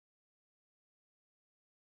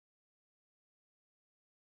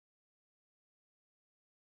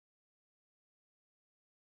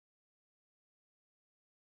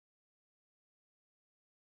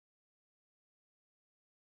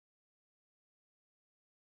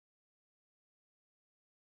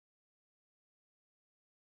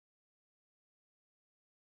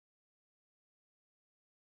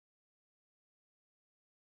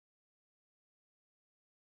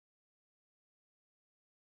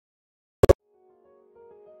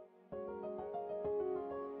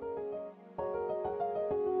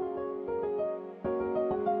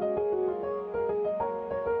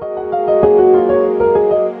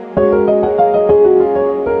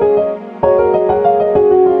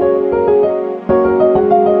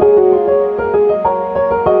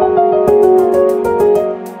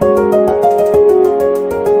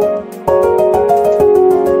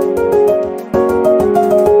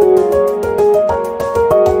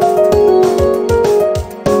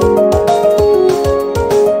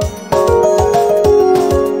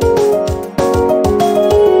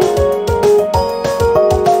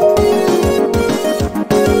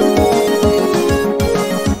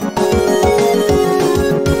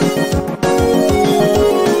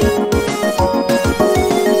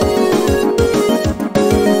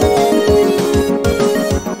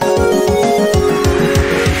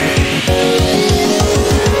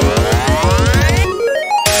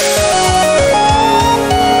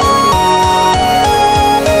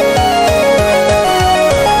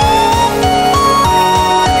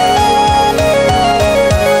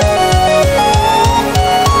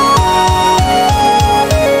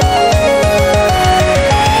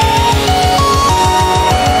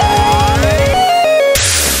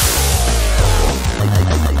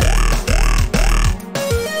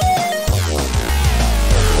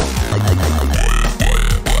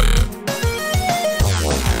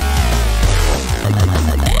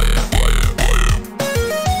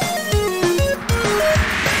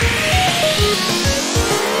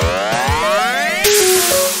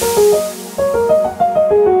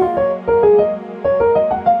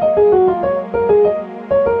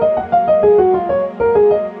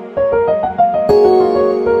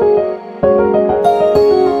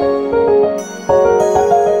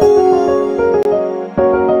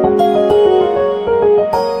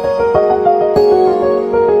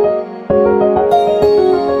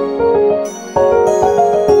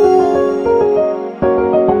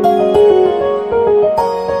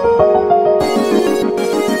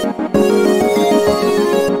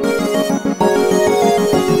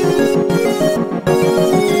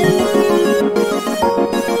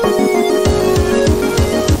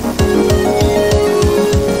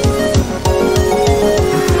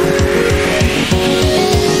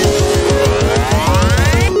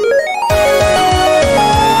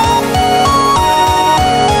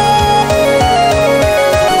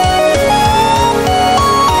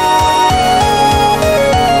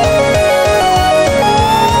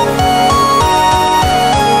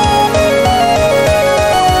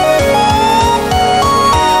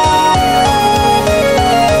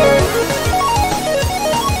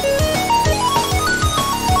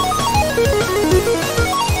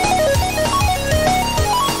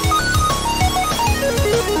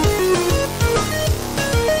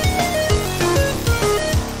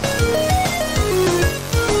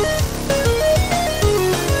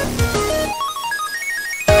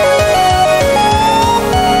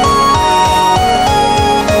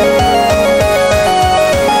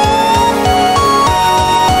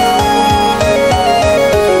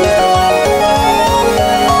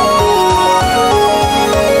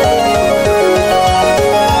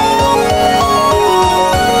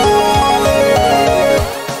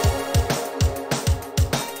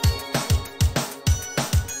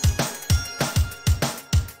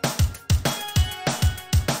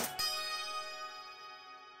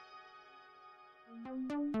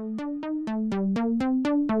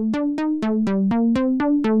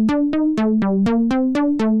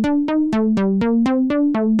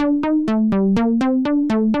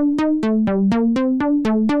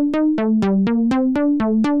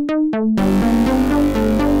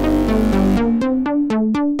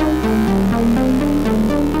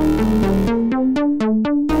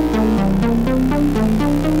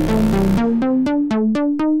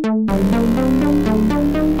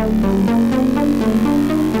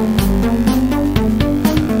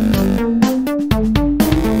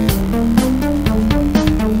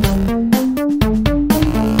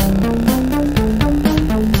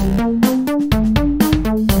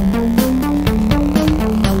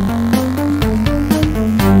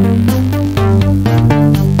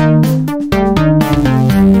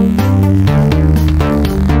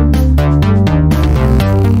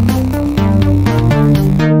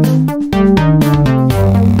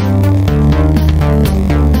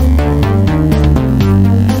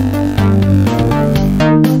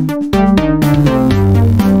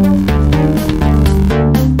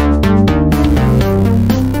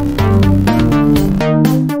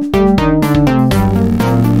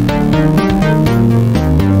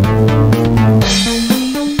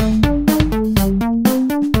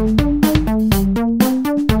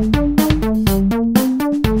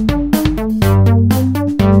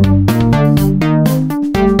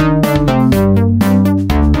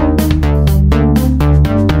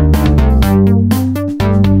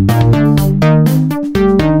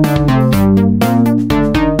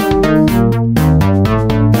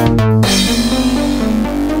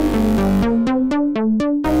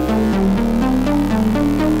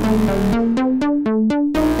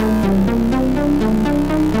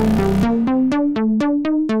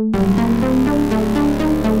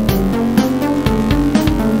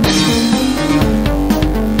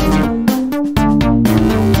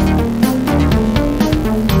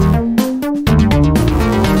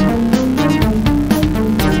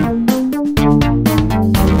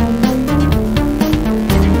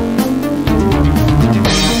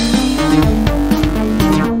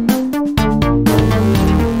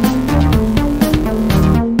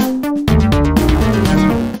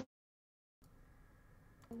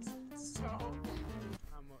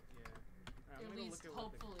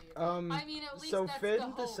I mean, at least so that's Finn the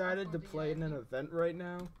hope decided to before the play in an end. event right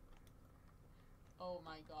now. Oh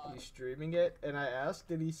my god. He's streaming it, and I asked,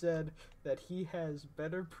 and he said that he has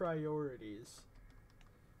better priorities.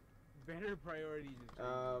 Better priorities.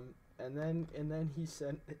 And then he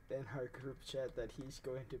sent in our group chat that he's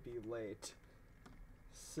going to be late.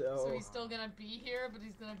 So he's still gonna be here, but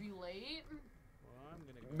he's gonna be late? Well, I'm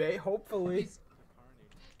gonna go. Hopefully.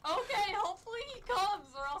 Okay, hopefully he comes,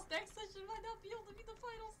 or else next session might not be able to be the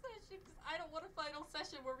final session, because I don't want a final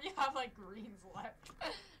session where we have, like, greens left.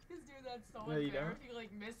 Because, dude, that's so unfair if he, like,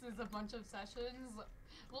 misses a bunch of sessions.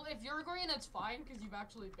 Well, if you're green, it's fine, because you've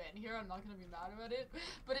actually been here, I'm not gonna be mad about it.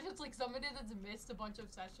 But if it's, like, somebody that's missed a bunch of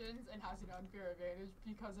sessions and has an unfair advantage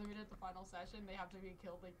because of it at the final session, they have to be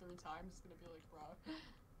killed, like, 3 times, it's gonna be like, bro.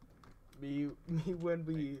 Me when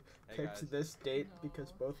we picked this date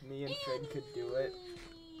because both me and Finn could do it.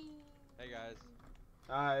 Hey guys.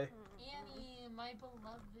 Hi. Annie, my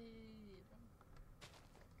beloved.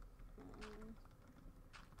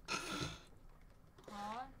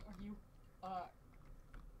 Huh? Are you,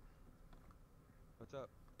 What's up?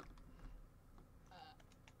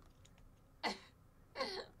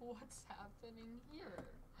 What's happening here?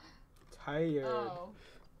 Tired. Oh.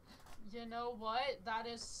 You know what? That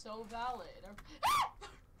is so valid.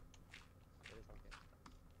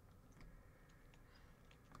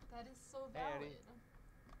 That is so valid.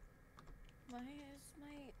 Why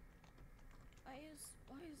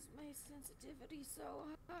is my sensitivity so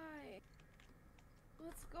high?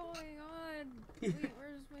 What's going on? Wait,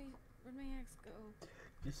 where'd my ex go?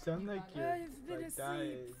 You sound like you're I've been like asleep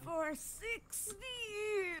dying. for 60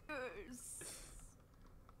 years!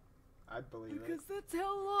 I believe it. Because that's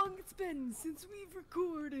how long it's been since we've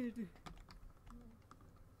recorded.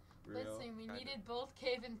 Real. Listen, we needed both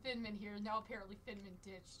Cave and Finman here. Now apparently Finman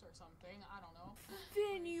ditched or something. I don't know.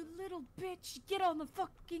 Finn, you little bitch! Get on the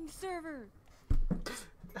fucking server!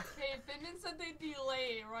 Okay, Finman said they'd be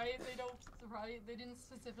late, right? They don't, right? They didn't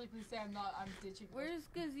specifically say I'm ditching. Where's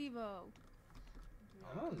Gazebo?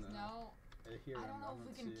 I don't know. Now, I don't know if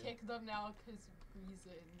we can kick them now because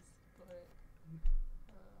reasons, but...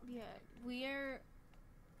 Yeah, we are...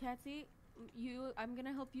 Patsy, I'm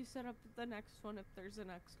gonna help you set up the next one if there's a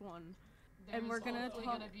next one. There's and we're gonna talk...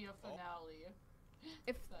 gonna be a finale.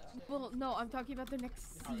 Well, no, I'm talking about the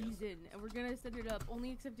next season, and we're gonna set it up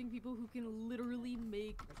only accepting people who can literally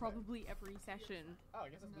make probably every session. Oh, I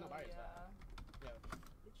guess it's no bias. Yeah.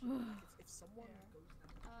 If someone goes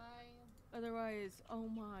down. Otherwise, oh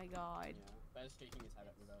my god. Yeah, but it's shaking his head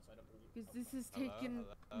at me though, so I don't believe. Because this has taken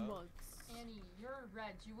months. Annie, you're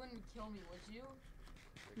red. You wouldn't kill me, would you?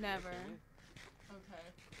 Never.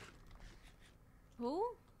 Okay.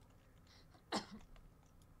 Who?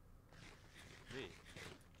 Me.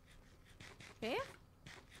 Hey?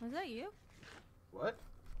 Was that you? What?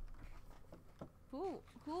 Who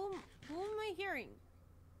am I hearing?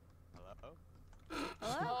 Hello?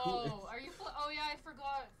 Hello? Oh, are you? Oh yeah, I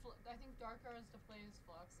forgot. I think Darker has to play his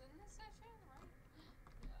Flux in this session, right?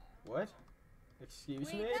 Yeah. What?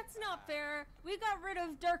 Excuse me? Wait, that's not fair. We got rid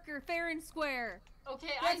of Darker fair and square.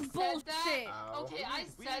 Okay, that's I said bullshit. that. Ow. Okay, I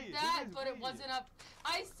said that, but it wasn't up.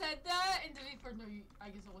 I said that, and to be fair, no, I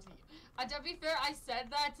guess it wasn't you. To be fair, I said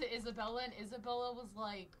that to Isabella, and Isabella was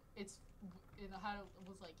like, "It's,"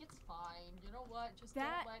 was like, "It's fine. You know what? Just don't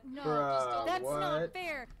let." No, Bruh, that's what? not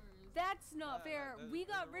fair. That's not fair. We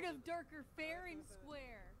got rid of Darker fair and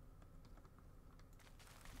square.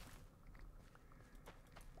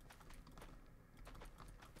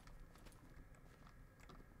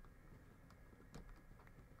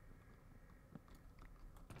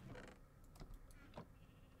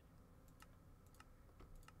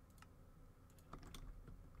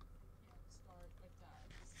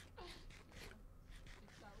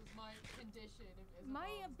 My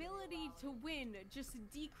ability to win just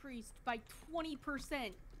decreased by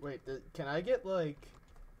 20%. Wait, can I get like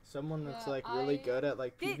someone that's like really good at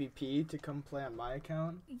like PvP to come play on my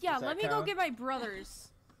account? Yeah, let me go get my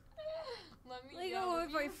brothers. Let me go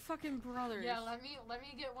with my fucking brothers. Yeah, let me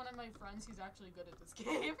get one of my friends who's actually good at this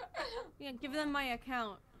game. Yeah, give them my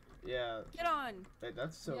account. Yeah. Get on. Wait,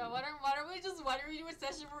 that's so. Yeah, why don't we do a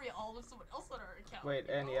session where we all have someone else on our account? Wait,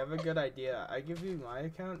 Annie, I have a good idea. I give you my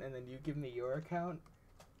account, and then you give me your account.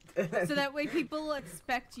 So that way people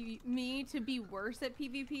expect me to be worse at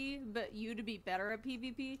PvP, but you to be better at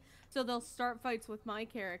PvP. So they'll start fights with my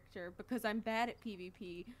character because I'm bad at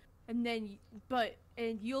PvP. And then,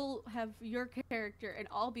 and you'll have your character, and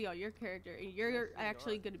I'll be on your character, and you're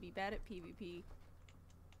actually going to be bad at PvP.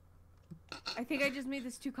 I think I just made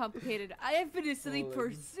this too complicated. I have been asleep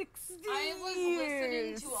for 60 years. I was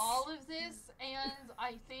listening to all of this, and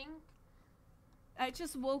I think I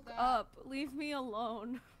just woke up. Leave me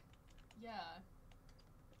alone. Yeah.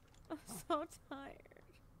 I'm so tired.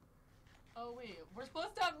 Oh wait, we're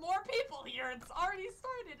supposed to have more people here. It's already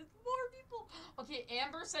started. It's more people. Okay,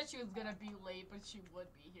 Amber said she was gonna be late, but she would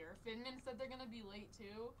be here. Finman said they're gonna be late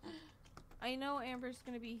too. I know Amber's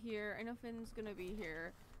gonna be here. I know Finn's gonna be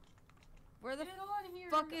here. Where the here.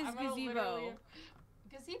 fuck is Gazebo?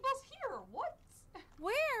 Gazebo's here. What?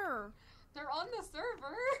 Where? They're on the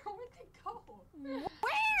server. Where'd they go?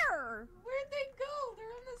 Where? Where'd they go? They're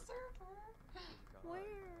on the server. Where?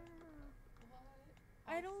 What?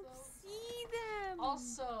 I don't see them.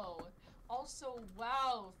 Also,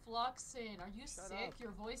 wow, Fluxin, are you Shut sick? up.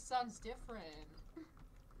 Your voice sounds different.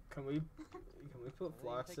 Can we put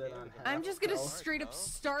Floxin on half? I'm just gonna health? straight up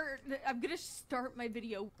start. I'm gonna start my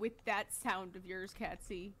video with that sound of yours,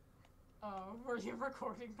 Catsy. Oh, were you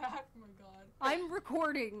recording that? Oh my god. I'm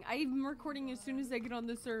recording. I'm recording as soon as I get on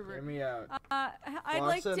the server. Hear me out. I'd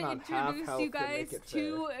like to Floxin on half introduce health you to make guys it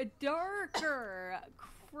to a darker,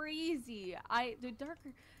 crazy. The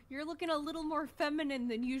darker. You're looking a little more feminine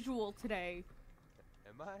than usual today.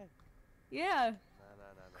 Am I? Yeah.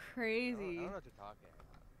 No. Crazy. I don't know what you're talking about.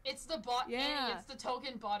 It's the it's the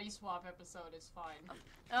token body swap episode. It's fine.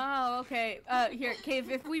 Oh, okay. Here,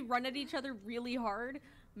 Cave. If we run at each other really hard,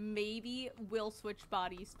 maybe we'll switch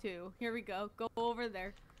bodies too. Here we go. Go over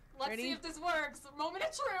there. Let's Ready? see if this works. Moment of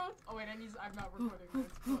truth. Oh wait, I'm not recording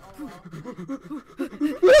this. But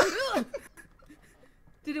oh well.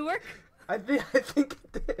 Did it work? I think it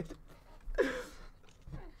did.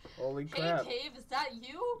 Holy crap. Hey, Cave, is that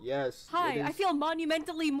you? Yes. Hi, it is. I feel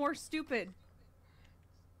monumentally more stupid.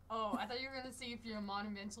 Oh, I thought you were gonna see if you're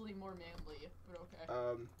monumentally more manly, but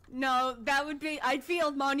okay. No, that would be. I'd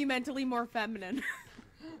feel monumentally more feminine.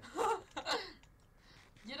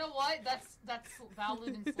 You know what? That's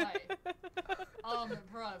valid and slay.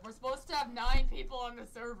 Bruh, we're supposed to have 9 people on the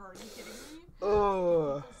server. Are you kidding me?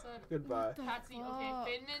 Oh. Goodbye. Patsy, okay,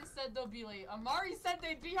 Finman said they'll be late. Amari said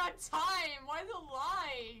they'd be on time. Why the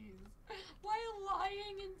lies? Why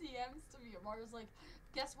lying in DMs to me? Amari's like,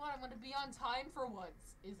 guess what? I'm gonna be on time for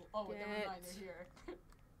once. Never mind, they're here.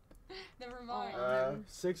 Never mind.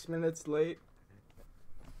 6 minutes late.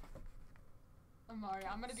 Amari,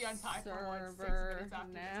 I'm gonna be on time for once. 6 minutes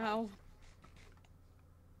after now.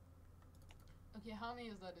 Okay, how many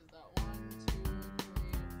is that? Is that 1, 2, 3,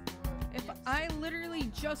 4? If I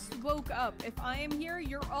literally just woke up, if I am here,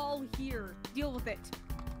 you're all here. Deal with it.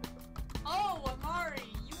 Oh, Amari,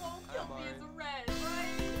 you won't kill me as a red, right?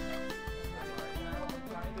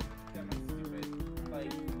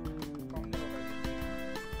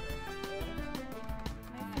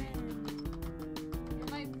 You're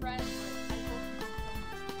my friend,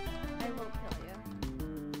 but I won't kill you.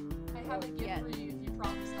 I have a gift for you if you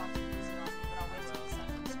promise not to use it on me, but I'll wait till the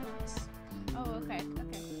session starts. Oh, okay,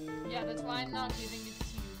 okay. Yeah, that's why I'm not giving it to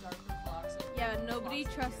you, Darker Fox. Yeah, nobody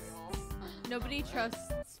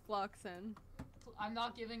trusts Floxin. I'm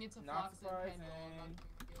not giving it to Fox and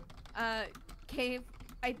Not Pendle. Cave,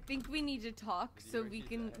 I think we need to talk so we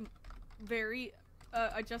can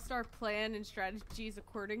adjust our plan and strategies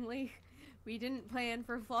accordingly. We didn't plan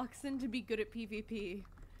for Floxin to be good at PvP.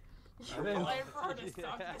 You plan for her to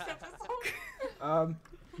suck this episode?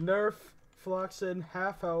 Nerf, Floxin,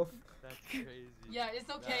 half health. That's crazy. Yeah, it's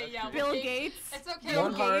okay. Yeah, Bill Gates. It's okay.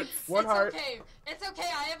 One heart. One heart. It's okay.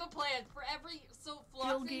 I have a plan for every. So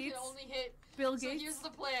Floxin can only hit. Bill So Gates. here's the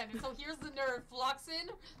plan. So here's the nerf.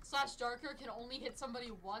 Floxin/Darker can only hit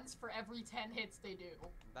somebody once for every 10 hits they do.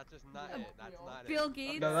 That's just not it. That's not Bill it.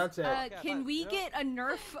 Gates. No, that's it. Can we get a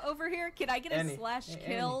nerf over here? Can I get a Any.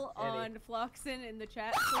 /kill Any. on Floxin in the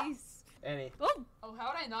chat, please? Annie. Oh! Oh,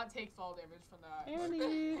 how would I not take fall damage from that?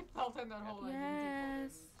 Annie. I felt in that whole line.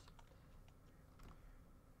 Yes.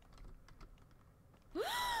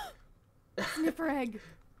 Sniffer egg.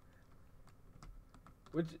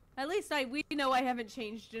 Which? At least we know I haven't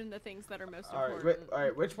changed in the things that are most important.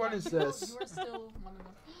 Alright, which one is this? You are still one of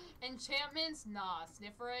them. Enchantments, nah.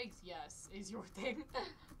 Sniffer eggs, yes, is your thing.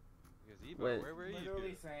 Gazebo, Wait. where were you?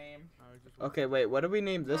 Literally same. Okay, wait, what do we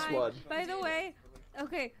name this Hi. one? By the way,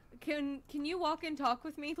 okay, can you walk and talk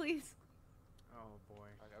with me, please? Oh boy.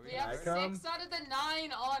 We have 6 out of the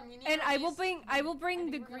 9 on. We need And at I will least- bring I the think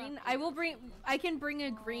we're gonna green. have to- I can bring a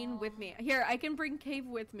green with me. Here, I can bring Cave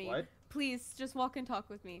with me. What? Please, just walk and talk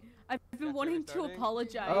with me. I've been That's wanting already to starting?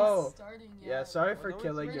 apologize. Oh. Starting, Yeah, sorry for Well, no,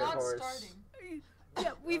 killing We're your not horse. starting.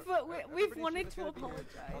 Yeah, we've Everybody wanted should to just gotta be here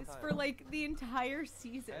apologize on for time. like the entire I have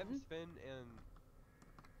season. Spin and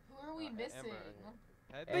Who are we missing?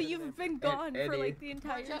 Head But and you've Amber. been gone for Eddie. like the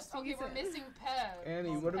entire Okay, we're season. missing Pev. Annie,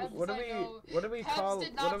 Well, what do Pev's we I know- what do we Pev's call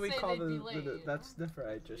did not say they'd be the late. that sniffer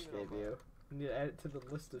I just gave you? We need to add it to the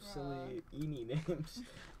list of silly Eenie names.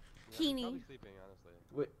 Yeah, Keeny. Probably sleeping, honestly.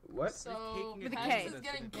 Wait, what? So, With a Peps K. is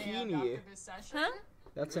getting banned Keeny. after this session. Huh?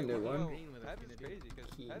 That's a new No, one. Peps is crazy because Peps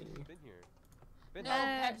has Keeny. been here. Been No,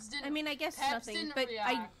 here. Peps didn't. I mean, I guess Peps nothing, didn't but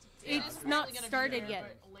react. it's It's not apparently gonna be started there,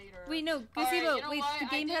 yet. but later. Wait, no, Alright, Gazebo, you know wait, what? the game I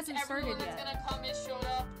think hasn't started everyone yet. that's gonna come is showed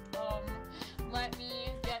up. Let me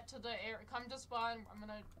get to the air. Come to spawn. I'm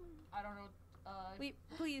gonna. I don't know. Wait,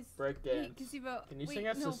 please. Breakdance. Gazebo, Can you wait, sing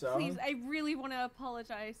us no, a song? please, I really want to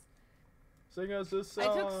apologize. Sing us a song.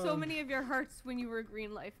 I took so many of your hearts when you were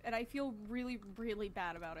Green Life, and I feel really, really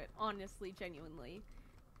bad about it. Honestly, genuinely.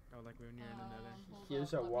 Oh, like when you're in another. hold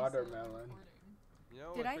Here's up, a let me watermelon. start recording. You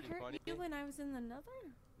know Did what's I pretty hurt funny? you when I was in the Nether?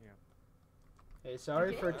 Hey,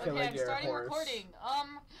 sorry for Okay, killing I'm your starting horse. recording.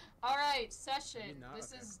 Alright, session. Maybe not,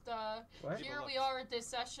 This okay. is the. What? Here we are at this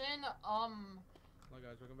session. Hello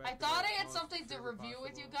guys, welcome back I to thought the I had smallest something to server review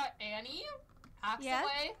with you possible. guys. Annie? Hacks Yeah?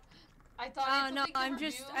 away? I thought I had No, something to I'm review.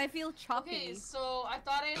 just, I feel choppy. Okay, so I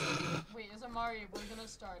thought I had. Wait, is Amari? We're gonna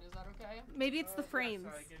start. Is that okay? Maybe it's the frames.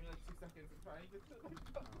 Sorry, give me like 2 seconds. I'm trying to get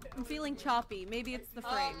to I'm feeling choppy. Maybe it's the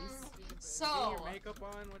frames. Get So. your makeup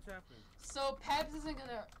on, what's happening? So Pebs isn't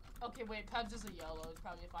gonna. Okay, wait. Pebs is a yellow. It's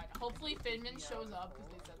probably fine. Hopefully Finman shows up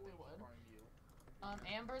because they said they would.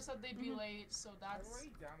 Amber said they'd be late, so that's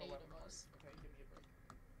 8 of us. Okay, give me a break.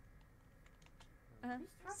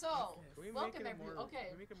 So, Can we welcome make it everyone. more, Okay.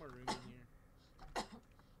 Can we make it more room in here?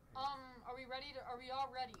 Are we ready to? Are we all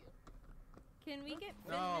ready? Can we get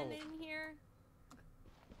No. Finman in here?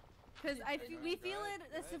 Because we feel it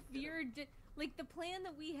a severe, like the plan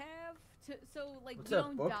that we have to, so like What's we that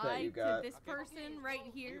don't book that die you to got? this Okay. person right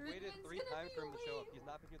We here. waited Finman's 3 gonna times be for him to show up. late. He's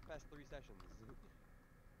not been here the past 3 sessions.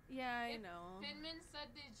 Yeah, I If know. Finman said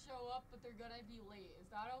they'd show up, but they're gonna be late. Is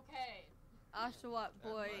that okay? Oshawott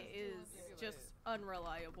boy Let's is do it. just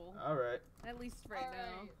unreliable. Alright. At least right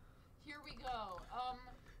now. Alright, here we go.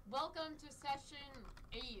 Welcome to session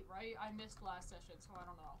 8, right? I missed last session, so I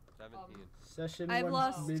don't know. 17. Session I've 1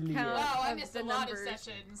 lost million. count. Wow, I of missed the a lot of numbers.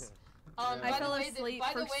 sessions. I By fell the way, asleep by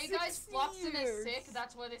the for way, guys, 6 Floxen is years. sick.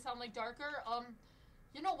 That's why they sound like darker.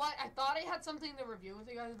 You know what? I thought I had something to review with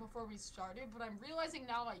you guys before we started, but I'm realizing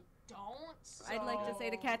now I don't. I'd like to say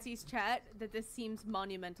to so- Catsy's chat that this seems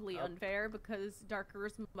monumentally unfair because Darker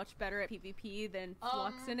is much better at PvP than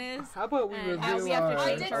Floxen is. How about we And review we have to our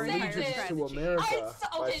change our allegiance strategy. to America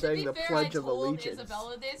by Okay, to saying be the fair, Pledge I of told Allegiance?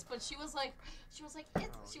 Isabella this, but she was like,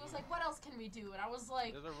 what else can we do? And I was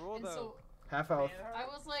like, There's a rule and though. so Half health. I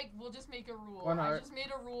was like, we'll just make a rule. One I heart. just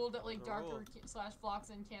made a rule that like There's a rule. Darker slash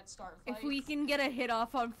Floxen can't start fights. If we can get a hit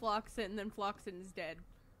off on Floxen, then Floxen's dead.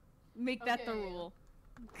 Make that the Okay. rule.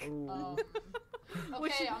 Ooh.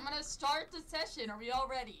 Which- Okay, I'm gonna start the session. Are we all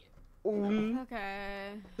ready? Ooh.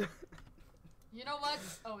 Okay. You know what?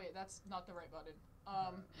 Oh wait, that's not the right button.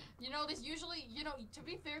 You know this usually, to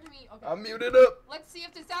be fair to me, okay. I'm muted up. Let's see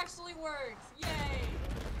if this actually works. Yay!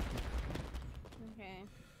 Okay.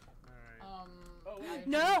 Alright.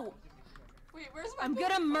 No! Wait, where's my I'm book?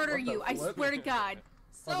 gonna murder What the you. I flip? swear to God.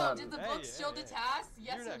 So, Hold on. did the Hey, book hey, show the hey. task?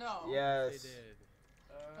 Yes You're or next. no? Yes. They did.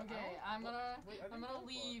 Okay, I'm gonna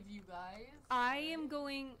leave you guys. I am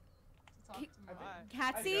going. To talk to I Mom. think-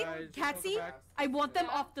 Catsy? Guys, Catsy? welcome back. I want them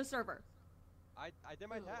Yeah. off the server. I did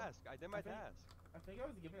my Ooh. task. I did my I think- task. I think I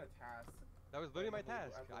was given a task. That was literally my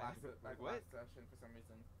task. At the I- last, like, the what? last session for some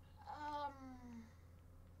reason.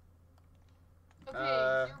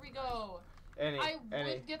 Okay, here we go. Annie, I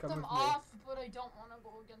Annie, would get come them with me. off, but I don't want to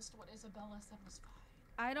go against what Isabella said was fine.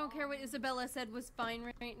 I don't care what Isabella said was fine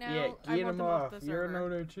right now. Yeah, I get want him them off. the You're an server.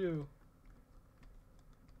 owner too.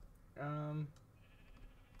 Okay,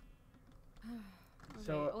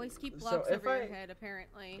 So- always keep so blocks if over your I- head,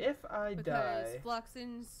 apparently. If I because die,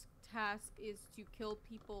 Floxen's task is to kill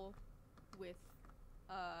people with,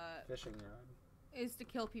 fishing rod. is to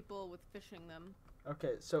kill people with fishing them.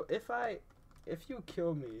 Okay, so if you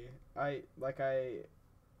kill me, I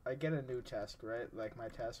get a new task, right? Like my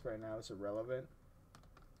task right now is irrelevant.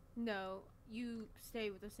 No, you stay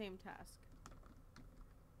with the same task.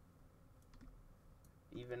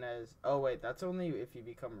 Even as wait, that's only if you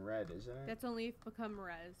become red, isn't it? That's only if you become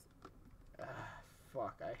res.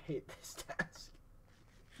 Fuck, I hate this task.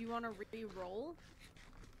 Do you want to re-roll?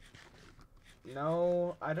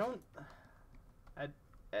 No, I don't.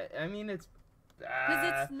 I mean it's.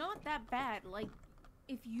 Because it's not that bad. Like,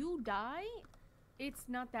 if you die, it's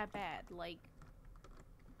not that bad. Like,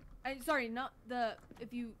 sorry, not the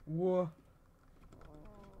if you. Whoa.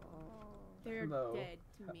 They're Hello. dead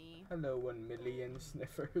to me. Hello, 1 million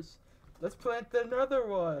sniffers. Let's plant another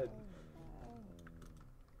one.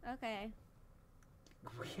 Okay.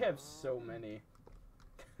 We have so many.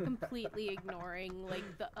 completely ignoring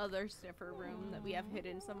like the other stiffer room that we have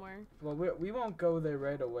hidden somewhere. Well, we won't go there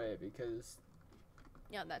right away because.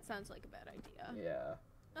 Yeah, that sounds like a bad idea. Yeah.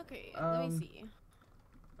 Okay, let me see.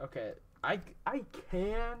 Okay, I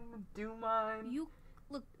can do mine. You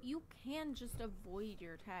can just avoid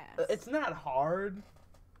your task. It's not hard.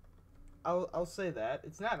 I'll say that.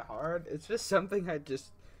 It's not hard. It's just something I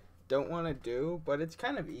just don't want to do, but it's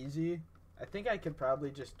kind of easy. I think I could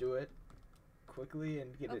probably just do it quickly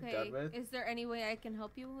and get it done with. Is there any way I can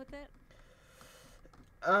help you with it?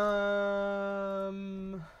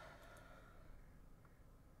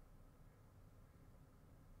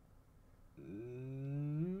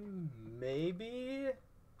 Maybe,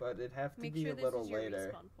 but it'd have to be a little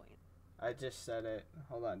later. Respawn point. I just said it.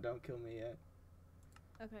 Hold on, don't kill me yet.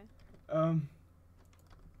 Okay. Can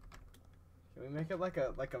we make it like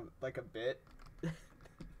a bit?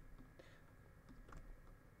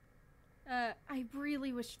 I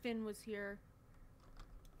really wish Finn was here.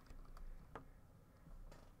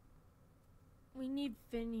 We need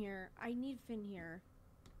Finn here. I need Finn here.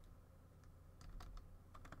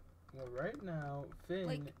 Well, right now,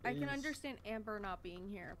 Finn I can understand Amber not being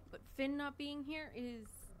here, but Finn not being here is,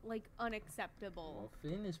 like, unacceptable. Well,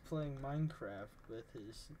 Finn is playing Minecraft with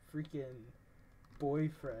his freaking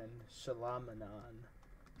boyfriend, Shalamanon.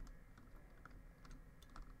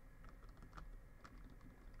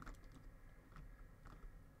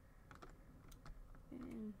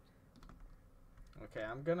 Okay,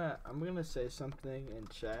 I'm gonna say something in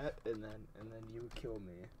chat and then you kill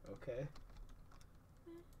me, okay?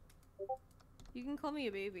 You can call me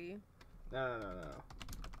a baby. No.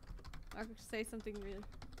 I'll say something really.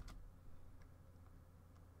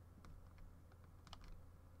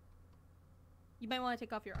 You might want to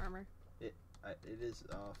take off your armor. It is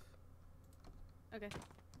off. Okay.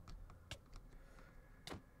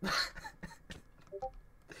 I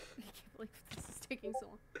can't believe this is taking so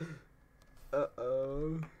long.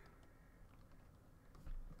 Uh-oh.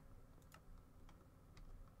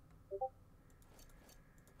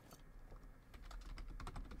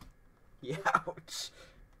 Ouch.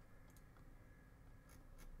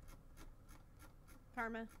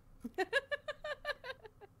 Karma.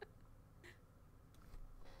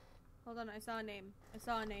 Hold on, I saw a name.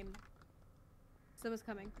 Someone's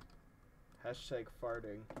coming. Hashtag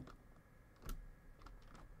farting.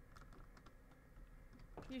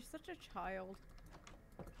 You're such a child.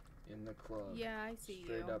 In the club. Yeah, I see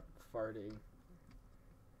Straight you. up farting.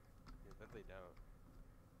 You're definitely down.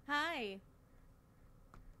 Hi.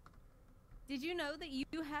 Did you know that you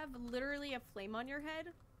have literally a flame on your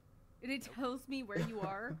head? And it tells me where you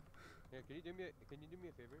are. Here, can you do me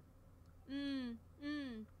a favor?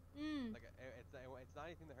 Like it's not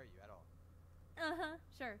anything to hurt you at all. Uh-huh,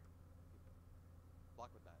 sure. Block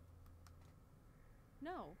with that.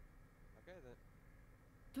 No. Okay then.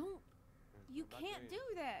 Don't. You I'm not can't do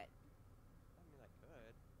doing it. that. I mean, I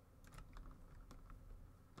could.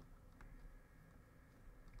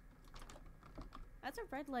 That's a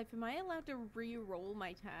red life. Am I allowed to re-roll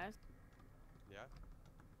my task? Yeah.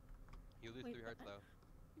 You lose Wait, 3 hearts though.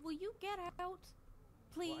 Will you get out?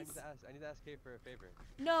 Please. Well, I need to ask Kay for a favor.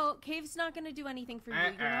 No, Cave's not gonna do anything for you.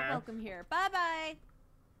 You're not welcome here. Bye-bye.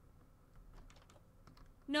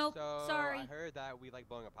 Nope, So, sorry. I heard that we like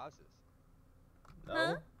blowing up houses. No?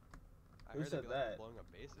 Huh? I Who heard said that we like that? blowing up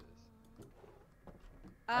bases.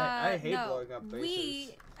 I hate no. blowing up bases.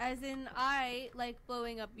 We, as in I, like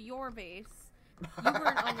blowing up your base. You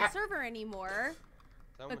weren't on the server anymore.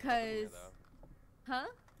 Someone Because... was still living there, Huh?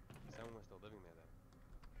 though. Someone was still living there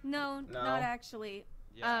though. No, not actually.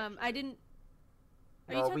 Yeah, I actually. didn't...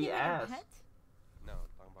 Are No, you talking we about asked. your pet? No, I'm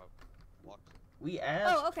talking about Floxen. We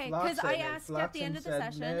asked. Oh, okay, because I asked at the end of the Floxen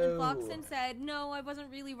session, said and no. Floxen said, no, I wasn't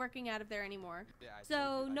really working out of there anymore. Yeah, I So,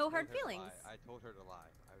 told you, no I hard told her to feelings. lie. I told her to lie.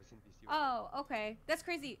 I was in DC with her. Oh, okay. That's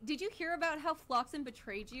crazy. Did you hear about how Floxen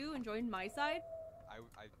betrayed you and joined my side?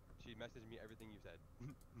 She messaged me everything you said.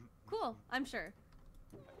 Cool, I'm sure.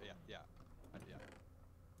 Yeah.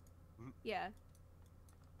 Yeah.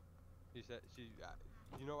 She said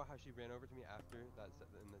you know how she ran over to me after that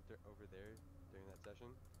over there during that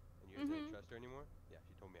session, and you guys didn't trust her anymore? Yeah,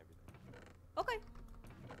 she told me everything. Okay.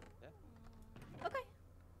 Yeah. Okay.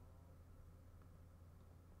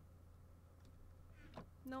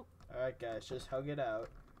 Nope. Alright, guys, just hug it out.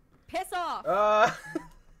 Piss off!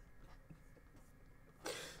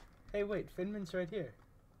 Hey, wait, Finman's right here.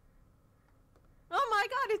 Oh my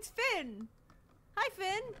god, it's Finn! Hi,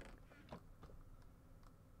 Finn!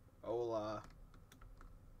 Hola.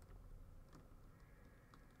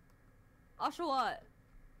 Oshawott.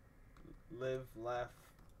 Live, laugh,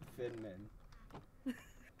 Finman.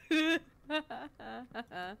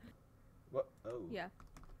 What? Oh. Yeah.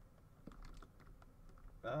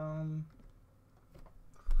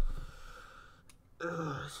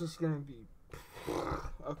 This is gonna be.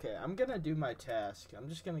 Okay, I'm gonna do my task. I'm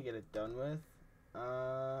just gonna get it done with.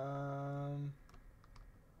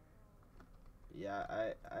 Yeah,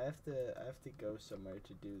 I have to go somewhere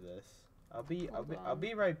to do this. I'll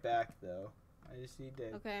be right back though. I just need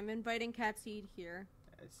to. Okay, I'm inviting Catseed here.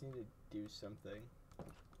 I just need to do something.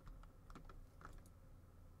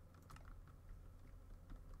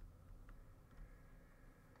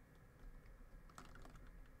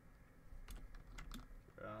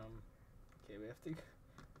 Okay, we have to.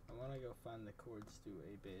 I want to go find the cords to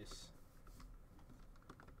a base.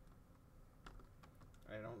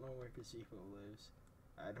 I don't know where Gazebo lives.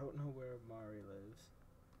 I don't know where Mari lives.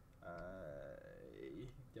 I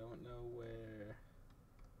don't know where.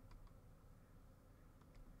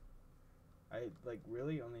 I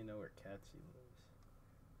really only know where Catsy lives.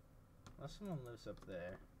 Unless someone lives up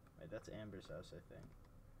there. Wait, that's Amber's house, I think.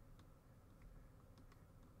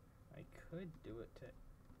 I could do it to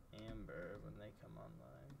Amber when they come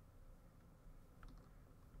online.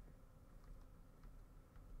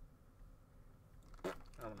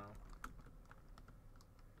 I don't know.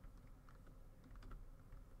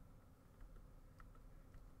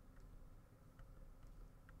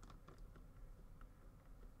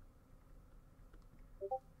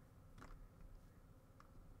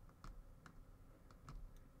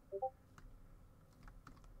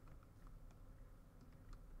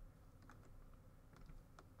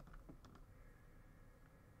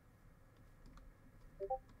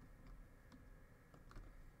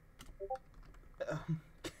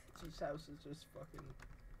 His house is just fucking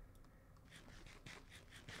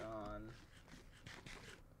gone.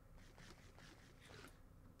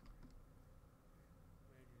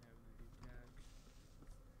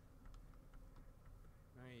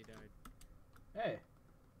 Now he died. Hey.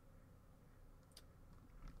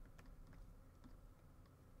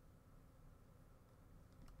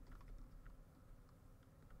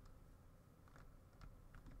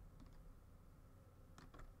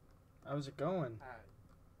 How's it going? Hi.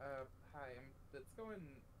 Hi. It's going.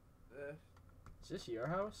 Is this your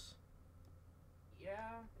house?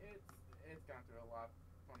 Yeah, it's gone through a lot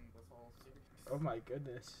from this whole series. Oh my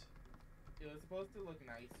goodness. It was supposed to look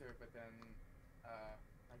nicer, but then,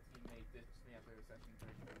 my teammate ditched me after session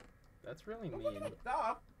 3. That's really mean.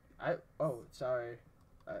 Stop! Oh, sorry.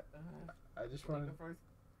 I just wanted.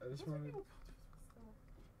 I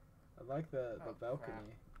I like the balcony.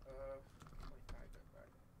 Crap. Wait, can I get back?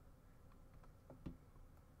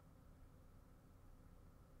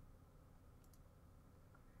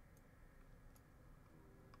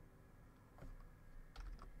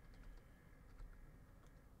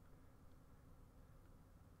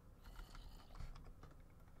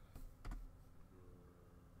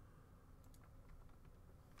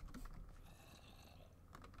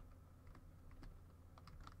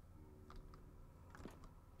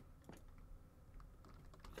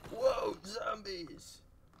 Whoa, zombies!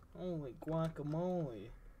 Holy guacamole.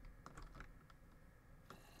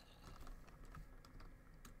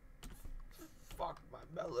 Fuck my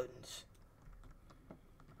melons.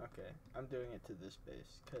 Okay, I'm doing it to this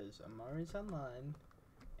base because Amari's online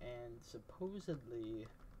and supposedly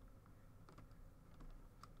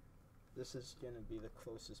this is gonna be the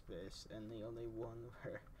closest base and the only one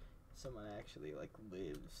where someone actually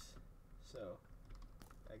lives. So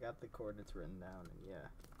I got the coordinates written down and yeah.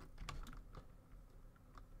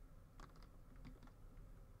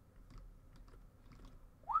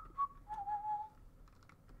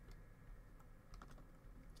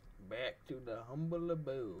 Back to the humble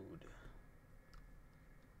abode.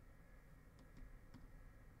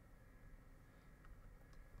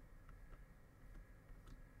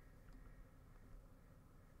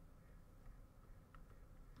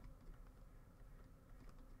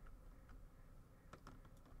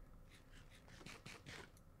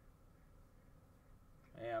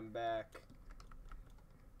 Hey, I'm back.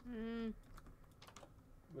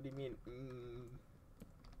 What do you mean?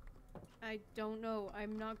 I don't know.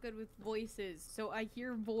 I'm not good with voices, so I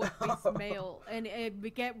hear voicemail and I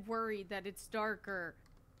get worried that it's darker.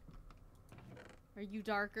 Are you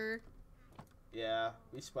darker? Yeah,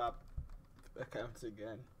 we swapped accounts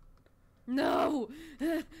again. No!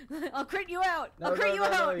 I'll crit you out! No, I'll crit you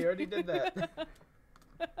out! No, you already did that.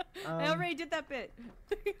 I already did that bit.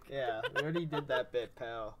 Yeah, we already did that bit,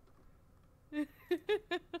 pal.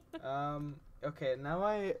 Okay, now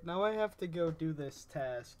I have to go do this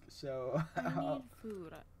task. So I need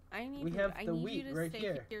food. I need. We food. have I the need wheat you to right stay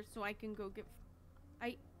here. here so I can go get.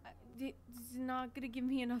 It's not gonna give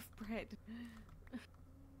me enough bread.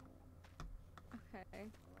 Okay.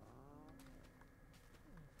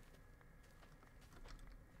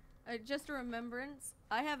 Just a remembrance,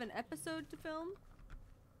 I have an episode to film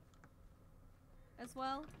as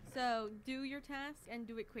well, so do your task and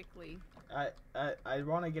do it quickly. I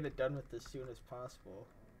want to get it done with as soon as possible.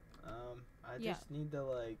 I just need to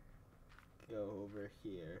like go over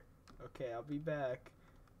here. Okay, I'll be back.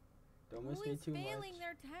 Don't miss me too much. Who is failing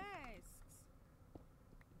their tasks?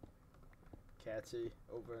 Catsy,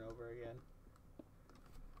 over and over again.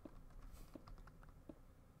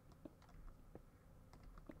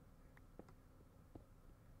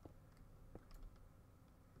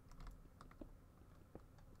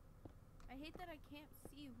 I hate that I can't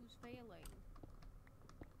see who's failing.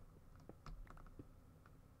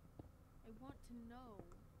 I want to know.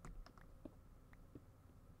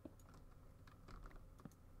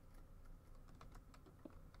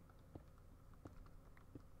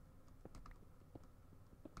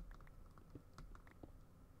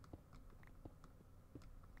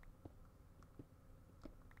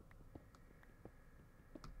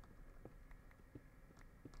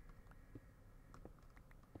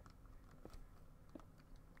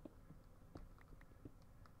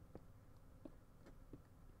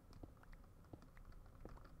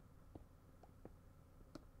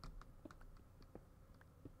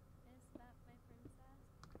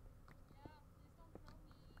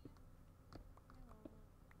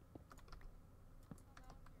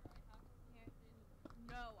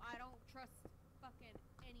 No, I don't trust fucking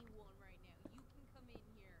anyone right now. You can come in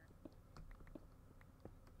here.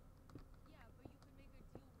 Yeah, but you can make a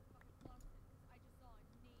deal with fucking Boston, because I just saw a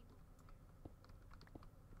name over there.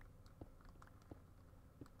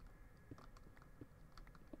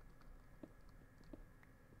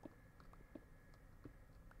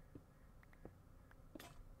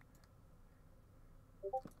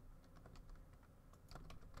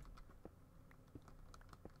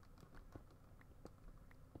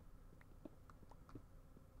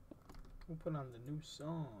 We'll put on the new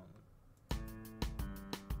song.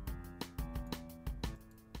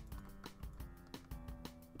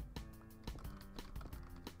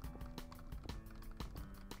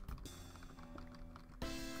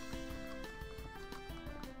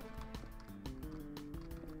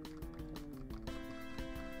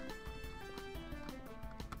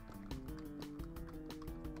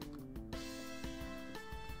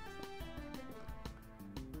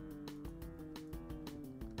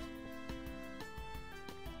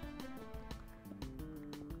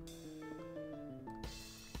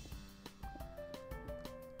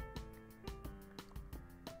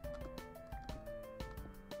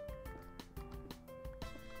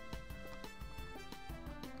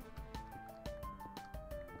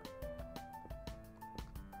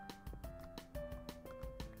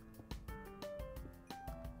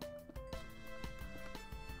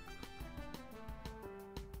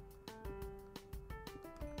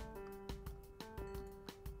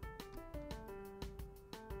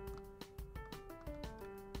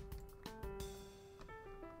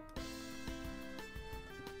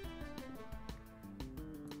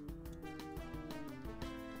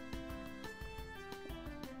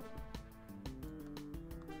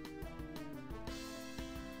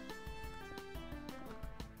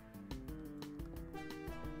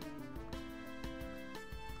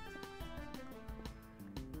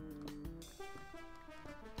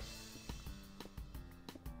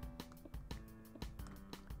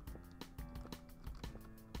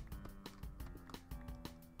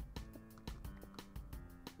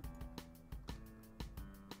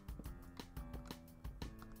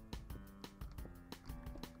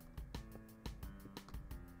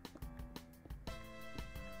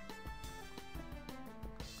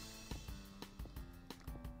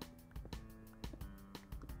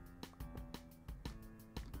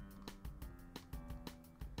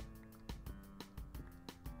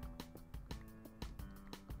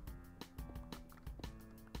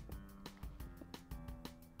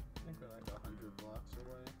 I think we're like 100 blocks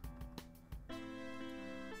away.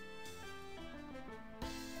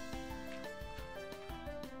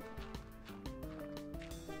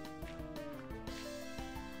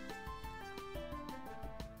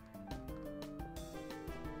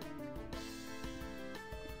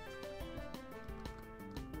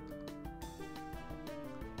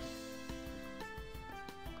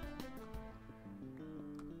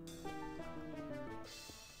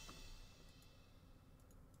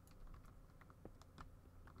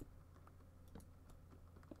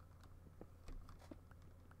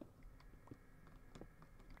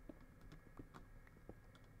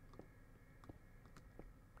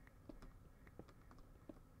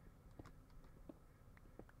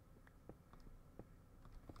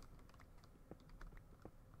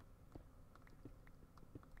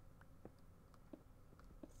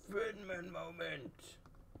 enlightenment moment.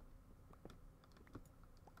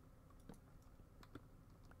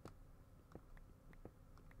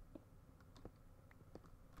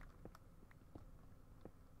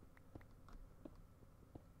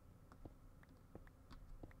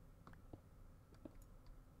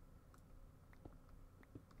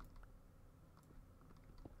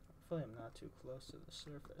 Hopefully I'm not too close to the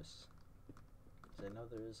surface, because I know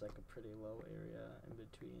there is like a pretty low area in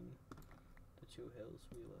between the two hills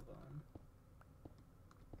we live on.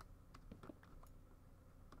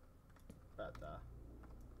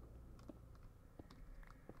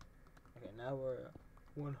 Okay, now we're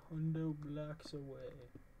 100 blocks away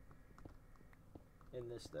in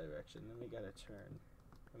this direction. Then we gotta turn.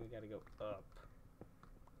 Then we gotta go up.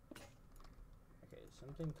 Okay,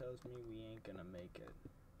 something tells me we ain't gonna make it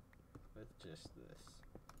with just this.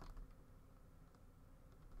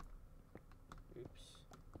 Oops.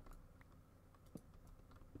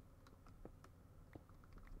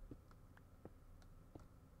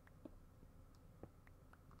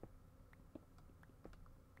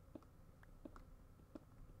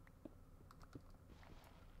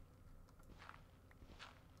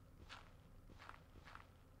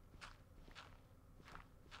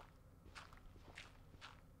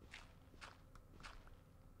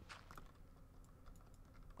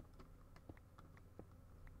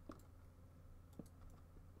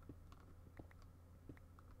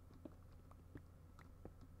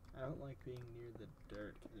 I don't like being near the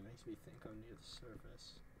dirt because it makes me think I'm near the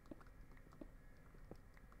surface.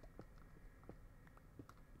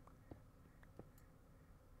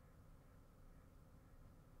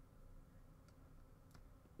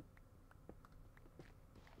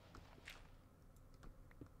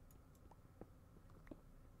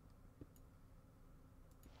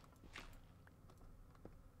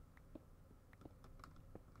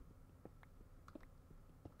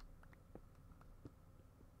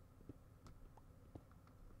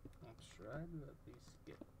 Try to at least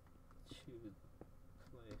get to the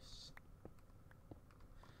place.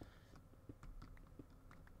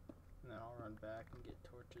 And then I'll run back and get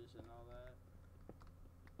torches and all that.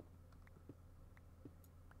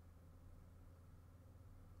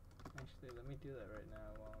 Actually, let me do that right now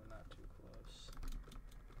while I'm not too close.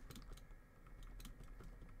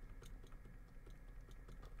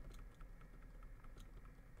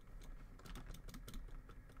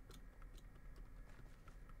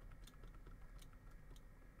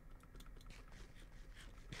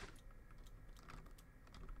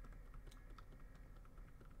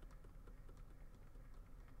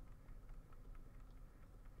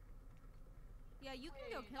 Yeah, you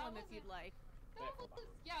can go kill him if you'd like.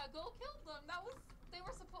 Yeah, go kill them. They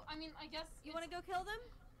were supposed, I mean, I guess. You want to go kill them?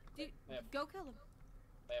 Go kill them.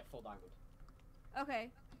 They have full diamond. Okay.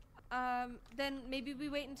 Then maybe we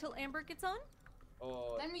wait until Amber gets on?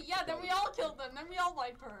 Or then we all killed them. Then we all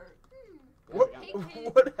wipe her. What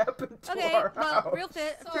happened to our house?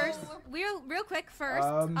 Real quick first,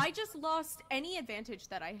 I just lost any advantage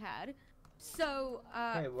that I had. So,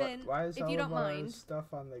 hey, then, why is if all you don't of our mind,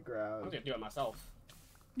 stuff on the ground? I'm gonna do it myself.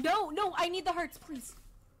 No, I need the hearts, please.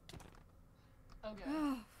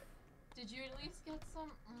 Okay. Did you at least get some?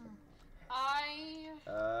 I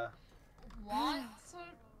want to.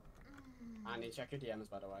 I need to check your DMs,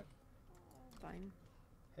 by the way. Fine.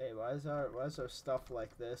 Hey, why is our stuff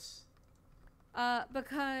like this?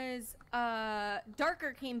 Because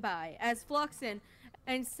Darker came by as Fluxin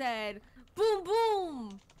and said, "Boom,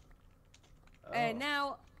 boom." Oh. And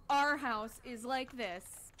now our house is like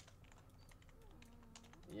this.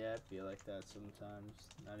 Yeah, I feel like that sometimes.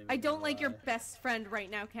 Not even I don't gonna like your lie. best friend right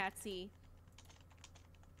now, Catsy.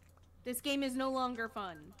 This game is no longer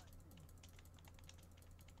fun.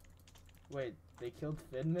 Wait, they killed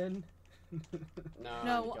Finman?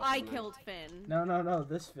 No, I killed Finn. No,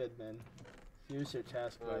 this Finman. Here's your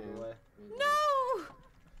task, by the way. No!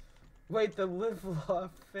 Wait, the live law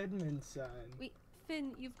Finman sign. Wait,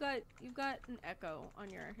 Finn, you've got an echo on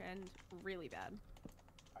your end really bad.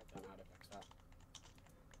 I don't know how to fix that.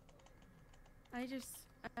 I just,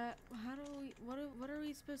 how do we, what are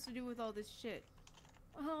we supposed to do with all this shit?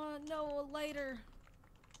 No, a lighter.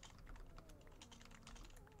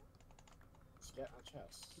 Let's get a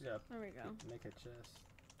chest. Yep. There we go. Make a chest.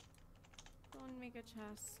 Go and make a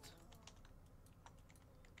chest.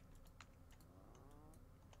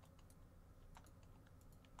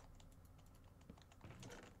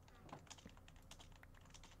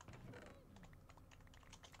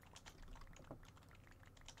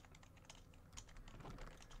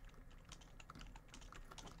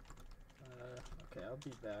 Okay, I'll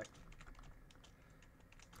be back.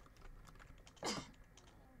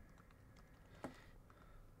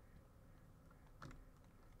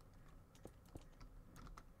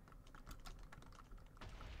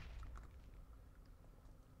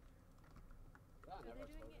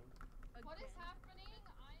 What is happening?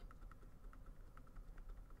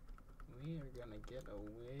 We are gonna get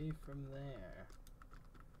away from there.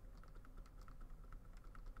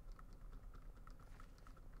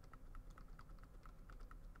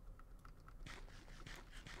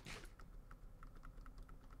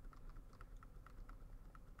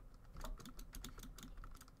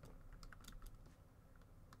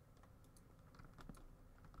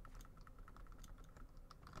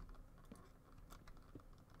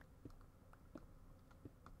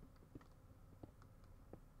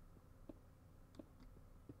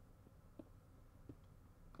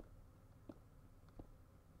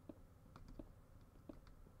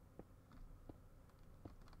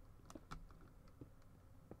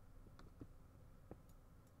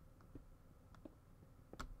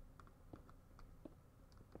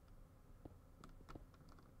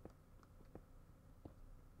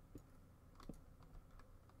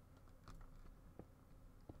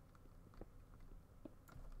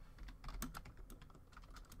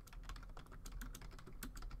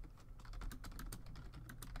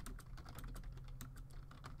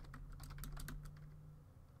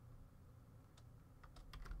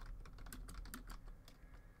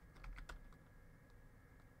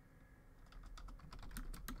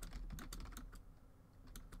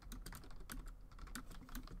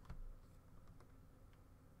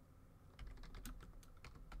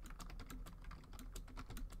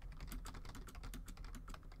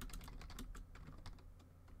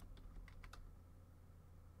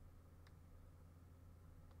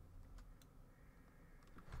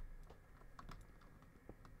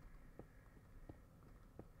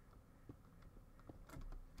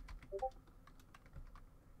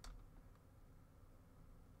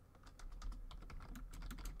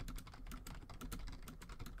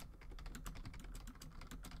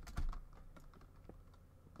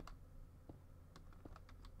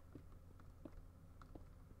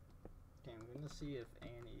 Okay, I'm gonna see if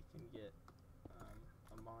Annie can get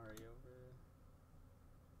Amari over.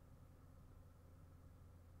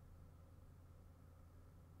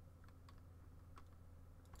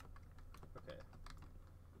 Okay.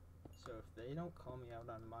 So if they don't call me out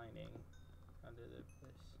on mining under their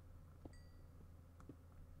place.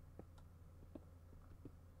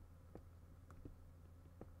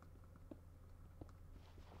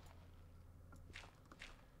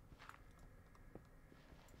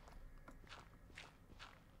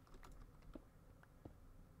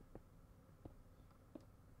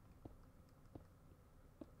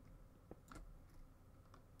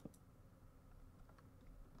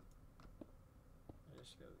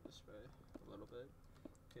 Just go this way a little bit.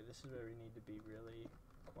 Okay, this is where we need to be really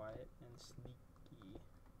quiet and sneaky.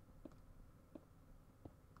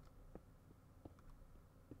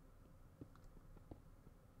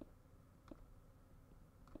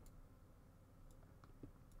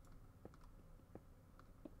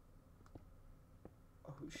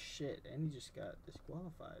 Oh shit, and he just got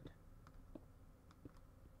disqualified.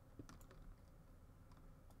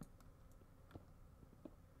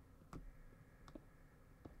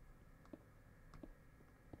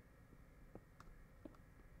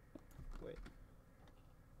 Wait.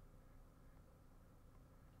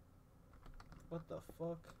 What the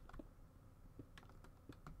fuck?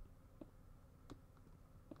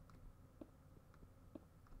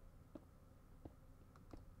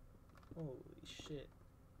 Holy shit.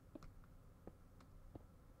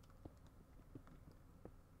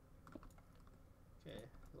 Okay,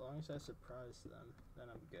 as long as I surprise them, then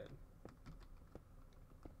I'm good.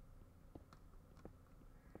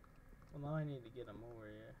 Well, now I need to get them over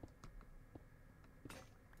here.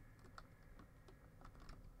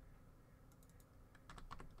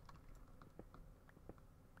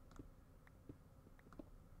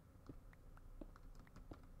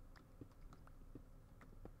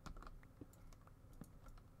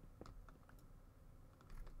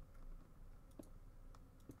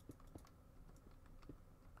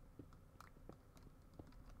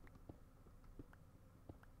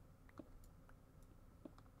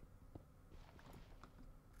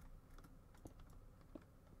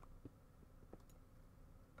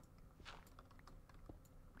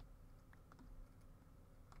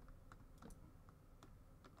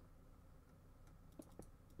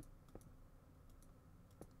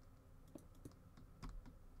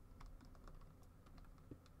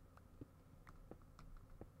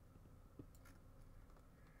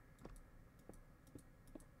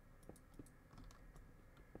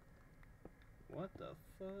 What the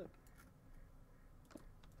fuck?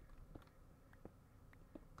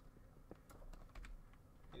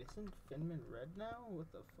 Wait, isn't Finman red now?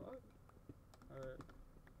 What the fuck? Or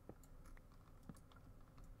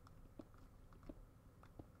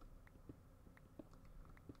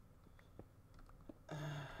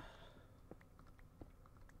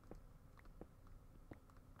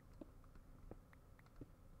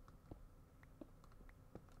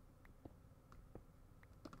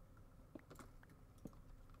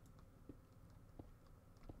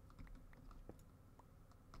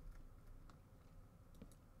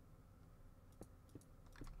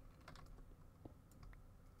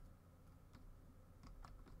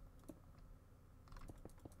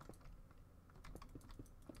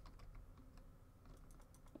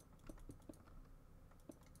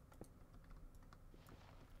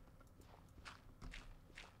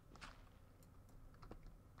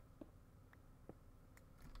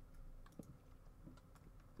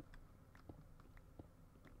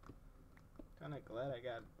kind of glad I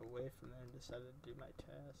got away from there and decided to do my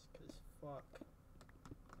task, because fuck.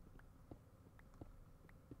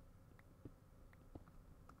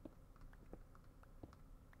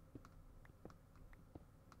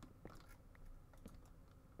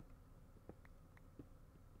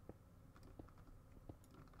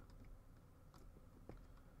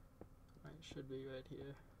 It should be right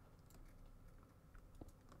here.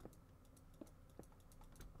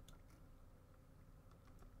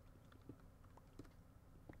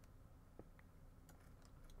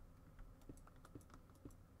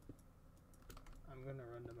 I'm gonna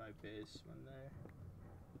run to my base when I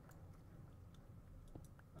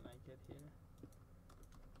get here.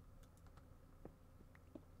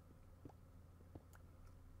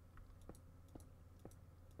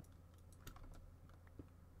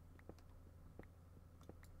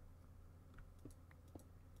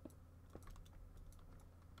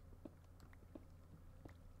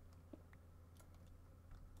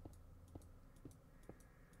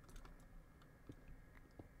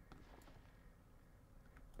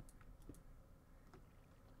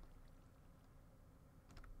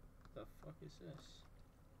 The fuck is this?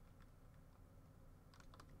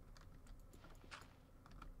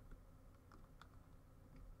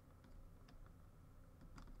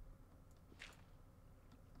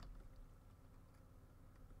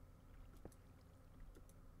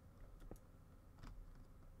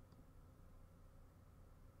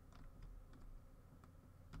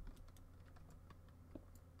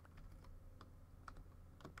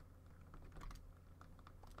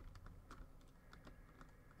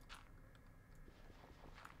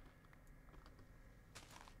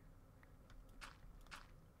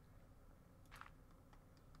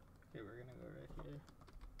 Okay, we're gonna go right here.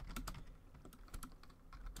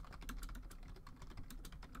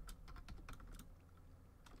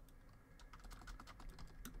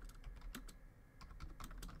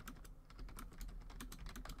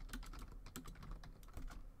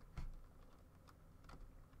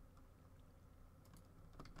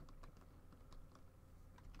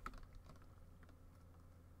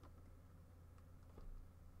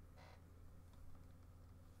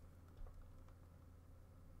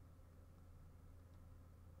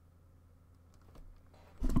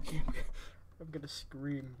 I'm gonna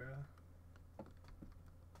scream, bro.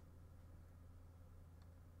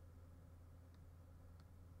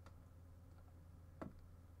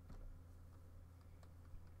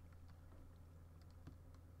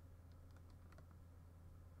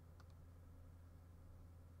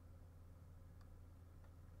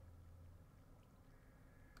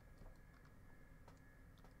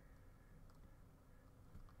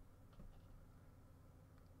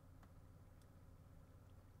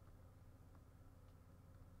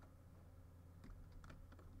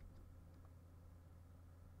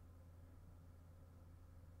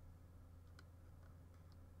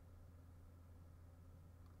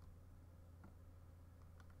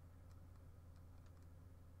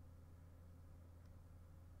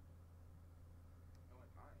 I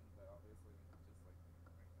went mine, but obviously just like that.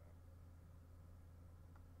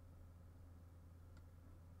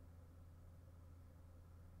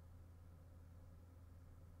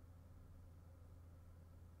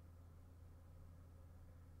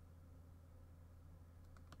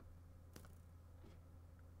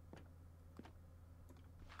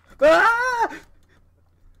 Ah!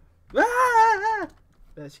 Ah!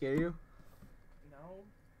 Did that scare you? No.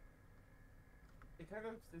 It kind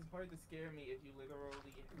of is hard to scare me if you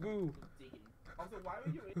literally Ooh. digging. Also, why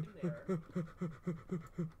were you in there?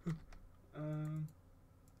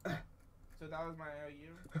 So that was my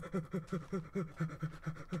IOU?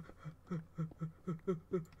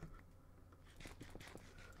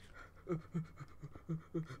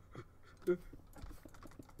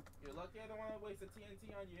 You're lucky I don't want to waste a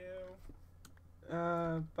TNT on you.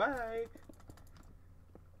 Bye.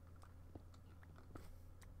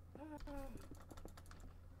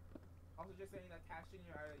 Also, just saying that cash in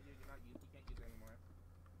your IOU, you can't use it anymore.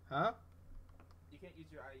 Huh? You can't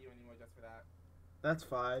use your IOU anymore just for that. That's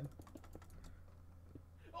fine.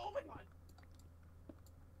 Oh my god!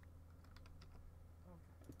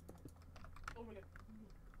 Oh my god.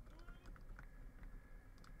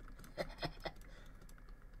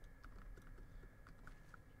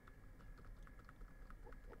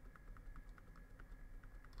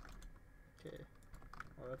 Okay.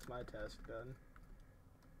 Well, that's my task done.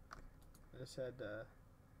 I just had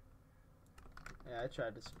yeah, I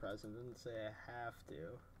tried to surprise him. Didn't say I have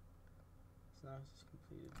to. So now it's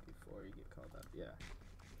completed before you get called up. Yeah.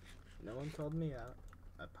 No one called me out.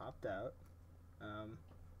 I popped out.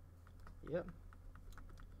 Yep.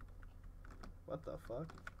 What the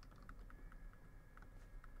fuck?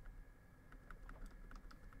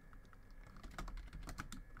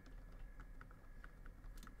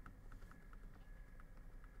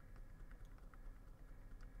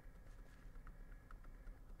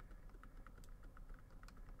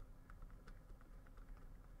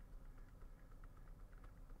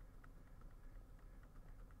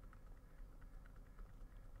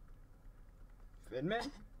 Finman?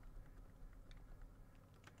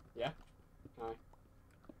 Yeah. Hi.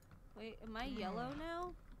 Wait, am I yellow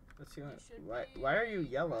now? Let's see. You What, should why? be Why are you red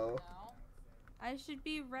yellow? now. I should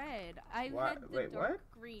be red. I Why- had the wait, dark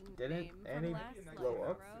what? green Didn't name any from last Maybe a blow life,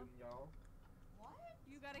 up? bro. soon, y'all. What?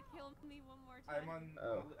 You gotta kill me one more time. I'm on.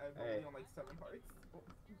 Oh, I'm hey. only on like 7 hearts. Oh.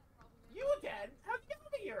 You again? How'd you get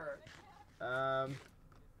over here?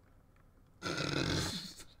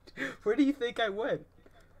 Where do you think I went?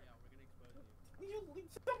 You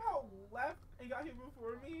somehow left and got here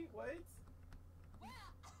before me? What?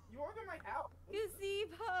 You walked in my house.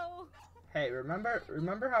 Gazebo! Hey,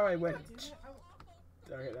 remember how I went?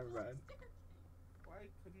 Damn it, Okay, never mind. why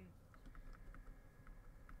couldn't?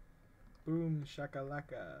 Boom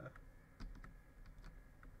shakalaka.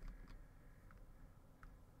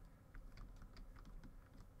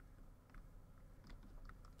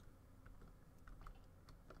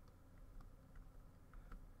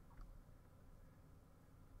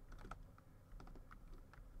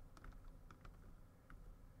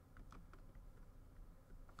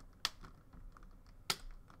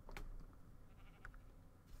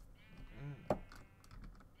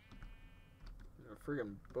 There's a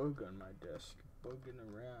friggin' bug on my desk. Bugging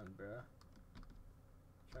around, bruh.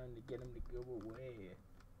 Trying to get him to go away.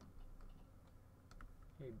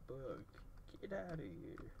 Hey, bug. Get out of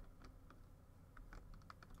here.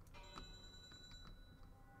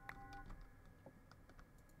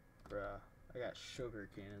 Bruh. I got sugar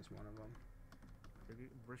cane as one of them.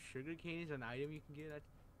 Sugar cane is an item you can get?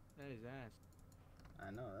 That is ass.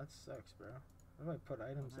 I know, that sucks, bro. How do I put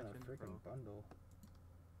items in a that's freaking info. bundle?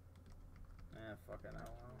 Fucking I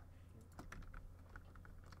don't know.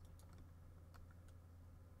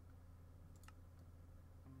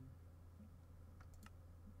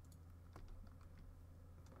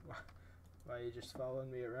 Why are you just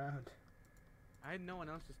following me around? I had no one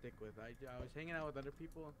else to stick with. I was hanging out with other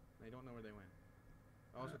people. I don't know where they went.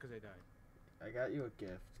 Also because I died. I got you a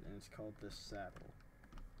gift, and it's called this saddle.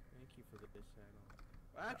 Thank you for this saddle.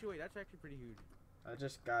 Well, actually, wait, that's actually pretty huge. I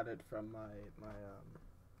just got it from my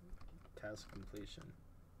task completion.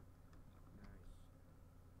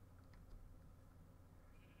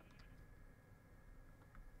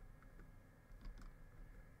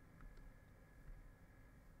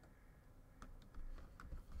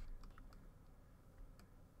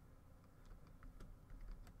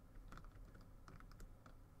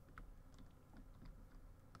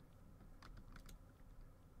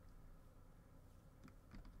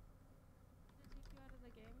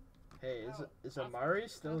 Nice. Hey, No, is that's- Amari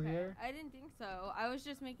still Okay, here? I didn't think so. I was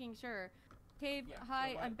just making sure. Cave, Yeah, so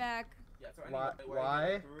hi, what? I'm back. Yeah, so Why- anyway, why?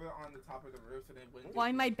 They threw it on the top of the roof so they wouldn't. Why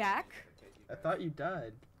am I back? I thought you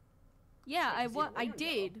died. Yeah, Wait, is he I alive?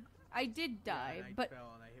 did. I did Yeah, die, and I but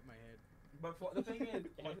fell and I hit my head. But the thing is,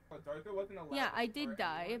 Darker wasn't allowed. yeah, I to did hurt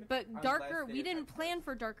die. anyone But unless Darker, they we didn't attacked plan us.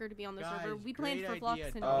 for Darker to be on the server. Guys, We planned great for idea. Floxton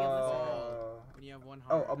to be Don't on the fall. server. Oh, When you have one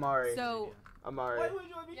Oh, heart. Amari. that's a good So- idea. Amari. Why would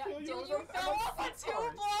you let me Yeah, kill dude, you? you I'm fell off a six hearts.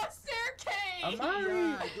 2-block staircase! Amari.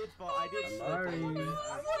 Yeah, I did fall. I did slip a Amari. little bit. I'm Like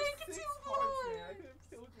like two 6 hearts, man. I could have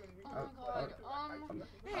killed you. And we Oh could've my fought. god,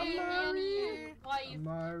 I- Hey, Annie, wife.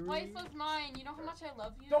 Amari. Wife of mine, you know how much I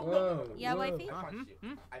love you? Don't Whoa. Yeah, whoa. wifey? I punched you.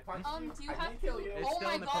 Hmm? I punched you. Do you I have didn't kill to? you. It's Oh still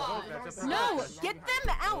my in the proposal. god. That's a No, proposal. get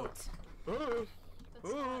them out.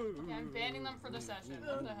 That's not, okay, I'm banning them for the session.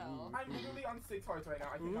 What the hell? I'm literally on 6 hearts right now.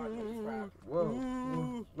 I cannot do this crap. Whoa,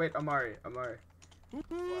 whoa. Wait, Amari.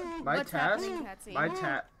 My What's task. happening, Patsy? My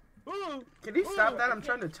Can you stop that? I'm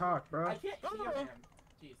trying to talk, I bro. can't hear him.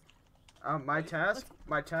 Jeez.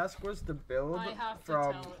 My task was to build I have to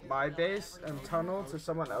from tell my Isabel base and everything. tunnel to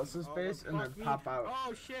someone else's Oh, base and then fuck me. pop out.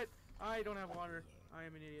 Oh shit! I don't have water. I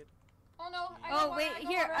am an idiot. Oh no, I Oh got water, wait, I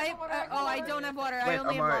got here water, I got water, got I water. don't have water. I Wait,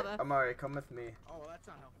 only have Amari, lava. Amari, come with me. Oh, well, that's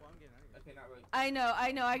not helpful. I'm getting out of here. Okay, not really.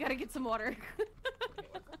 I know. I gotta get some water.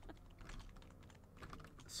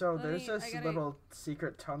 So Let there's me- this I gotta- little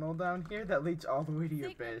secret tunnel down here that leads all the way to your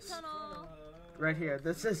Secret base. tunnel. Right here.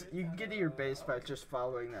 This is you can get to your base by just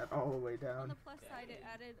following that all the way On down. the plus side, it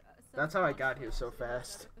added. Some That's how I got here conflict so to that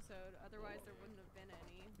fast. Episode. Otherwise, there wouldn't have been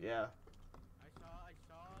any. Yeah, I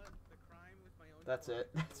saw the crime with my own. that's eyes. it.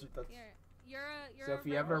 That's Here, you're So a if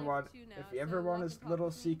you red ever life want, too now, if you ever so want you this can talk little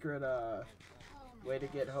to me. secret Oh my way to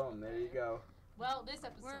get gosh, home, there you okay. go. Well, this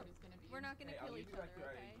episode We're- is gonna be. We're not gonna Hey, I'll kill give each you other, back your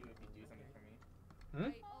okay? IQ if you do something for me. Hmm?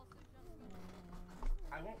 I also jumped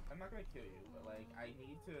in. I won't. I'm not gonna kill you, but like I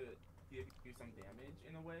need to give you some damage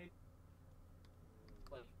in a way.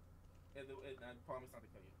 Like, I promise not to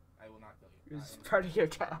kill you. I will not kill you. It's Not in- part of your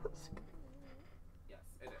task. Yes,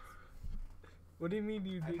 it is. What do you mean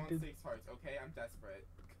you I'm need on to? 6 hearts. Okay, I'm desperate.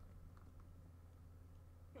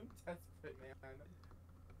 I'm desperate, man.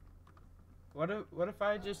 What if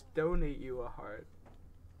I just donate you a heart?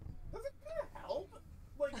 Does it gonna help?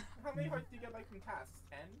 Like, how many hearts do you get like from tasks?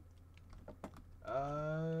 10?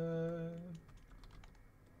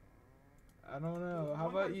 I don't know. How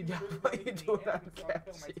One about heart you is do really what you big do in the on end, so I'll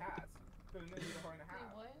kill my Cassie? task. So then you need a heart and a Wait,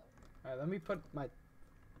 half. what? Alright, let me put my. I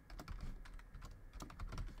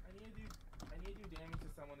need to do damage to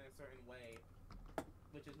someone in a certain way,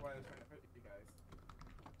 which is why I was trying to hurt you guys.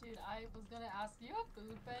 Dude, I was gonna ask, do you have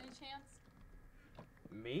food by any chance?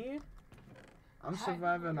 Me? I'm I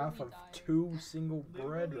surviving off of literally 2 single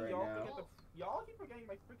bread right y'all now. forget y'all keep forgetting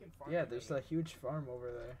my freaking farm. Yeah, there's a huge farm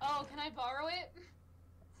over there. Oh, can I borrow it?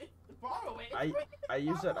 Borrow it. I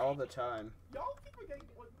use it all the time. Y'all keep forgetting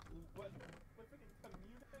what freaking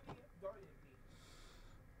community garden means.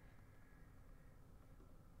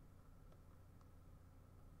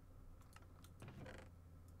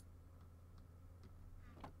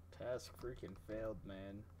 Task freaking failed,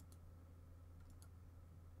 man.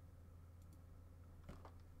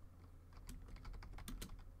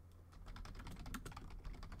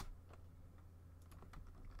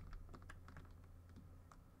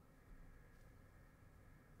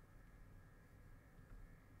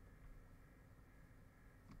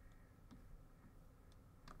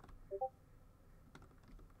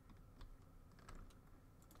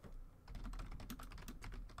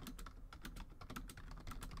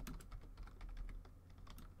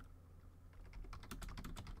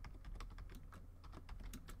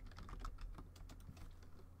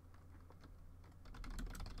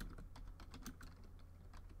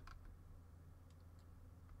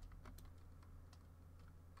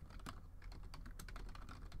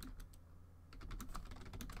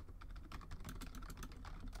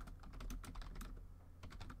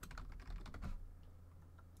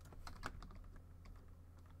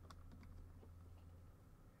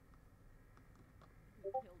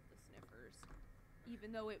 Killed the sniffers,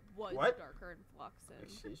 even though it was What? darker and Fluxen.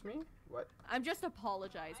 Excuse me? What? I'm just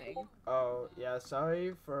apologizing. Oh, yeah,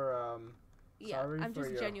 sorry for, Yeah, sorry I'm for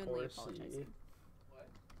just your genuinely horsey. apologizing. What?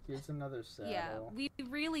 Here's another saddle. Yeah, we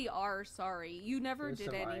really are sorry. You never Here's did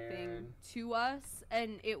some anything iron. to us,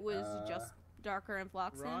 and it was just darker and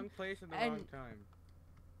Fluxen. Wrong place at the And- wrong time.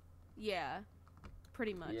 Yeah,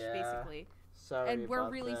 pretty much, Yeah, basically. Sorry And we're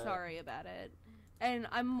about really that. sorry about it. And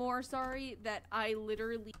I'm more sorry that I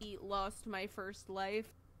literally lost my first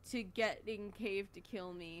life to getting Cave to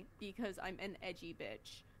kill me because I'm an edgy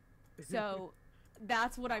bitch. So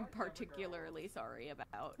that's what I'm particularly sorry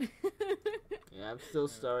about. Yeah, I'm still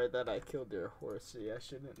sorry that I killed your horsey. I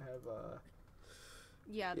shouldn't have,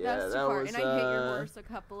 Yeah, Yeah, that's too that far. was, And I hit your horse a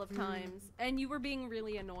couple of times, and you were being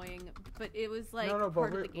really annoying. But it was like no,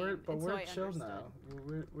 part but of the game, we're and so I chill understood.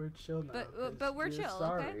 now. We're chill now. But 'cause we're you're chill,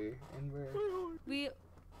 sorry, okay? and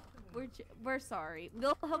We're sorry.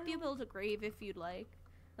 We'll help you build a grave if you'd like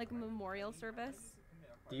a memorial service.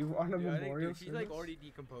 do you want a Dude, I think, memorial dude, she's service? like already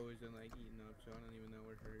decomposed and like eaten up, so I don't even know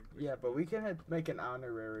where her. Yeah, but we can make an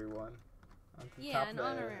honorary one. On the Yeah, top an of the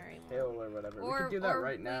honorary one. hill or whatever. We could do that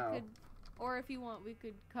right now. Or if you want, we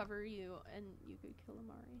could cover you and you could kill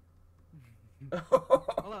Amari.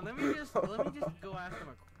 Hold on, let me just go ask him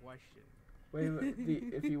a question. Wait,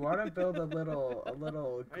 if you want to build a little Wait,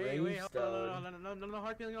 hold gravestone. on, no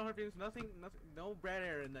hard feelings, nothing, no bad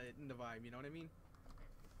air in the vibe. You know what I mean?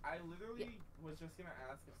 I literally was just gonna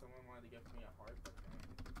ask if someone wanted to give me a heart, but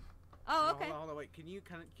Oh, No, okay. hold on, wait. Can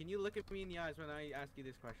you look at me in the eyes when I ask you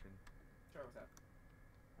this question? sure, what's up?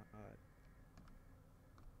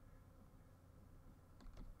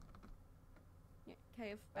 Yeah,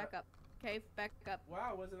 Cave, back up. Cave, back up.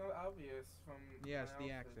 Wow, was it not obvious from Yes, my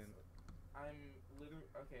the outfits? accent. I'm literally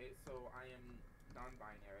okay. So I am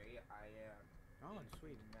non-binary. I am. Oh, into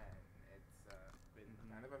sweet. Men. It's been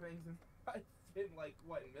kind of a thing since I've been like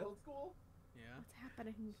what, in middle school. Yeah. What's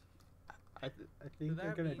happening? I So think they're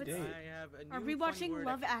that gonna means date. I have a new Are we funny watching word.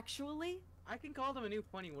 Love Actually? I can call them a new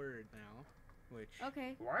funny word now, which.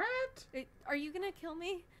 Okay. What? Are you gonna kill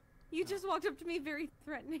me? You just walked up to me very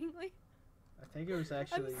threateningly. I think it was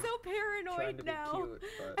actually I'm so trying to paranoid be now. cute,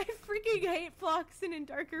 I but freaking hate Floxen and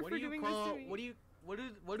Darker What for do you doing call? this to me.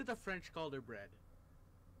 What do the French call their bread?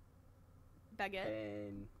 Baguette?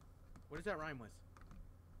 and What does that rhyme with?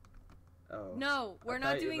 oh. No, we're I not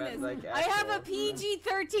thought you doing meant, this. like, I have a actual-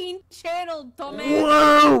 PG-13 channel, dumbass.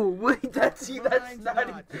 Whoa! Wait, that's Mine's not. so I'm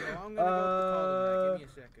gonna go to call them now. Give me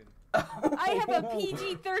a second. I have a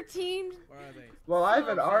PG-13. Where are they? Well, I have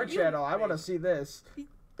an So R you- channel. I want to see this.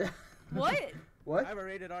 What? What? I have a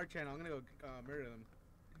rated R channel. I'm gonna go murder them.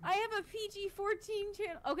 I have a PG-14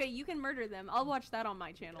 channel. Okay, you can murder them. I'll watch that on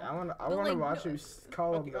my channel. I want But, to like, watch no- you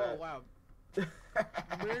call Okay, him oh that. wow.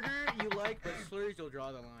 Murder you like, but slurs you'll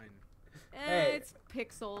draw the line. Hey. It's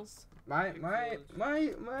pixels. My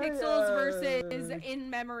Pixels versus in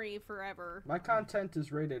memory forever. My content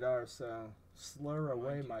is rated R, so slur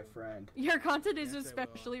away, my friend. Your content is Yes, I will.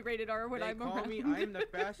 especially rated R when They I'm call around. me, I am the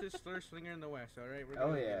fastest slur slinger in the West, alright?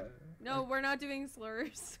 Oh yeah. No, we're not doing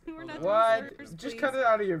slurs. We're not What? doing slurs. Just please. cut it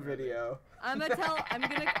out of your video. I'm gonna tell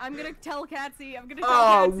Catsy. I'm gonna tell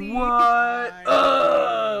Oh Catsy. what?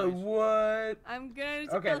 Nice. What? I'm gonna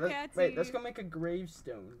Okay, tell let's, Catsy. wait. Let's go make a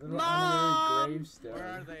gravestone. Little Mom! honorary gravestone. Where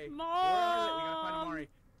are they? Mom! Where are they? We gotta find Amari.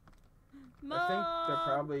 Mom. I think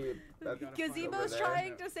they're probably. We gotta find Gazebo's over there.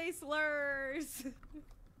 trying to say slurs.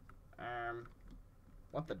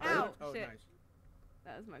 What the dirt? Ow. Oh, Shit. nice.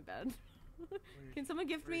 That was my bad. Can someone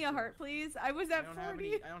gift me a heart, please? I was at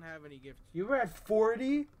 40. I don't have any gifts. You were at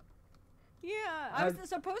 40? Yeah, I was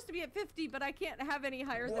supposed to be at 50, but I can't have any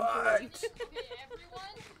higher than 40. What? Okay,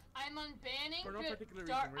 everyone, I'm unbanning. For no particular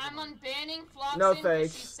reason, where's I'm Amari? unbanning Floxen No because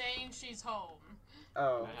thanks. she's saying she's home.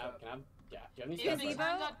 Oh. Can I yeah, do you have any If stuff? it Gazebo?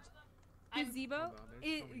 turns out- I'm- Gazebo? Hold on,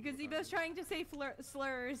 there's so many Gazebo's people trying to say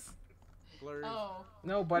slurs. Blurs. Oh.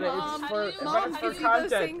 No, but Mom, it's how for, do you- but Mom, it's how for do you go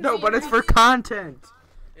content. sing No, but the- it's for content.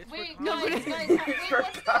 It's Wait, for no, guys, but- guys, It's wait, for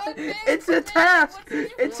what's the con- unban it's a command? task. What's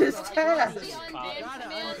the It's his what's task. the unban Gotta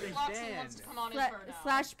command? Floxen wants to understand. come on his bird out.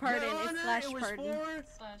 Slash pardon. Your It's Honor, slash it was pardon. for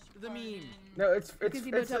Slash the meme. pardon. No, it's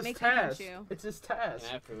Gazebo, it's don't his make me punch task. you. It's his Can task.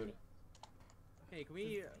 I have food? Hey, can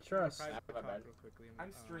we Trust. private My talk bad. real quickly?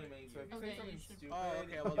 I'm streaming, so if you Okay, say you something should- stupid, Oh,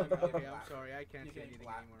 okay. Well, you're then, getting okay. I'm black. sorry. I can't You're say getting anything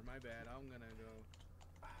black. anymore. My bad. I'm gonna go.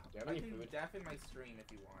 Do you have I any can food? deafen my stream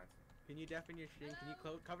if you want. Can you deafen your stream? Can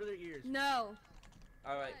you cover their ears? No.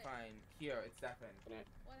 Alright, fine. Here, it's deafened. What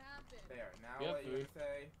happened? There. Now Yeah, what you food.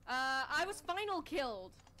 say? I was final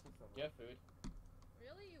killed. Do you have food?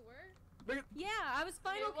 Really? You were? Yeah, I was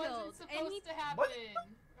final It wasn't killed. supposed And he to happen. What?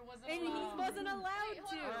 It wasn't and he allowed. wasn't allowed Wait,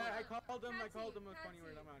 hold to. on. I called them. I Patsy, called them a funny Patsy.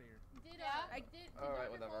 word. I'm out of here. Did Yeah? did Alright,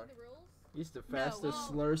 Dr. follow whatever. the rules? He's the No, fastest well,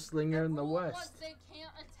 slur slinger in the rule was West. they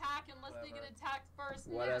can't attack unless they get Whatever. attacked first.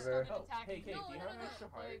 and Whatever. They started Oh, attacking. hey, Kate, No, do you no, have an no, extra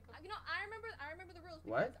Like, heart? You know, I remember the rules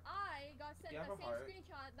What? because I got sent Do you have that a same heart?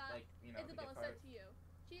 screenshot that Like, you know, the Isabella gift sent heart? to you.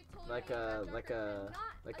 She told Like me a- that like Joker a-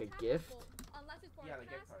 cannot like a attack gift? people unless it's for Yeah, a the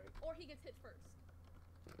gift task heart. or he gets hit first.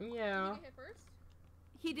 Did Yeah, he get hit first?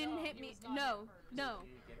 He didn't No, hit he me. was not No, hit first. no. Do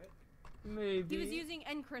you get it? maybe. He was using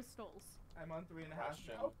end crystals. I'm on 3.5.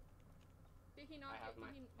 Question. Oh, Did he not I have get, my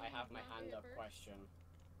did he, I did have he my not get hand hit up first? question.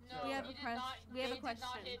 No, We have he a did quest- not. we have a they did not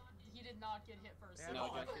question. hit. He did not get hit first. They have No, a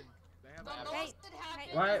I- question. They have The a Hey, most that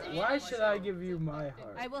happened. Why is why Anna should I killed. give you my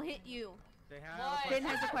heart? I will hit you. They have Why? a Finn question.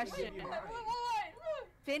 has a Wait, question. wait,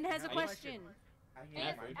 Finn has a I- question. I Yeah,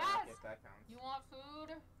 need my food. back if that counts. You want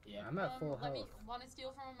food? Yeah. I'm at full Let me. health. Want to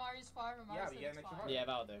steal from Amari's farm? Yeah, Amari's we said get it's an extra fine. heart. Yeah,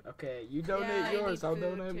 that'll do. Okay, you donate Yeah, I yours, need I'll food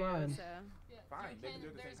donate too, mine. so. Yeah, Fine, you they can can- do it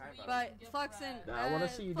at the there's same time, weed though. But and gift Fluxen, wrap. Nah, I wanna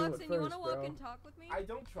see you do it Fluxen, you wanna first, walk bro. and talk with me? I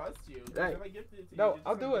don't trust you. because Hey, if I gifted it to you, No, you're just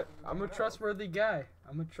I'll gonna do it. give it to I'm a someone else. trustworthy guy.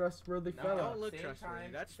 I'm a trustworthy No. fella. Don't look Same trustworthy.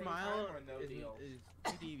 time- That same smile time or no deal? is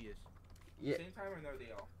too devious. Yeah. Same time or no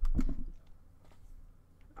deal?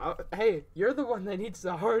 Hey, you're the one that needs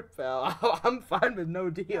the heart, pal. I'm fine with no Yeah,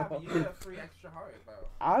 deal. but you get a free extra heart, though.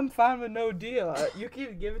 I'm fine with no deal. You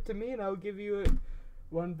can give it to me and I'll give you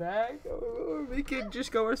one bag, or we can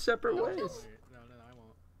just go our separate ways. No, I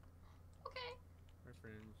won't. Okay. We're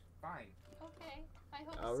friends. Fine. Okay. I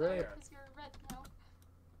hope All so. right. Because you're red now.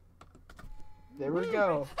 There we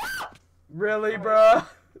go. Really, bruh?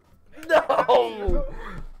 No!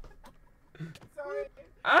 Sorry.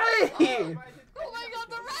 Hey! Oh my god,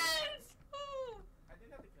 the reds! I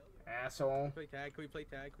didn't have to kill you. Asshole. Play tag. Can we play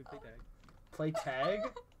tag? Can we play tag? Play tag?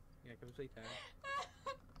 Yeah, can we play tag?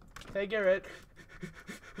 Hey, Garrett.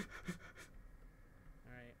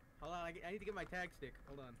 Alright. Hold on. I need to get my tag stick.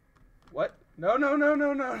 Hold on. What? No.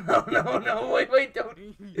 Wait, don't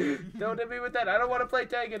hit me with that. I don't want to play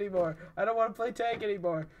tag anymore. I don't want to play tag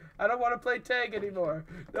anymore.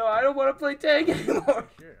 No, I don't want to play tag anymore.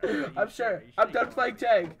 Sure. I'm sure. I'm done playing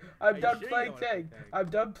tag. I'm you done sure you playing don't wanna play tag. tag? I'm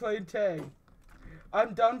done playing tag.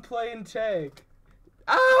 I'm done playing tag.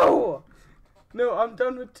 Ow! No, I'm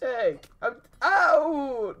done with tag.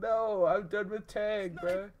 Ow! No, I'm done with tag,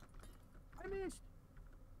 bruh. I missed.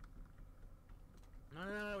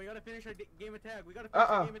 No. We gotta finish our game of tag. We gotta finish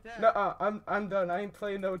our game of tag. No, I'm done. I ain't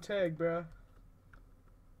playing no tag, bruh.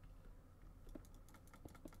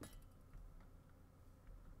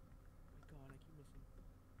 Oh my god, I keep missing.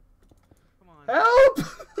 Come on. Help!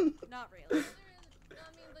 Not really.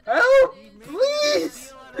 Help!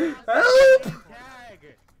 Please! Please! Help! Tag.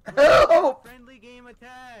 Help! Friendly game of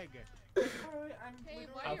tag. Alright, I'm Cave, literally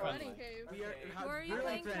why are I'll you find running, mine. Cave? We are Okay. how, Who are you really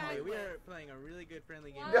playing friendly. tag We with? are playing a really good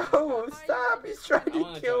friendly game. Why? No, stop! He's trying I to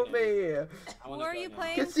wanna kill join me. I Who wanna are you join in.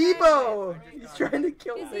 playing? Gazebo! I just He's got trying to it.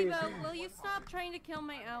 kill me. Gazebo, will you stop trying to kill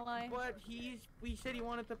my ally? But we said he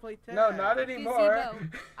wanted to play tag. No, not anymore.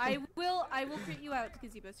 Gazebo, I will crit you out,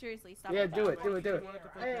 Gazebo. Seriously, stop Yeah, it. do it, do it, do it. He wanted to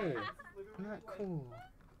play Hey, tag. not cool.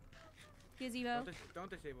 Gazebo, Don't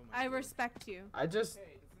disable my I shield. respect you. I just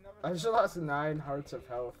Okay, it's another lost 9 hearts of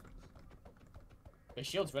health. The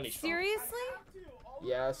shield's really strong. Seriously?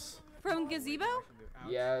 Yes, From Gazebo? Ouch.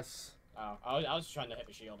 yes. Oh, I was trying to hit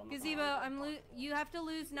the shield. I'm not gonna Gazebo, lie. you have to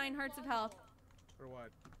lose 9 hearts of health For what?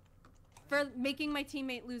 for making my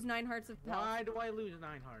teammate lose 9 hearts of health. Why do I lose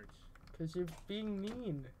 9 hearts? Cause you're being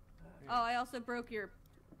mean. Oh, I also broke your.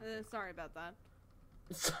 Sorry about that.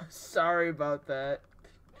 Sorry about that.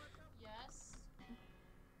 Yes.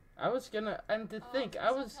 I was gonna, and to think,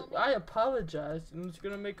 I apologized and was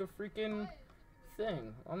gonna make a freaking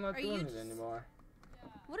thing. I'm not Are doing you it just- anymore. Yeah.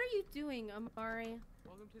 What are you doing, Amari?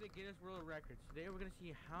 Welcome to the Guinness World Records. Today we're gonna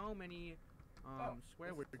see how many swear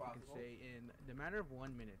this words is you can possible. say in the matter of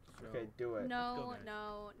 1 minute. So, Okay, do it. No, guys.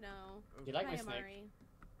 no. Do you like Hi, my snake? Amari.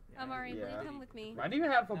 yeah, Amari, will Yeah. you come with me? Why do you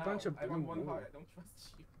have a No, bunch of I'm blue on 1 wool? heart. I don't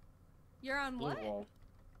trust you. You're on Blue what? wall.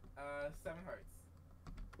 7 hearts.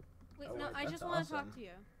 Wait, Oh, no, wait, I that's just want to talk awesome. to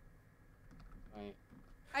you. Right.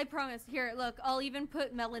 I promise. Here, look, I'll even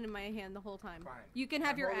put melon in my hand the whole time. Fine. You can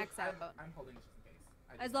have I'm your holding- axe out. I'm holding this just in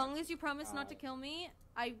case. As long as you promise not to kill me,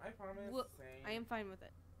 I I promise. Wo- Same. I am fine with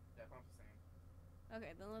it. Yeah, I promise the same.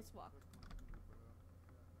 Okay, then let's walk.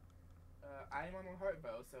 I am on 1 heart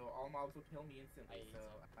bow, so all mobs will kill me instantly. So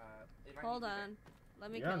it might Hold be on.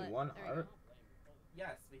 Let me You're kill on it. 1 There we heart? go.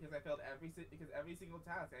 Yes, because I failed every single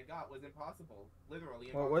task I got was impossible. Literally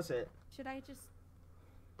impossible. What was it? Should I just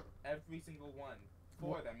Every single one.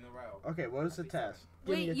 4 of them in a row. Okay, what was the task?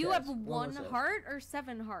 Give me wait? a You task. have What 1 was it? heart or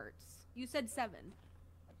 7 hearts? You said 7.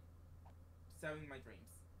 7 in my dreams.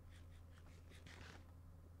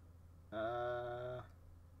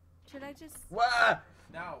 Should I just? Wah!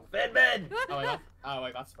 No. Finman! Oh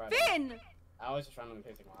wait, that's Brad. Finn! I was just randomly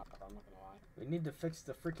picking one up. I'm not gonna lie. We need to fix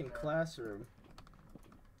the freaking classroom.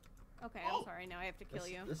 Okay, I'm sorry. Now I have to kill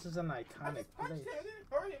you. This is an I iconic just punched place. him. I didn't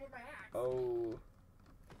hurt him with my axe. Oh.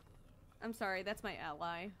 I'm sorry. That's my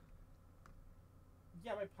ally.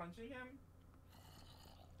 Yeah, by punching him.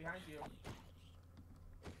 Behind you.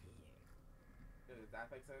 Did that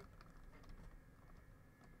fix it?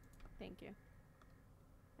 Thank you.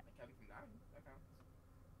 I kept him from dying. That counts.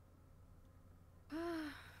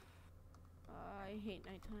 I hate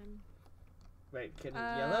nighttime. Wait, can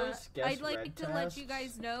yellows guess I'd like red to let you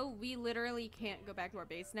tasks? guys know we literally can't go back to our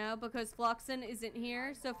base now because Floxen isn't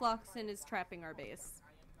here, so Floxen is trapping our base.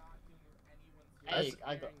 I am not dealing with anyone's. Hey,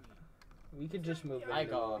 I got. We could just move I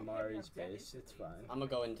into got- Amari's base. It's fine. I'm gonna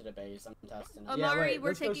go into the base. I'm testing it. Yeah, Amari, wait, we're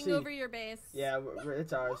let's go taking see. over your base. Yeah,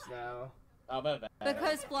 it's ours now. Oh, but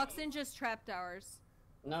Because Floxen just trapped ours.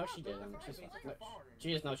 no, she didn't.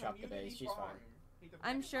 She just no trap the base. She's fine.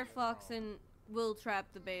 I'm sure Floxen will trap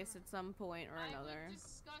the base at some point or another. I would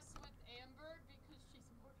discuss with Amber because she's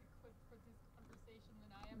more equipped for this conversation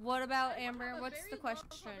than I am. What about I Amber? have a What's very the long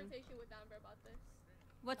question? conversation with Amber about this.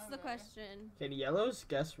 What's the Okay. question? Can yellows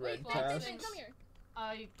guess red Wait, tasks? Finn, come here.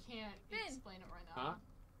 I can't Finn. explain it right Huh?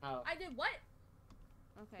 now. How? I did what?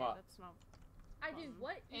 Okay, What? that's not. I did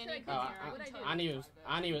what? You said I Annie, couldn't Oh, hear. What I do?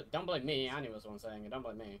 Annie was. Don't blame me. Annie was the one saying it. Don't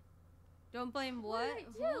blame me. Don't blame What what? did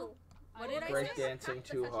I Who? do? What did I Break say? dancing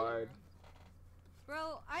too hard.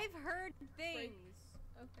 Bro, I've heard things.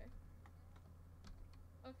 Okay.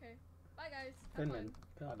 Okay. Bye guys. Have Finman,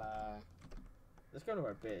 fun. come. But Let's go to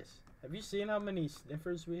our base. Have you seen how many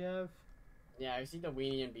sniffers we have? yeah, I see the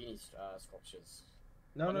weenie and beanie sculptures.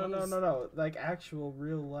 No, What no, no, ones? no. Like actual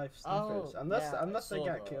real life sniffers. Unless yeah, I they saw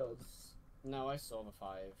got killed. those. No, I saw the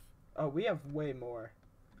 5. Oh, we have way more.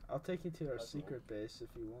 I'll take you to our That's secret base if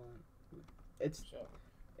you want. It's Sure.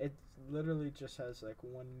 it literally just has like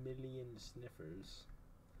 1 million sniffers.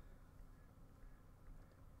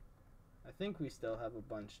 I think we still have a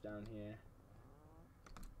bunch down here.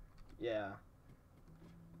 Yeah.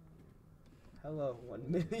 Hello,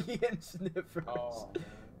 1 million sniffers. Oh.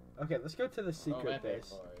 Okay, let's go to the secret that big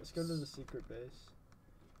base. Let's go to boys. the secret base.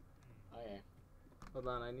 Okay. Hold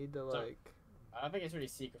on, I need to So- like. I don't think it's really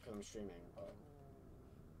secret because I'm streaming, but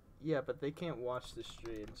Yeah, but they can't watch the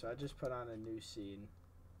stream, so I just put on a new scene.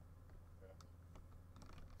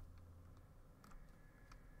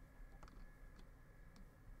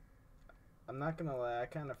 I'm not gonna lie, I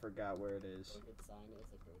kind of forgot where it is. it's a good sign.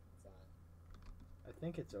 It's a good sign. I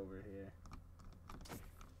think it's over here.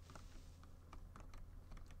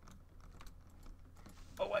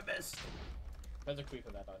 Oh, I missed. There's a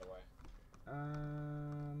creeper there, by the way.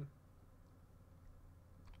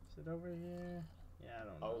 Is it over here? Yeah, I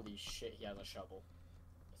don't know. Holy shit, he has a shovel.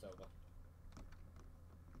 It's over.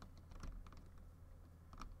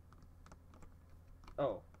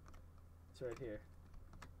 Oh, it's right here.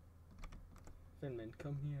 Finman,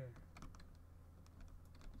 come here.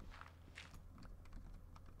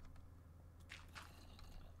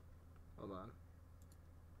 Hold on.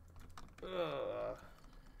 Ugh.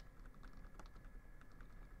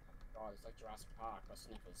 Oh, it's like Jurassic Park, but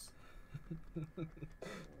sniffers.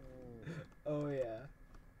 Oh yeah.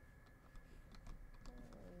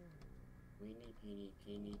 Weenie, peenie,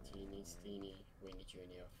 peenie, teeny, steeny, weenie,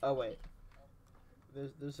 junior. Oh wait.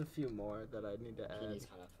 There's a few more that I need to add. Peenie's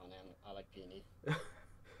kind of fun. I like peenie.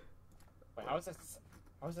 Wait, how is that?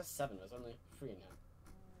 How is that 7? There's only 3 now.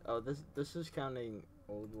 Oh, this is counting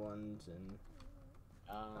old ones and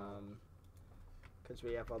because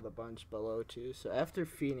we have all the bunch below too. So after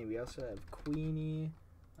Feeny, we also have Queenie.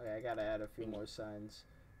 Okay, I gotta add a few more signs.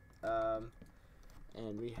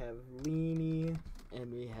 And we have Leanie,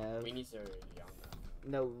 and we have. Weenies are young now.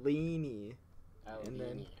 No, Leanie. Oh, and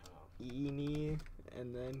then Leanie. Eenie,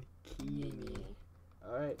 and then Keenie.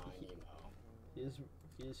 All right.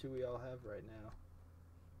 Here's who we all have right now.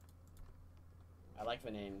 I like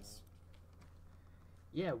the names.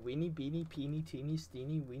 Yeah, Weenie, Beanie, Peenie, Teeny,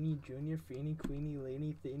 Steeny, Weenie, Junior, Feeny, Queenie,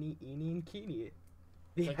 Laney, Thinny, Eenie, and Keenie.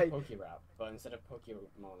 It's like a Poke Rap, but instead of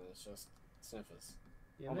Pokemon, it's just sniffers.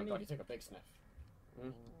 Oh my god, he took a big sniff.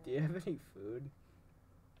 Do you have any food?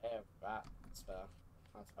 That's fair.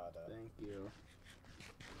 That's about it. Thank you.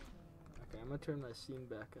 Okay, I'm gonna turn my scene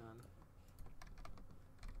back on.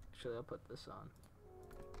 Actually, I'll put this on.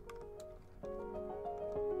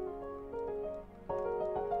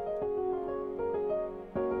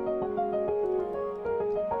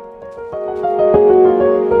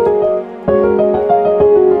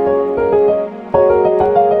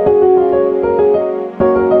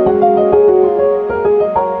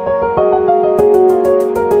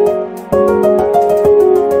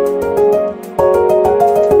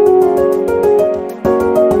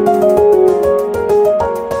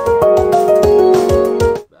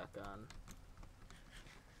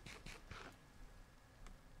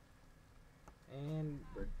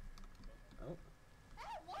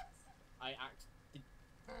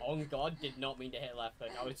 Did not mean to hit left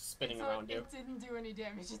click. I was just spinning around you. It didn't do any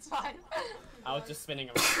damage. It's fine. I was just spinning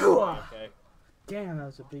around. Okay. Damn, that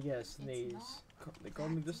was a big ass sneeze. They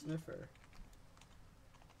called me the sniffer.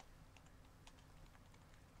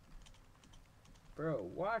 Bro,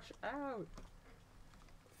 watch out.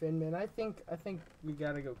 Finman, I think we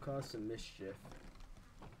gotta go cause some mischief.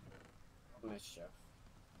 Mischief.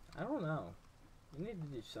 I don't know. We need to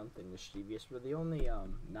do something mischievous. We're the only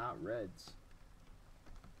not reds.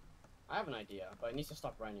 I have an idea, but it needs to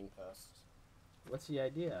stop raining first. What's the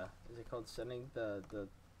idea? Is it called setting the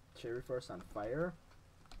cherry forest on fire?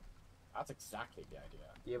 That's exactly the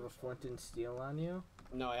idea. Do you have a flint and steel on you?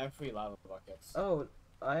 No, I have 3 lava buckets. Oh,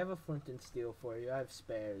 I have a flint and steel for you. I have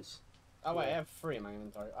spares. Oh wait, I have 3 in my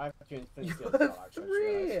inventory. I have 2 flint and steel. You have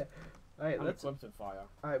 3! Alright, let's...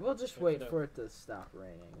 Alright, we'll just wait for it to stop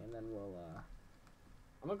raining, and then we'll,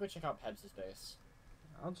 I'm gonna go check out Pebs' base.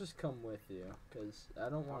 I'll just come with you, because I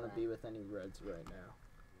don't want to be with any reds right now.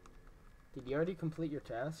 Did you already complete your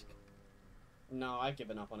task? No, I've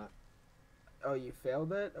given up on it. Oh, you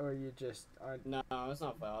failed it, or you just aren't... No, it's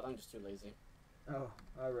not failed. I'm just too lazy. Oh,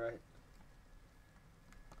 alright.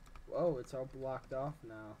 Whoa, it's all blocked off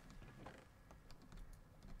now.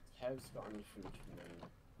 Kev's got any food for me.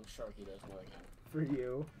 I'm sure he does more again. For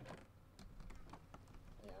you.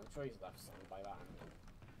 Yeah, I'm sure he's left something by that.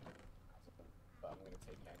 But I'm gonna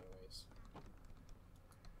take it anyways.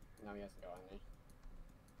 Now he hasn't got any.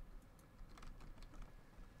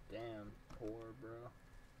 Damn, poor bro.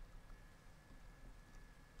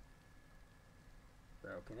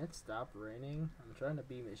 Bro, can it stop raining? I'm trying to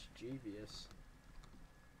be mischievous.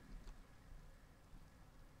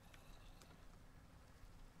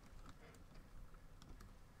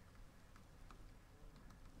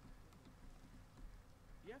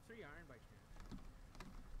 You have 3 iron by chance?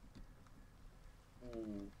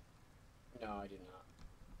 No, I do not.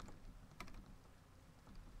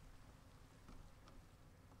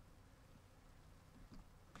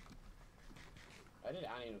 I did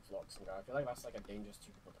Annie and Flux and go. I feel like that's like a dangerous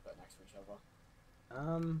 2 people to put next to each other.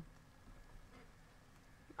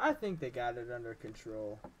 I think they got it under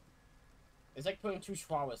control. It's like putting 2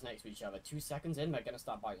 chihuahuas next to each other. 2 seconds in, they're gonna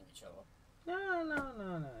start biting each other.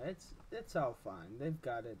 No. It's all fine. They've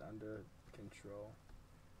got it under control.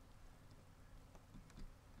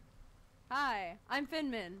 Hi, I'm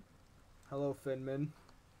Finman. Hello, Finman.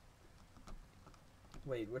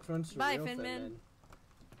 Wait, which one's the Bye, real Finman.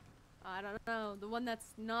 I don't know. The one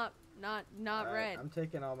that's not Alright, red. I'm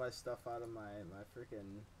taking all my stuff out of my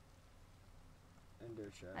freaking ender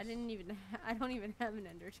chest. I don't even have an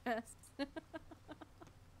ender chest. Guess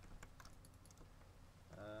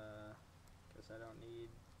I don't need.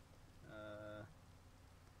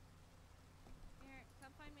 Here,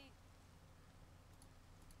 come find me.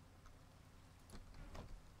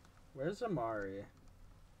 Where's Amari?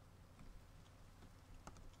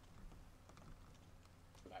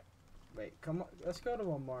 Wait, come on. Let's go to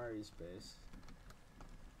Amari's base.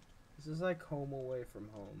 This is like home away from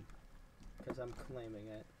home. Because I'm claiming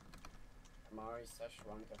it. Amari Sesh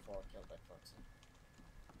 1 before killed by Foxy.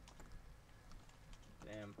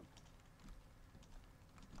 Damn.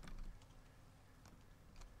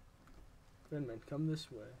 Finman, come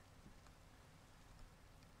this way.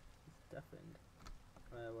 It's deafened.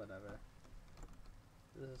 Whatever.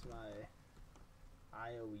 This is my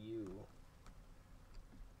IOU.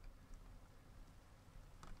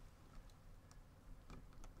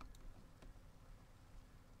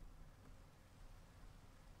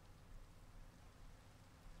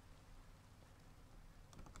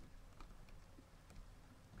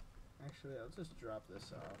 Actually, I'll just drop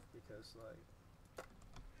this off because, like,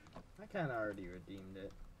 I kind of already redeemed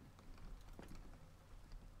it.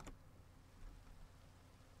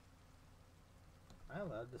 Am I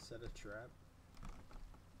allowed to set a trap?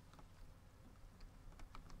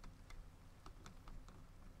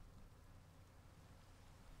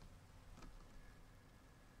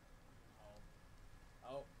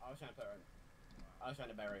 Oh, I was trying to put her in. I was trying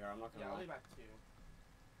to bury her, I'm not gonna Yeah, I'll lie. be back too.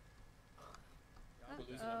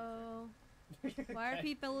 Uh-oh. Why are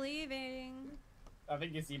people leaving? I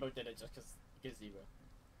think Gazebo did it just because Gazebo.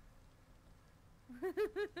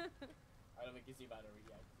 I don't think Gazebo had a read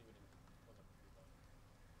yet. Gazebo didn't. Hold up, Gazebo.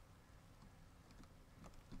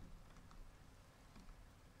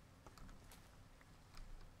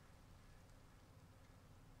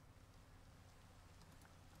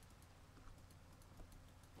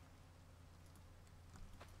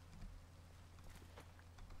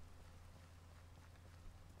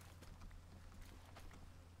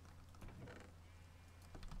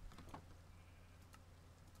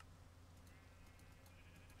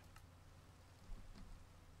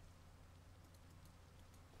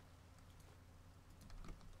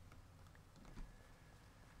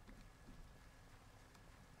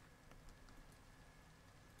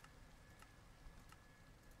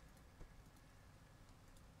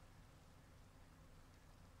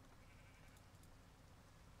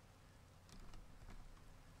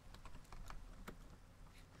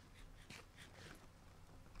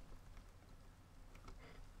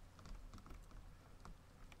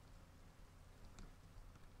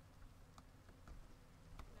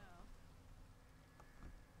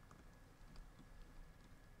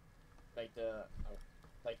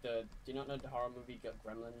 Do you not know the horror movie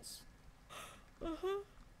Gremlins?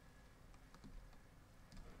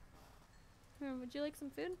 Would you like some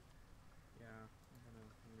food? Yeah, I'm kind of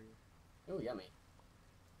hungry. Oh, yummy.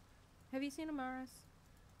 Have you seen Amaris?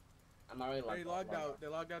 I'm already They logged out. They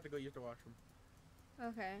logged out to go use the washroom.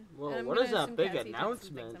 Okay. Whoa, And I'm what gonna is that assume big Cassie did some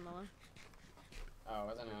announcement? things, Emma. Oh,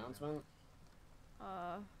 was that an announcement?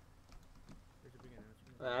 There's a big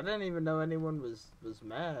announcement. I didn't even know anyone was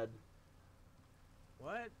mad.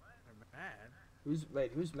 What? They're mad. Who's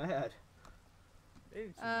mad? They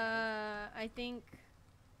didn't seem mad. I think.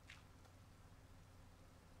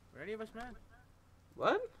 Were any of us mad?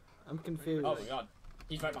 What? I'm confused. Oh my god.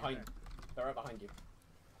 He's right behind. They're right behind you.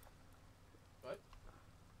 What?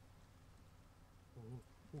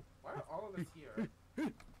 Why are all of us here?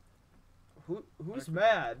 Who's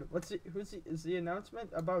mad? Is the announcement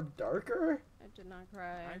about Darker? I did not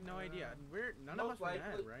cry. I have no idea. None of us Most were mad,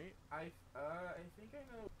 likely- right? I think I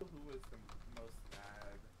know who was the most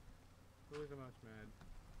mad. Who was the most mad?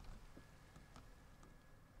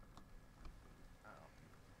 Oh.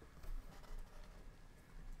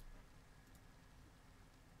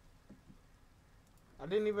 I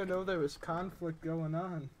didn't even know there was conflict going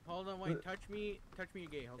on. Hold on, wait. Touch me, you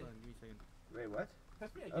gay. Hold on, give me a second. Wait, what?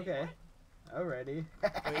 Touch me again. Okay. Alrighty.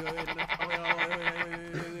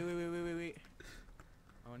 Wait.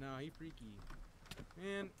 Oh no, he freaky.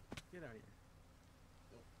 Man, get out of here.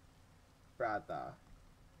 Brother.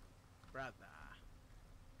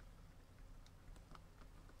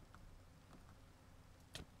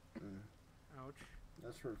 Ouch.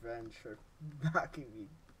 That's revenge for knocking me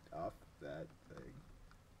off that thing.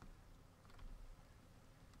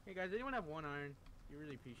 Hey guys, anyone have one iron? You're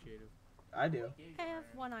really appreciative. I do. I have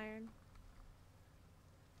one iron.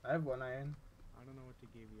 I have 1 iron. I don't know what to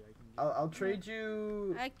give you. I can. I'll trade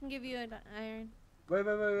you. I can give you an iron. Wait.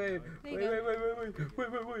 There you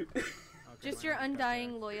Wait. Okay, Just my your iron undying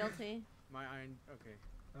pickaxe. loyalty. My iron. Okay.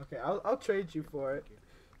 Okay, I'll trade you for it.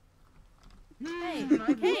 Hey,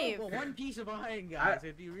 I Cave. well, 1 piece of iron, guys.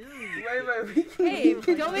 If you really. Wait. We can, Hey, we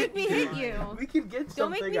can- don't make me hit you. We can get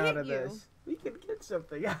Don't make something me out hit of you. this. We can get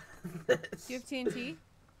something out of this. Do you have TNT?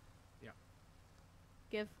 Yeah.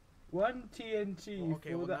 Give. 1 TNT Well,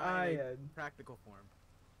 okay, for well, the now in a iron. practical form.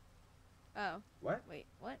 Oh. What? Wait,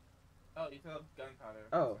 what? Oh, you still have gunpowder.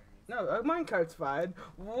 Oh. No, a minecart's fine.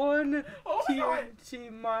 1 Oh my God!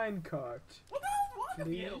 TNT minecart. What the fuck?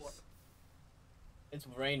 Please. It's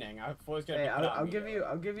raining. I thought it was gonna Hey, be I'll cloudy.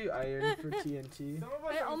 I'll give you iron for TNT. Some of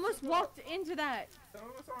us I are almost super- walked into that. Some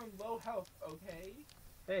of us are on low health, okay?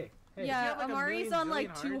 Hey. you Yeah, have, like, a Amari's million on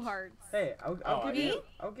like zillion 2 hearts? hearts. Hey, I'll Oh, give you me?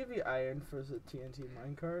 I'll give you iron for the TNT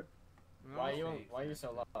minecart. Why Okay. are you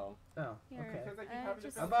so low? Oh, Here, okay. Because, like, you have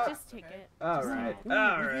just, different How about- just take okay? it. All Just right. take it.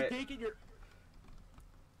 All If you right. take it, you're.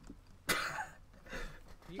 Can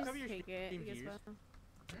you Just cover your take it. stream's I guess ears? so.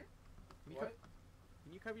 What?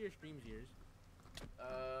 Can you cover your stream's ears?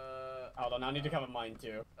 Hold on, I need to cover mine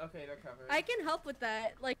too. Okay, they're covered. I can help with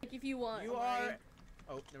that, like if you want. You Amari. are.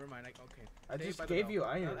 Oh, never mind. Okay. I Stay just by the gave bell. you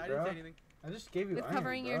iron, I bro. didn't say anything. I just gave you With iron,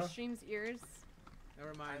 covering bro. your stream's ears.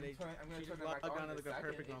 Never mind. I'm They, gonna she turn just them back logged on on in at a the second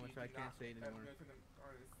perfect if moment, you so I do can't not- say it I'm anymore. gonna turn them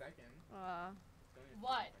on in a second.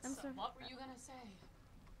 What? I'm sorry. What were you gonna say?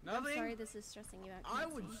 I'm Nothing. sorry this is stressing you out. I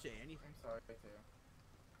Catsy. wouldn't say anything. I'm sorry too.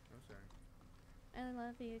 I'm sorry. I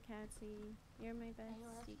love you, Catsy. You're my I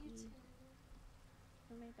love you bestie. too.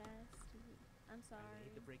 You're my bestie. I'm I sorry.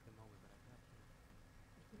 hate to break the moment, but I have to.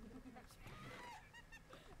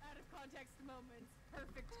 Out of context moments.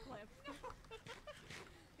 Perfect clip.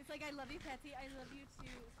 It's like, I love you, Patsy. I love you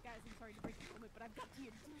too. Guys, I'm sorry to break the moment, but I've got to.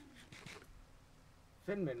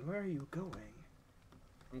 Finman, where are you going?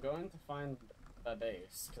 I'm going to find their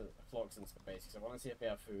base, Floxen's base, because I want to see if they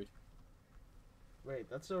have food. Wait,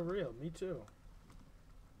 that's so real. Me too.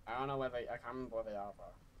 I don't know where they. I can't remember where they are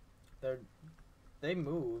though. They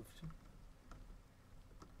moved.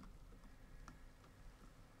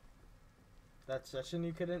 That session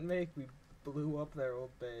you couldn't make, we blew up their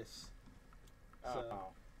old base. So Oh.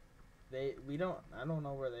 I don't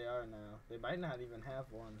know where they are now. They might not even have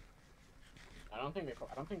one. I don't think they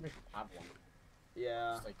have one.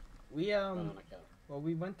 Yeah. Just like We run on a kill. well,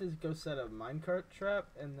 we went to go set a minecart trap,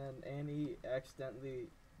 and then Annie accidentally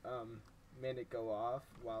made it go off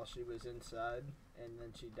while she was inside, and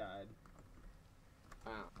then she died.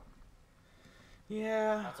 Oh,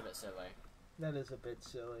 Yeah, that's a bit silly. that is a bit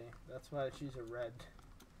silly. That's why she's a red.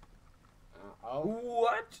 Oh,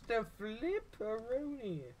 What the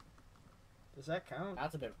flipperoni? Does that count?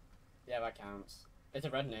 that's a bit. Yeah, that counts. It's a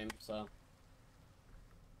red name, so.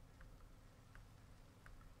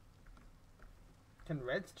 Can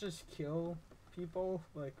reds just kill people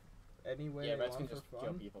like any way Yeah, they reds can want just for kill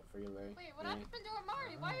fun? people freely. Wait, what Yeah. happened to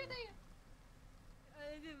Amari? Why are they?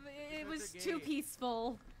 It was Because too they're gay.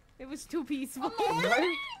 peaceful. It was too peaceful.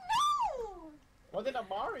 Right? No! What did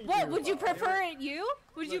Amari What, do? would you though? prefer it you?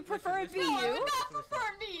 Would you Look, prefer it listen, be No, I would you? not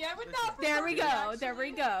prefer me. I would not Listen. prefer There we me, go, there we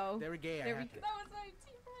actually. go. They were gay. There I we had to. That was my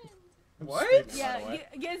team friend. I'm What? screaming, by the Yeah,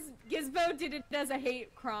 way. Gizmo did it as a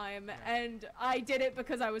hate crime, and I did it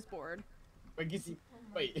because I was bored. Wait, Gizzy, Oh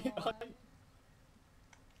my wait. God.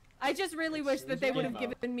 I just really It wish that seems they would have Gizmo.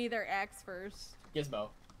 given me their ex first. Gizmo,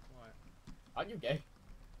 What? are you gay?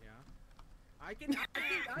 Yeah. I can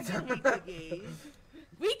hate the gays.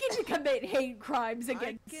 We get to commit hate crimes I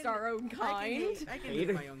against can- our own kind. I can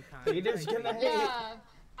Hater- hate my own kind. haters I gonna hate- hate. Yeah.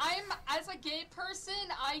 As a gay person,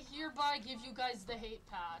 I hereby give you guys the hate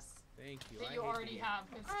pass Thank you. that I you hate already gays. have.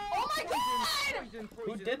 Oh my god! Poison, Who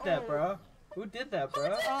poison. did that, Oh. bro? Who did that,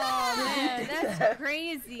 bro? Oh man, that? that's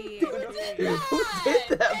crazy. Who did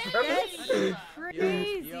that, bro? Dave!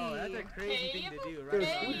 Crazy. Yo, that's a crazy thing to do, right? Dude,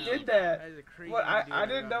 Hey. who did that? That is a crazy What? thing to do I right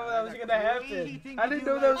didn't know now. that was That's a gonna crazy happen. thing I to didn't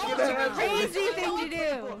do know that was right gonna now. happen. Crazy thing to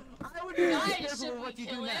do. I would be Guys, careful should with we what you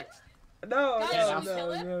kill do him? next. No, Guys, Yeah, no, should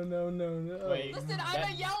we kill him? no. Wait. Listen, I'm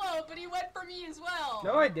a yellow, but he went for me as well.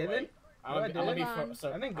 No, I didn't. Wait, No, I I'm gonna be didn't. so,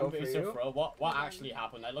 I didn't I'm go gonna be for so you. throw. What actually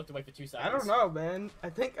happened? I looked away for 2 seconds. I don't know, man.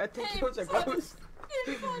 I think Hey, it was a Thunder. ghost.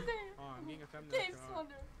 Game Thunder. Oh, I'm getting a thumbnail Game shot.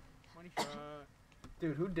 Thunder. Money shot.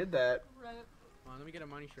 Dude, who did that? Rep. Come on, let me get a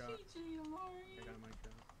money shot. PG Amari. I got a money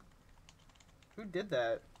shot. Who did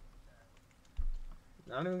that?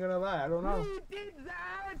 Not even gonna lie, I don't know. Who did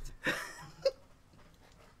that?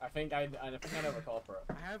 I think I know the culprit.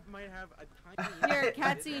 might have a tiny. Here,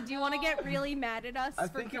 Katsy, do you want to get really mad at us I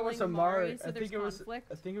for think it killing was Amari. So there's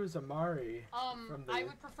conflict? I think it was Amari. I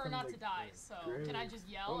would prefer not to die, so can I just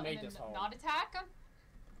yell and then not attack?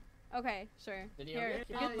 Okay, sure. Here,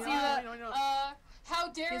 Yeah, get yeah, Ziva. How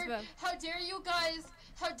dare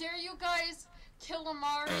you guys kill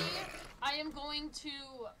Amari? I am going to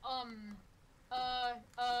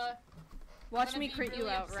Watch gonna me be crit you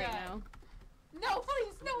really out right upset. now. No,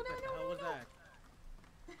 please, no. How was that?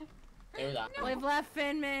 Do that. No. Live, laugh,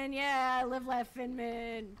 Finman. Yeah, live, laugh,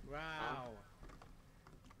 Finman. Wow.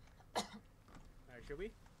 Alright, should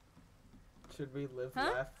we? Should we live,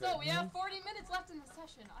 Huh? laugh, So we Finman? have 40 minutes left in the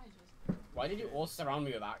session. Why did you all surround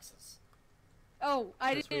me with axes? Oh,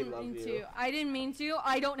 I 'Cause we didn't love mean you. to. I didn't mean to.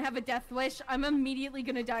 I don't have a death wish. I'm immediately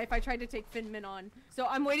gonna die if I try to take Finman on. So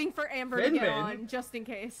I'm waiting for Amber to get Finman? on, just in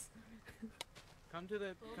case. Come to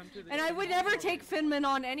the. And I would never take Finman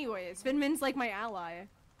on anyways. Finman's like my ally.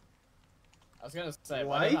 I was gonna say,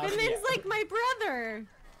 What? why did I have to Finman's be- like my brother,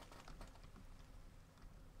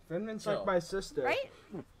 Finman's Chill. like my sister. right?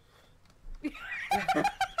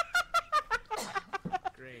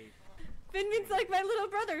 Great. Finman's like my little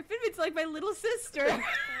brother. Finman's like my little sister.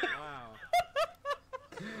 Wow.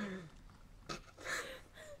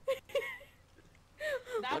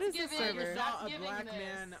 That's What is this giving. server? I That's saw a giving black this.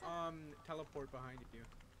 man teleport behind you.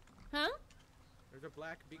 Huh? There's a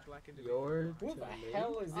big black individual. Your Who the teammate.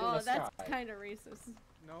 hell is in Oh, the that's sky? kind of racist.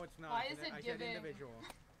 No, it's not. Why is it I said giving- individual.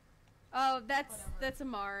 Oh, that's Whatever.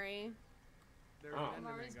 Amari. There's Oh. an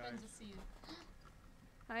Amari's Enderman, been guys. deceived.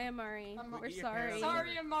 Hi, Amari. Amari- We're Get your sorry. parents.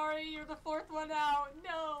 Sorry, Amari, you're the fourth one out.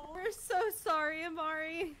 No. We're so sorry,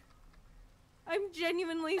 Amari. I'm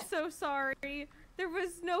genuinely so sorry. There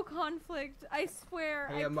was no conflict. I swear.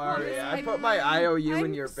 Hey, I Amari, promise. I put my IOU in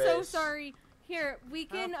I'm your base. so sorry. Here, we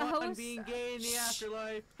can Have fun host. being gay in the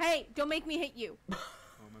afterlife. Hey, don't make me hate you. Oh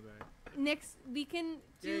my bad. Next, we can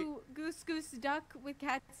do Goose Goose Duck with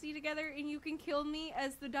Katsy together, and you can kill me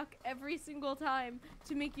as the duck every single time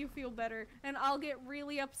to make you feel better, and I'll get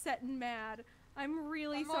really upset and mad. I'm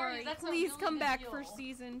really Amari, sorry. that's a Please really come good back for deal.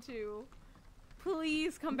 season 2.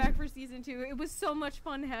 Please come back for season 2. It was so much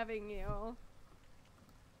fun having you.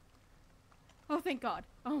 Oh, thank God.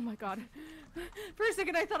 Oh my God. For a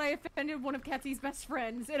second, I thought I offended one of Katsy's best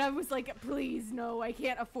friends, and I was like, please, no, I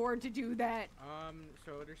can't afford to do that.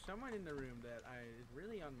 So there's someone in the room that is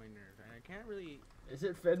really on my nerves, and I can't really. Is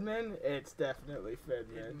it Finman? It's definitely It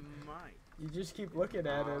Finman. might. You just keep looking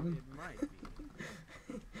at him. It might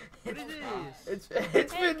be. But it is. It's Hey,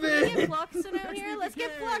 can we get Finman. Floxen out here? Let's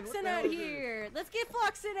get Again, what Floxen the out hell is here. Let's get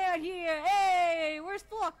Floxen out here. Hey, where's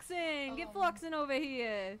Floxen? Get Um, Floxen over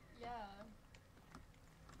here. Yeah.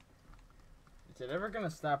 Is it ever gonna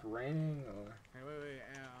stop raining or? Hey, wait.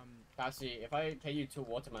 Actually, if I pay you 2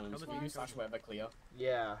 watermelons, Come will on. you slash whatever clear?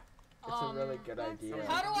 Yeah, it's a really good that's idea. fine.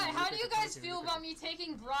 How do you guys feel about me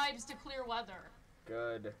taking bribes to clear weather?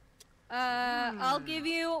 Good. I'll give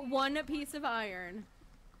you 1 piece of iron.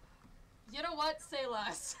 You know what? Say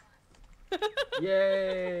less.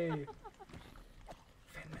 Yay!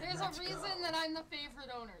 There's a reason that I'm the favorite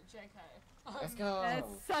owner, JK. Let's go. That's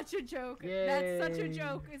such a joke. That's such a Yay.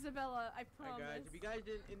 joke, Isabella. I Hey promise. guys, if you guys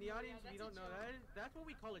didn't in the audience, if that's you a don't know that's what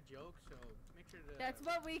we call a joke. So make sure to. That's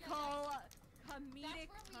what we call comedic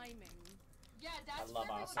That's where we- timing. Yeah, that's I love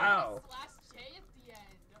where we us. put Ow. slash J at the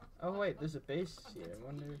end. Oh wait, there's a base here. I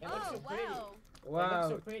wonder. It looks Oh, so pretty. wow. It Wow. looks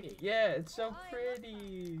so pretty. Yeah, it's so Oh, I love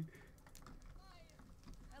pretty.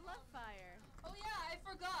 I love fire. Oh yeah,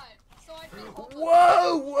 I forgot. So I've been homeless.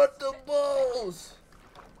 Whoa! What the balls?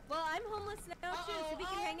 Well, I'm homeless now too, so we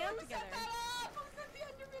can hang out together.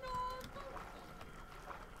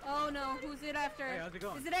 Oh no, who's it after? Hey, how's it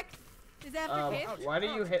going? Is it after Cave? Why do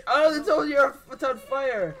you hit? Oh, it's on your. It's on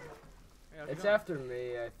fire. Hey, how's it It's going? after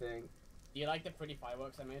me, I think. Do you like the pretty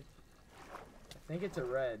fireworks I made? I think it's a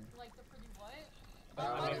red. Like the pretty what? Uh,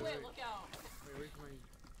 Oh, by the wait, way, wait. look out. Wait, where's my?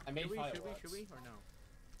 I made Should we fireworks. or no?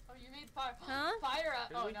 Oh, you made fire. Huh? Fire.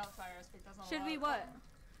 Should Oh we? no, fire aspect doesn't. Should allow we it. what?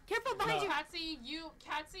 Careful behind No. you!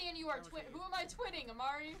 Katsy and you are That was twin. you. Who am I twinning,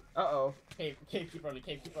 Amari? Uh oh. Cave, keep running,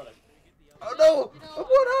 keep running. Oh no! You know, I'm going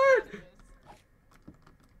hard.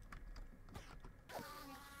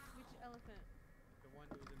 Which elephant? The one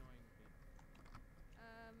who's annoying me.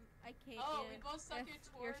 I can't. Oh, we both suck if it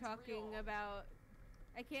you're towards talking real. about.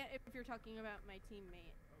 I can't if you're talking about my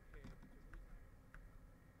teammate. Okay.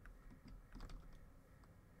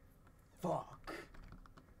 Fuck.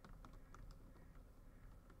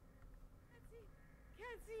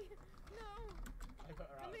 Katsy, no! I got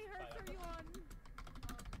her How out. many hearts Fire. are you on? I'm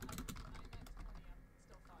at 20. I'm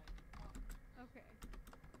still fine. Okay.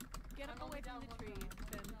 Get I'm away only down from the one tree, row.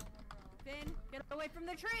 Finn. I'm down one row. Finn, get away from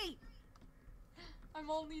the tree! I'm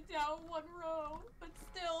only down one row, but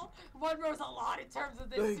still, one row's a lot in terms of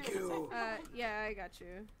this. Thank too, you. Yeah, I got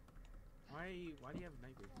you. Why do you have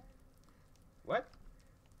night vision? What?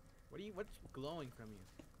 What's glowing from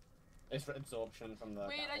you? It's for absorption from the.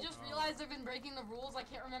 Wait, I battle. just realized I've been breaking the rules. I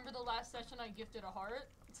can't remember the last session I gifted a heart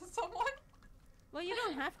to someone. Well, you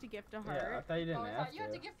don't have to gift a Yeah, I heart. thought you didn't I have thought you to.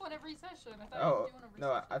 had to gift one every session. I thought Oh, you were doing every no,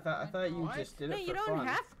 session. I thought you What? just did No, it for you don't fun.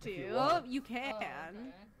 have if you to. want. You can,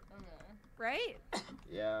 Okay. right?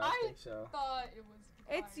 Yeah, I think so. Thought it was.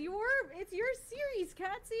 It's fine. your series,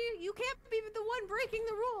 Catsy. You can't be the one breaking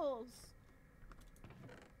the rules.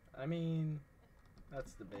 I mean,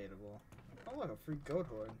 that's debatable. Oh, look, a free goat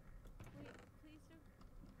horn. Wait, please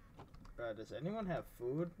do. Bro, does anyone have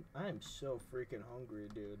food? I am so freaking hungry,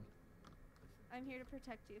 dude. I'm here to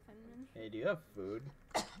protect you, Finman. Hey, do you have food?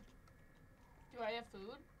 Do I have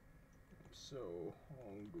food? I'm so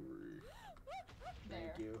hungry. There.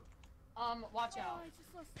 Thank you. Watch out. I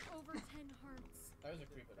just lost over 10 hearts. That was a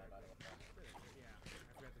creeper that, by the way. Yeah,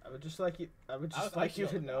 I forgot to I would just like you. I would I was just like you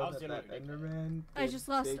to actually- I know was that genuinely that making it. Enderman. I did just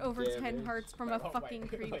lost big over 10 damage. hearts from Wait, a wait, fucking wait.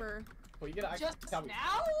 creeper. Well, you gotta actually Just tell me.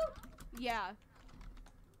 now? Yeah.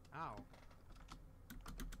 Ow.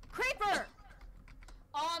 Creeper!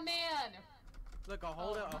 Oh man. Look, I'll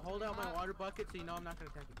hold out my water bucket so you know I'm not gonna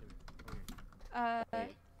attack you.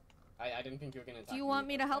 Wait, I didn't think you were gonna. Do you want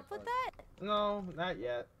me to help with that? No, not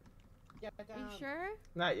yet. Yeah, Are you sure?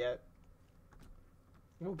 Not yet.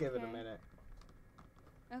 We'll give it a Okay. minute.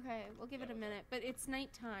 Okay, we'll give it a minute, but it's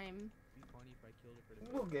nighttime, Be funny if I killed it for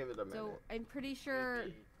the We'll give it a minute. so I'm pretty sure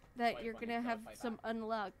Maybe that quite you're funny gonna if I have fight some back.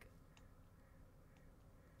 unluck.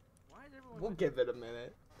 Why is everyone? We'll give it a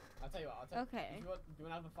minute. I'll tell you what. I'll tell Okay. If you want, do you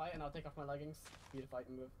want to have a fight and I'll take off my leggings? You to fight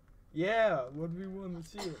and move. Yeah, what do we want to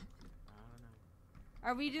see it? I don't know.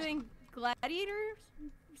 Are we doing gladiator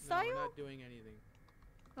style? No, we're not doing anything.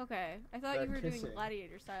 Okay, I thought They're you were doing kissing.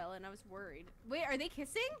 gladiator style, and I was worried. Wait, are they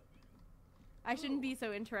kissing? I shouldn't be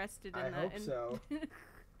so interested in I that. hope and- so.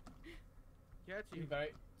 Yeah, it's Two you.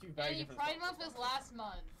 very Hey, different. Pride thoughts. Month was last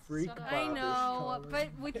month. Freak Shut up. Bob I is know, calling. but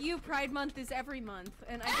with you, Pride Month is every month,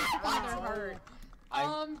 and I just rather hurt.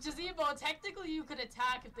 Gazebo, technically you could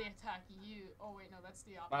attack if they attack you. Oh wait, no, that's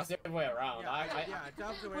the That's opposite. the other way around. Yeah, it's the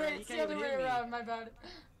opposite way around. Wait, You it's the can't other even way hit me. around, my bad.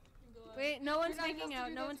 Wait, no one's You're not making supposed to out.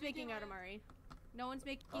 do No that one's to begin making out, with. Amari. No one's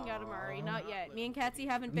making out, Amari. Aw. Not yet. Me and Catsy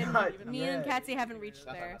haven't been. Not Me and yet. Catsy haven't reached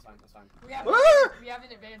That's fine. there. That's fine. That's fine. Ah! We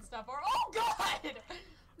haven't advanced stuff. Or oh god!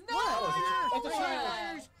 No! What? That's a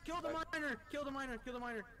Miners! Kill the miner! Kill the miner! Kill the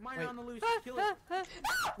miner! Miner Wait. on the loose! Kill it!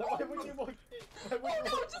 No, why would you walk? Why would Oh you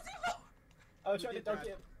no, walk? Gazebo! I was trying to dunk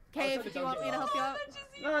it. Cave, do you want me to help you out?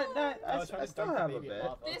 No, I was trying I to still dunk the have a baby bit.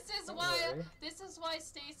 lava. This is why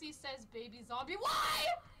Stacy says baby zombie. Why?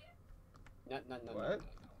 No.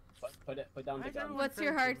 What? Put down Why the is gun. everyone What's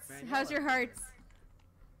your friends hearts? with How's your hearts?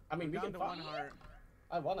 I mean, we Down can to fight. one heart.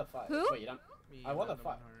 I wanna fight. Who? Wait, you don't. Me, I wanna down to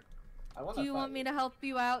one fight. heart. I wanna Do you fight. want me to help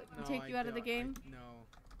you out and No, take you out of the don't. game? No.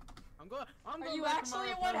 I'm Are going you back to actually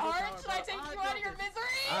my at one power heart? Should I power. take I you out got of your this.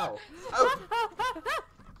 misery? Ow.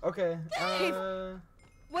 Okay.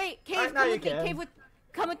 Wait, Cave, Alright, now come you with me. can. Cave,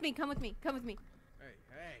 come with me. Come with me. Come with me.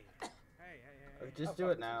 Hey. Just do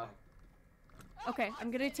it now. Okay, I'm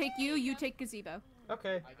gonna take you. You take Gazebo,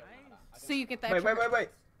 Okay. I don't know how to- so you get that. Wait. trigger.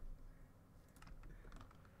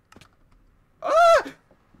 Ah!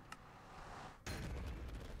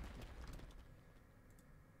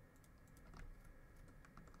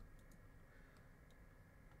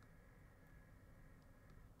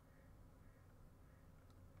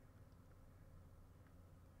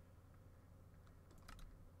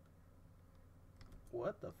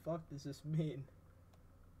 What the fuck does this mean?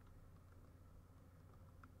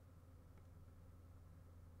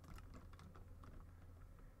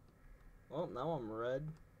 Well, now I'm red.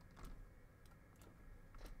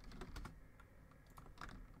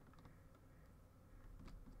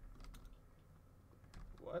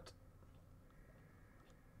 What?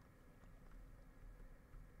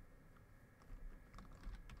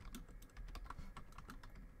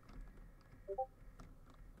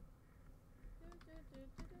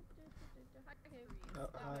 Oh,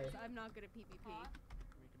 hi. I'm not good at PvP. Blow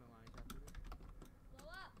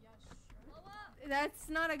up. Yeah, sure. Blow up. That's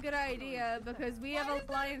not a good idea because we have Why is that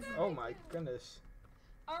alliance. a good Oh my goodness.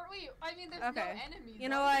 Are we? I mean, there's Okay. no enemies. You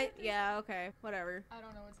know what? Yeah. Okay. Whatever. I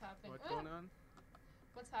don't know what's happening. What's going on?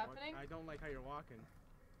 What's happening? I don't like how you're walking.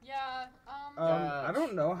 Yeah. I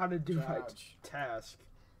don't know how to do my Judge. task.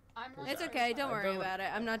 I'm It's really It's okay. Don't I worry don't- about it.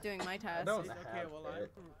 I'm not doing my task. don't It's okay, have well,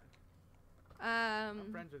 it. I'm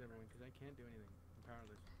Um. friends with everyone because I can't do anything. I'm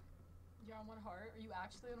powerless. You're on 1 heart? Are you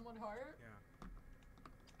actually on 1 heart?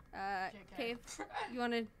 Yeah. Cave, you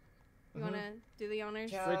wanna do the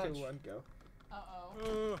honors? Yeah. 3, 2, 1, go.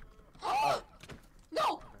 Uh-oh.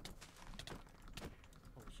 No! Oh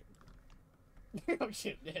shit. Oh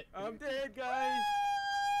shit, Ned. I'm dead, guys.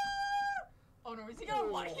 Oh no, is he gonna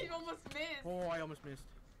lucky? He almost missed. Oh, I almost missed.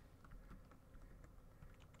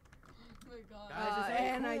 Oh my god. Guys, this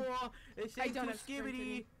and ain't cool. This I ain't don't too have strength in skibbity.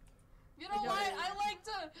 me. You know why I like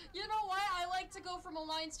to? You know why I like to go from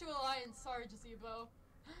alliance to alliance? Sorry, Jacebo.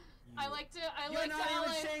 I like to You're not ally.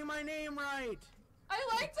 even saying my name right. I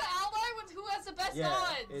like to ally with who has the best Yeah,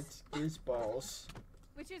 odds. it's Gooseballz.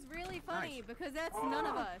 Which is really funny Nice. because that's none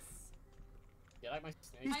of us. You like my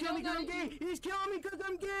snake? He's I killing me know because I'm that gay. He's killing me because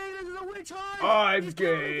I'm gay. This is a witch hunt. I'm He's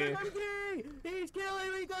killing me gay. 'cause I'm gay. He's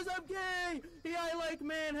killing me because I'm gay. Yeah, I like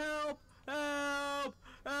man. Help. Help.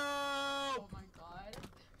 Oh Help. my god.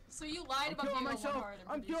 So you lied I'm about killing being on myself. 1 heart.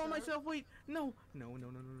 I'm pretty killing sure. myself. Wait. No. No.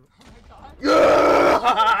 Oh my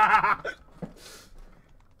god.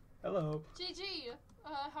 Hello. GG.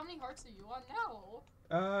 How many hearts are you on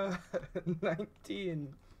now?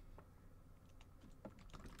 19.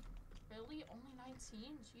 Really? Only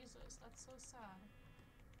 19? Jesus, that's so sad.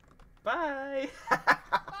 Bye.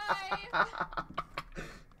 Bye.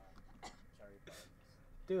 Sorry, but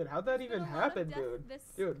Dude, how'd that There's even been a lot of happen, death dude? this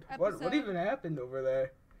Dude, what episode. even happened over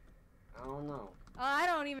there? I don't know. I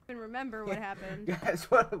don't even remember what happened. Guys,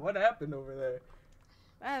 what happened over there?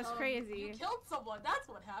 That was You crazy. killed someone. That's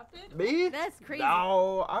what happened. Me? That's crazy.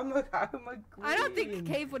 No, I'm a I don't think queen.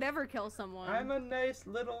 Cave would ever kill someone. I'm a nice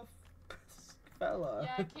little fella.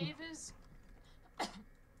 Yeah, Cave is.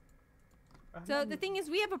 So the thing is,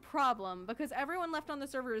 we have a problem because everyone left on the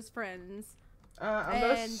server is friends,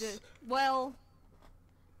 unless... well,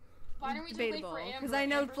 Why don't we just wait debatable. for Amber? Because I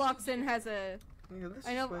know Amber's so Floxen cute. has a. Yeah, let's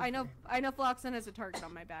I just know wait for- Floxen has a target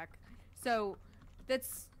on my back, so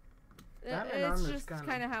that's. Diamond It's armor's just kinda-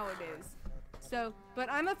 kind of how it is. So, but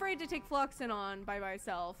I'm afraid to take Floxen on by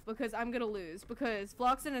myself because I'm gonna lose. Because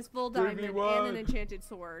Floxen has full diamond and 3v1. an enchanted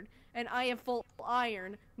sword, and I have full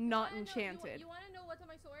iron, not enchanted. You wanna know what's on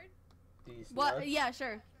my sword? These What? nuts. Yeah,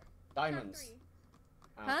 sure. Diamonds. Sharp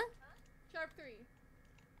 3. Huh? Sharp 3.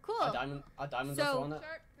 Cool. Are diamonds So- also on it?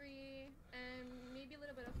 Sharp 3, and maybe a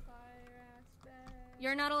little bit of fire aspect.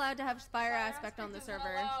 You're not allowed to have Spire Fire aspect on the is not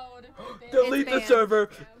server. allowed. Delete the banned. server.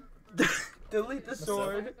 Yeah. Delete the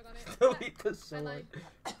sword. Aspect on it. Delete the I sword. lied.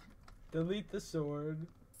 Delete the sword.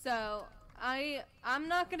 So I'm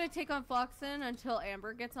not gonna take on Floxen until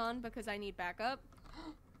Amber gets on because I need backup.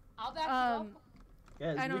 I'll back you up.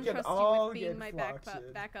 Guys, I don't we can trust you all with being get my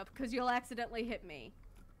Floxen. backup because you'll accidentally hit me.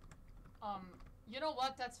 You know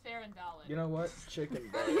what? That's fair and valid. You know what? Chicken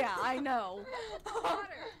butt. Yeah, I know. Water.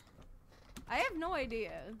 I have no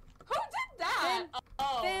idea. Who did that?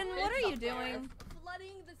 Oh, Finn, what Finn's are you up there. doing?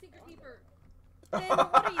 Flooding the secret keeper. Finn,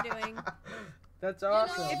 what are you doing? That's know,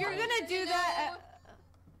 awesome. If you're gonna do You that,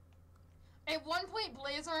 At one point,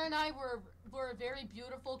 Blazer and I were a very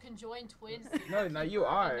beautiful conjoined twins. No, no, you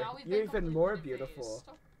And are. now we've You're been even more completely beautiful.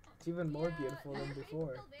 defaced. It's even more Yeah, beautiful than Faye's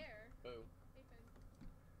before. still there. Boo. Hey,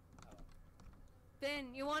 Finn.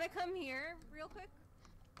 Finn, you want to come here real quick?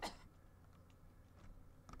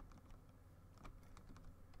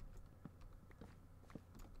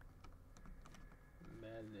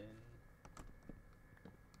 Melon.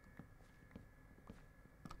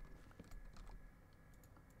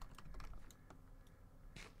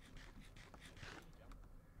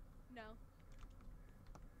 No.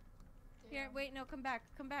 Here, wait, no, come back,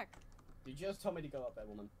 come back. You just told me to go up there,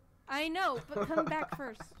 woman. I know, but come back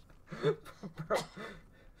first. Bro.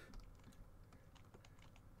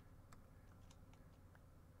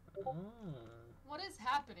 Oh. What is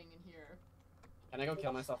happening in here? Can I go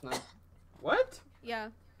kill myself now? What? Yeah.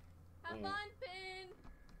 Have Mm. fun,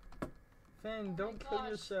 Finn. Finn, Oh don't my kill gosh.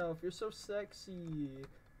 yourself. You're so sexy.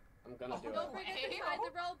 I'm gonna do Don't it. forget to Hey, tie oh.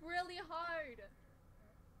 the rope really hard.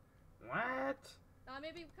 What?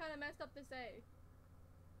 Maybe kind of messed up to say.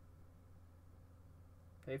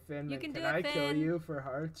 Hey Finn, You then can can do it, I kill Finn. you for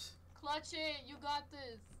hearts? Clutch it, you got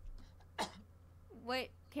this.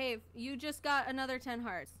 Wait, Cave, you just got another 10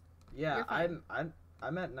 hearts. Yeah, You're fine.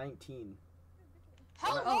 I'm at 19.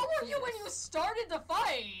 How Oh, low were you when Jesus. you started the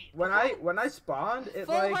fight? When I spawned, it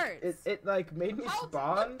Full like hearts. it like made me How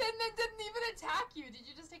spawn. Then it didn't even attack you. Did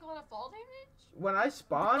you just take a lot of fall damage? When I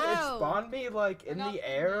spawned, it Bro. spawned me like in Not the for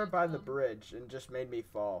air me, by the um, bridge and just made me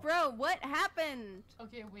fall. Bro, what happened?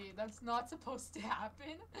 Okay, wait, that's not supposed to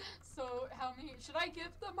happen. So how many? Should I give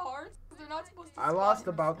them hearts? They're not supposed to. I spawn lost in the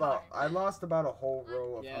about sky. I lost about a whole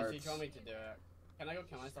row of Yeah, hearts. she told me to do it. Can I go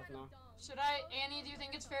kill myself now? Should I, Annie? Do you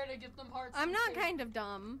think it's fair to give them hearts? I'm since not they- kind of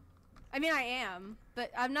dumb. I mean, I am,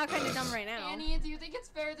 but I'm not kind of dumb right now. Annie, do you think it's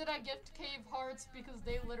fair that I gift Cave hearts because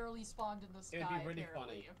they literally spawned in the sky? It would be really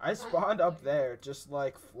apparently. funny. I spawned up there, just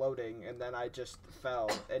like floating, and then I just fell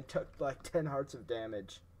and took like 10 hearts of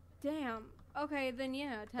damage. Damn. Okay, then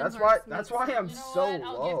yeah. 10 That's hearts why. That's makes why sense. I'm You know so what?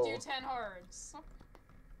 I'll low. gift you 10 hearts.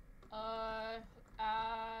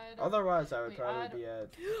 Add. Otherwise, I would Wait, probably add- be at.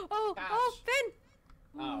 Oh, oh, Finn!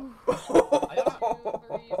 Oh. 2,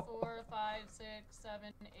 3, 4, 5, 6, 7,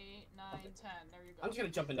 8, 9, 10. There you go. I'm just gonna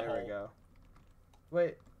jump in the There hole. we go.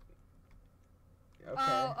 Wait. Okay.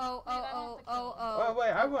 Oh,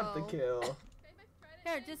 wait, I want the kill.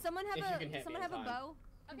 Here, does someone have If you a can hit me someone in have a time. bow?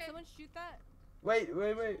 Can Okay. someone shoot that? Wait.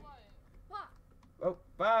 What? Oh,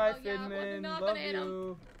 bye, Oh, yeah, I was Finman. not Love gonna hit him.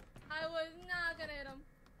 you. I was not gonna hit him.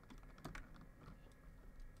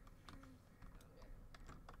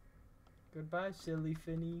 Goodbye, silly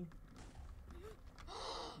Finny.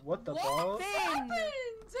 What the What balls? Finn! happened?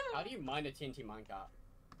 How do you mine a TNT minecart?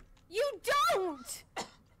 You don't! I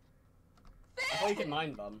thought you could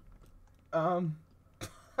mine them.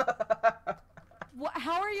 What?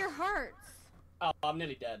 How are your hearts? Oh, I'm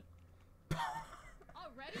nearly dead.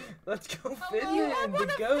 Already? Let's go, Hello? You are Finman, one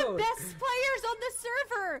the of goat. the best players on the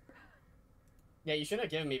server. Yeah, you shouldn't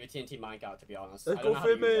have given me the TNT minecart, to be honest. Let's I don't go, know how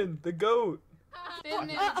to use them. Finman, the goat.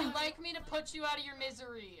 Finman, would you like me to put you out of your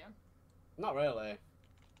misery? Not really.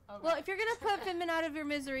 Okay. Well, if you're gonna put Finman out of your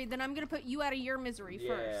misery, then I'm gonna put you out of your misery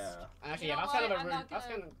first. Yeah. Actually, You yeah, know that's kind of what? a I'm rude. not That's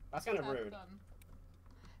gonna kind of Have rude. them.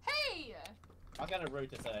 Hey! That's kind of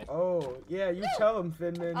rude to say. Oh, yeah, you tell him,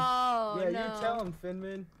 Finman. Oh Yeah, no. you tell him,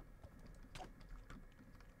 Finman.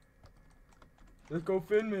 Let's go,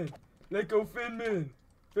 Finman. Let's go, Finman.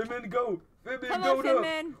 Finman, go. Finman, Come go on, up.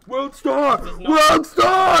 Finman. World Star! This is not- World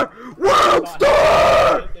Star! World Not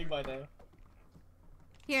Star! anything by there.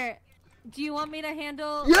 Here, do you want me to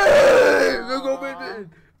handle? Yay! Let's go, Finman.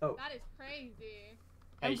 Oh, That is crazy.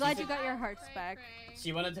 I'm Hey, glad she you said- got your hearts Cray, back. cray.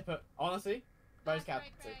 She wanted to put, honestly, Rose Not Cat.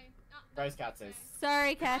 cray, cray. Not Rose cray, Cat cray. says.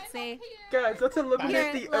 Sorry, I'm up Catsy. here. guys, let's eliminate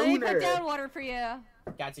Here, the let me owner. put down water for you.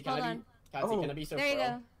 Catsy, Hold can I on. be? Catsy, Oh. can I be so There you pro?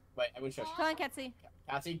 go. Wait, I wouldn't shush. Come on, Catsy.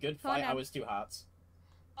 Catsy, good Hold fight. I on. was 2 hearts.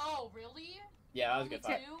 Oh, really? Yeah, that was a good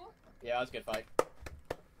fight. Two? Yeah, that was a good fight.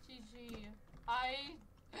 GG. I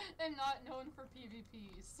am not known for PvP,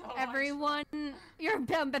 so Everyone, you're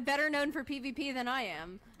better known for PvP than I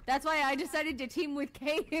am. That's why I decided to team with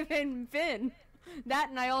Cave and Finn. That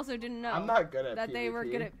and I also didn't know I'm not good at that PvP. they were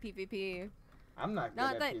good at PvP. I'm not good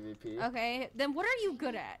Not at that- PvP. Okay, then what are you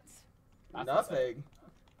good at? That's Nothing.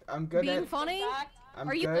 I'm good Being at. funny? I'm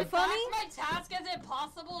Are you good. funny? My task is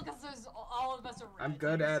impossible because there's all of us are red. I'm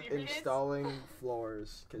good Are you at serious? installing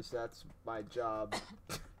floors, cause that's my job.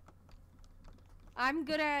 I'm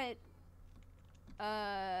good at.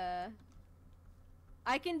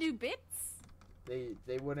 I can do bits.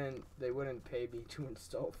 They wouldn't pay me to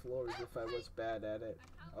install floors if I was bad at it.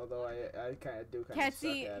 Although I kind of do kind of suck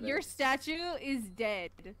Catsy, at your it. statue is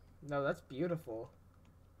dead. No, that's beautiful.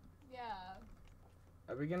 Yeah.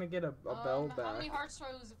 Are we gonna get a bell back? How many hearts do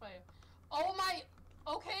I lose if I? Oh my.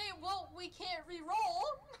 Okay, well we can't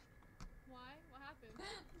re-roll. Why? What happened?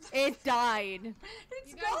 It died.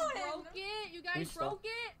 It's You guys going. broke it? You guys Who's still- broke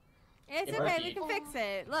it? It's It okay, might we be. can fix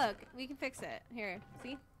it. Look, we can fix it. Here,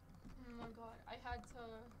 see? Oh my god, I had to.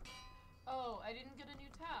 Oh, I didn't get a new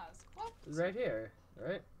task. What? It's right here,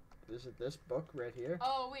 right? Is it this book right here?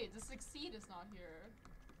 Oh wait, the succeed is not here.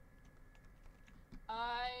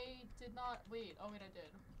 I did not. Wait. Oh wait, I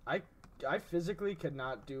did. I physically could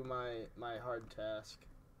not do my hard task.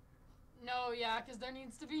 No, yeah, because there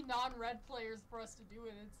needs to be non-red players for us to do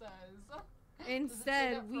it. It says.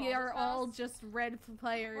 Instead, that for we all are the all tasks? just red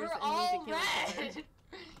players We're and all need to kill each other. red.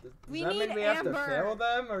 Does We that mean need we have to Amber. fail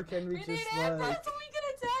them, or can we We just need Amber like? so we can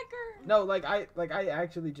attack her. No, I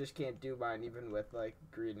actually just can't do mine even with like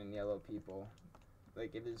green and yellow people.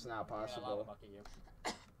 Like it is not Yeah, I'll possible. fuck you.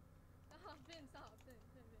 Stop, Finn, stop, Finn,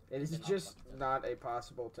 Finn, It is Cannot just fuck you. not a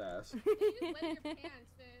possible task. Finn. You wet your pants,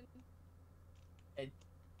 Finn.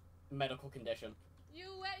 Medical condition. You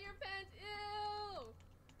wet your pants. Ew.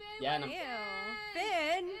 Finn, Yeah, wet and Ew. your pants.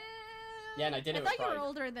 Finn! Ew. Yeah, and I did I it with thought you were pride.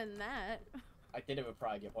 older than that. I did it with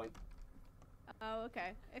pride. Your point. Oh,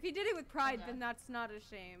 okay. If you did it with pride, Okay. then that's not a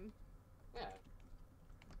shame. Yeah.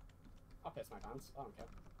 I'll piss my pants. I don't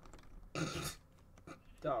care.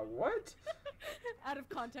 Dog, what? Out of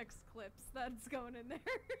context clips, that's going in there.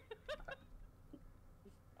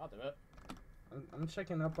 I'll do it. I'm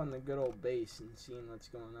checking up on the good old base and seeing what's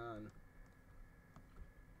going on.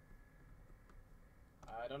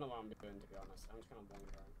 I don't know what I'm doing, to be honest. I'm just kind of wandering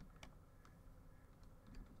around.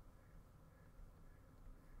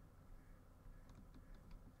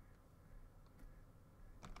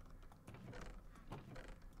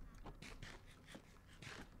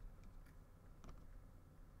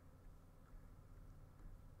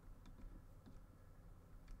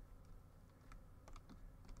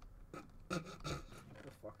 The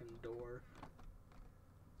fucking door.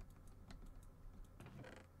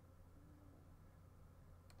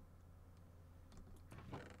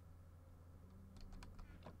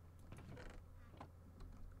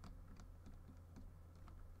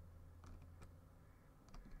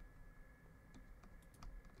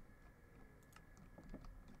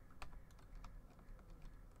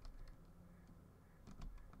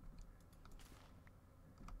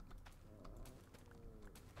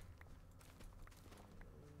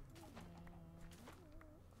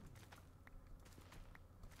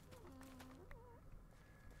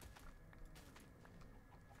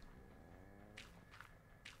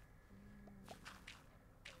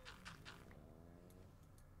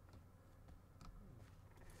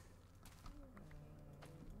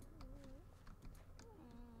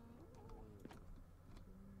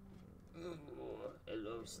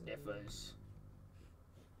 Hello, sniffers.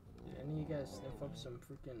 Did any of you guys sniff up some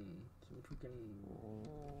freaking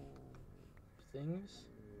things?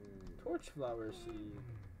 Torchflower seed.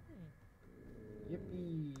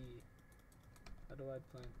 Yippee! How do I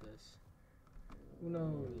plant this? Who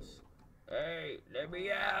knows? Hey, let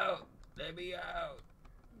me out! Let me out!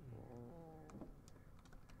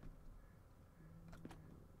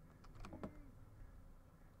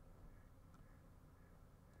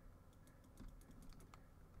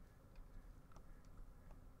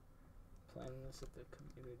 Planting this at the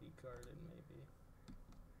community garden, maybe.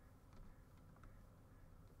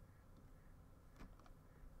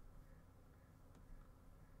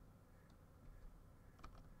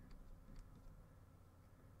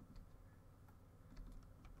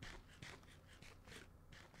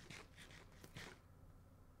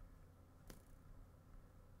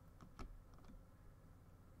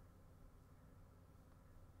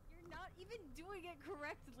 You're not even doing it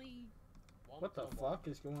correctly. What the fuck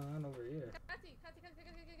is going on over here? Cassie.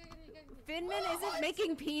 Finman isn't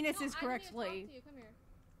making penises correctly. Come here.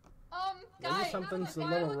 Maybe Guys, something's a It's not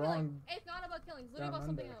little about wrong. killing. It's not about killing. It's literally down about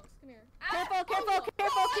something under. else. Come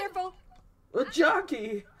here. Careful. A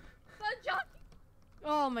jockey! The jockey.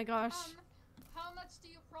 Oh my gosh. How much do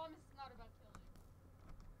you promise it's not about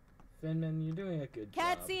killing? Finman, you're doing a good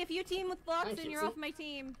job. Catsy, if you team with Floxen, Thank you, you're see? off my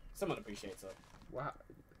team. Someone appreciates it. Wow.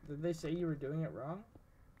 Did they say you were doing it wrong?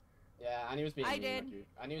 Yeah, Annie was being I mean. did. With you.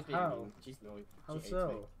 Annie was being How? mean. She's annoyed. How She hates so?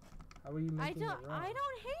 me. How are you I making it wrong?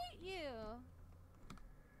 don't hate you.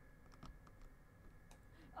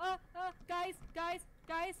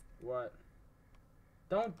 Guys, What?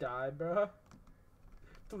 Don't die, bruh.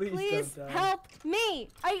 Please, please don't die. help me.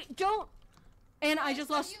 I don't. And I just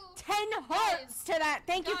Guys, lost you- 10 hearts to that.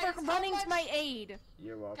 Thank you Guys, for how running to much- my aid.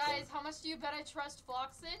 You're welcome. Guys, how much do you bet I trust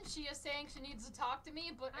Floxen? She is saying she needs to talk to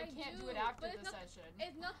me, but I can't do it after but the session.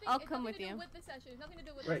 It's nothing. I'll it's come nothing with to do you. with the session. It's nothing to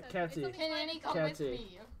do with Wait, the session. Catsy. It's something Can private Annie about- come with Catsy.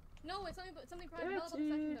 me? No, it's something private about the session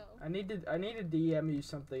Catsy. though. I need to DM you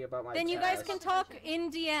something about my Then you guys task. can talk in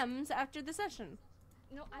DMs after the session.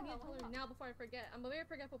 No, I need to tell her now before I forget. I'm a very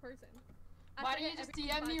forgetful person. I Why don't you forget just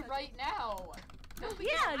everything DM me 5 right now? No, because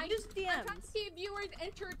Yeah, I use I'm trying to DMs. keep viewers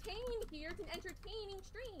entertained here. It's an entertaining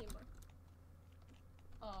stream.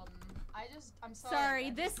 I'm sorry. Sorry,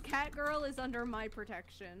 this cat girl is under my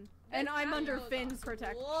protection. And This I'm cat under girl is Finn's a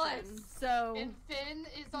protection. wuss. So, And Finn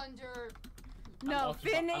is under. no,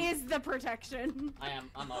 occupied. Finn I'm- is the protection. I'm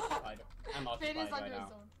occupied. I'm Finn occupied is right under now.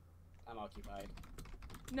 his own. I'm occupied.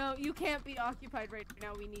 No, you can't be occupied right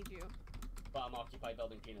now. We need you. But I'm occupied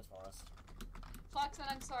building penis for us. Floxen,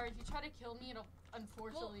 I'm sorry. If you try to kill me, it'll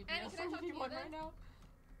unfortunately Annie, be can I a talk to you 1v1 then? right now.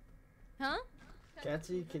 Huh?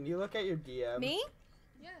 Catsy, can you look at your DM? Me?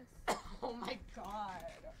 Yes. Oh my god.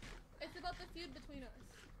 It's about the feud between us.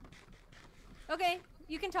 Okay,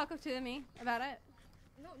 you can talk to me about it.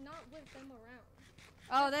 No, not with them around.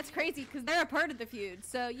 Oh, that's crazy, because they're a part of the feud.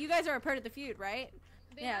 So you guys are a part of the feud, right?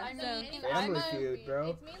 They Yeah, haven't I done mean, anything Family with feud, me. bro.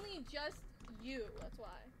 It's mainly just you. That's why.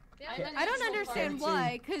 They I'm haven't an I don't neutral understand party.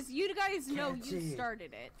 why, because you guys know you Catsy.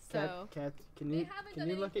 started it. So Cat, can They you haven't can done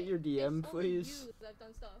you look at anything. your DM, It's only please? you that have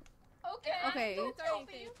done stuff. Okay. Okay. I didn't start Don't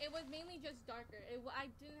anything. It was mainly just darker. I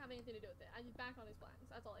didn't have anything to do with it. I just backed on his plans.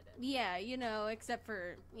 That's all I did. yeah, except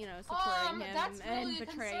for supporting him that's and really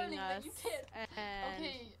betraying concerning us. that you can't. And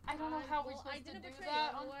Okay, I don't know how we're Well, I supposed to didn't do betray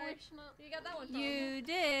that, you, don't worry. unfortunately. You got that one from You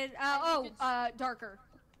did. I think Darker.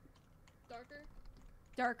 darker.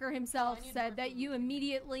 Darker himself I need said that Darker. you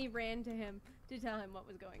immediately ran to him to tell him what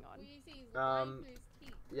was going on. We see he's Um, lying through his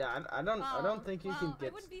teeth. Yeah, I don't think you can I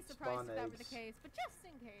get wouldn't be surprised spawn if that were the eggs. case, but just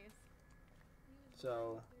in case.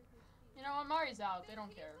 So You know, when Mari's out, they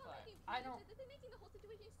don't care, but I don't. They're making the whole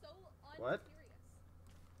situation so What? unserious.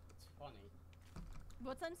 It's funny.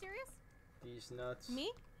 What's unserious? these nuts.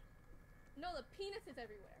 Me? No, the penis is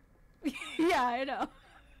everywhere. Yeah, I know.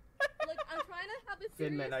 Like, I'm trying to have a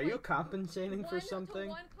serious, Finman, are you like, compensating for something?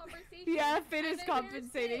 one-to-one conversation. Yeah, Finn and is then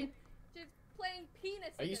compensating. Just playing penis.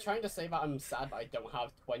 Are you trying to say that I'm sad that I don't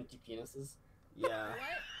have 20 penises? Yeah. What?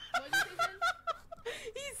 What did you say,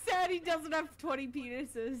 Finn? He's sad he doesn't have 20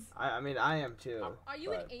 penises. I mean, I am too. Are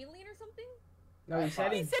you an but- alien or something? No, he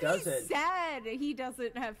said he doesn't. He's sad he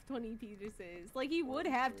doesn't have 20 penises. Like, he would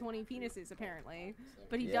have 20 penises, apparently.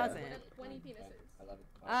 But he Yeah. doesn't. Would have 20 penises.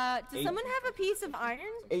 Does 8. someone have a piece of iron?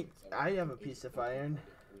 8. I have a piece of iron.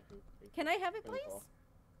 Can I have it, please?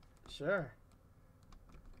 Sure.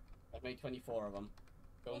 I've made 24 of them.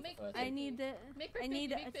 We'll Going make- for 30. I need the. Make for I 50, need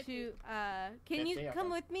make 50. to. Can you 50, come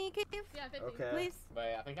okay. with me, Cave? Yeah, 50. Okay. Please.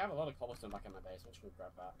 Wait, I think I have a lot of cobblestone back in my base. I'm just gonna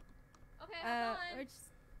grab that. Okay, I'm fine.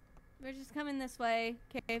 We're just coming this way,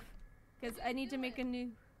 Cave, because What I you need to make a doing?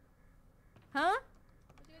 new. Huh?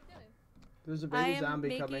 What you guys doing? There's a I baby am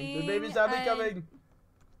zombie coming. The making baby zombie a- coming.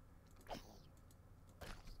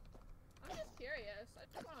 I'm just curious. I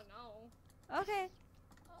just want to know. Okay.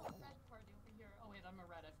 Oh, red party over here. Oh wait, I'm a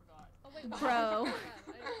red. I forgot. Oh wait, Bro.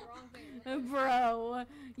 I did the wrong thing. Bro,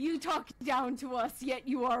 you talk down to us, yet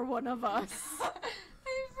you are one of us.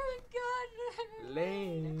 I forgot.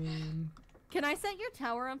 Lame. Can I set your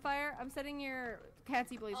tower on fire? I'm setting your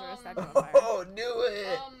Catsy Blazer statue on fire. Oh, knew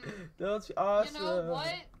it. That's awesome. You know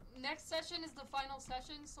what? Next session is the final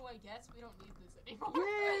session, so I guess we don't need this anymore.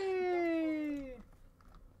 Yay!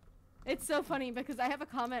 It's so funny because I have a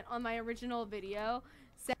comment on my original video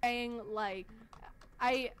saying like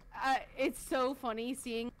it's so funny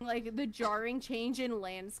seeing like the jarring change in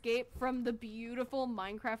landscape from the beautiful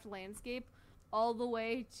Minecraft landscape all the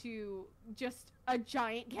way to just a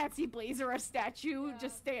giant Catsy Blazer statue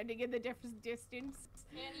just standing in the distance.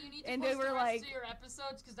 And you need to And post they were the rest like- of your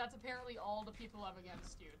episodes because that's apparently all the people have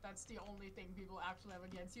against you. That's the only thing people actually have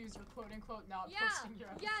against you is you're quote unquote not posting your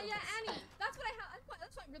episodes. Annie. That's what I have.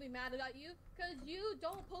 That's why I'm really mad at you, because you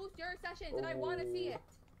don't post your sessions, and I want to see it.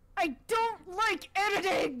 I don't like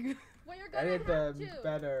editing! Well, you're gonna Edit have them to.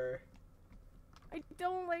 better. I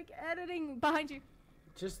don't like editing behind you.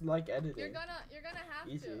 Just like editing. You're gonna have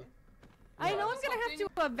Easy. to. I know Yeah. I'm gonna have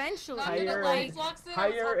to eventually. Not Hire- gonna like,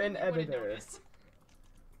 hire an editor.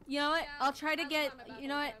 you know what? Yeah, I'll try to that's get. what I'm about You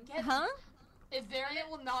know what? to do. Huh? If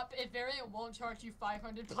Variant won't charge you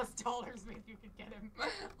 $500+, maybe you could get him.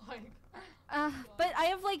 Like, But I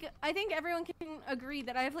have like. I think everyone can agree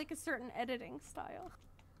that I have like a certain editing style.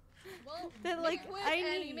 Well, That, make like, it quick, I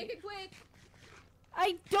Annie. need- Make it quick.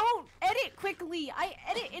 I don't edit quickly. I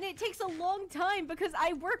edit and it takes a long time because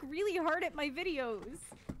I work really hard at my videos.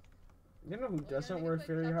 You know who Well, doesn't make it work quick.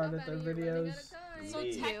 very Chop, hard chop, at their Annie, you're running out videos? of time. so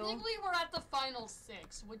Me. technically we're at the final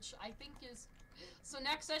 6, which I think is... So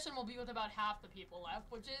next session will be with about half the people left,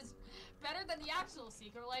 which is better than the actual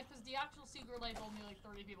Secret Life, because the actual Secret Life only like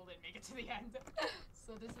 30 people didn't make it to the end.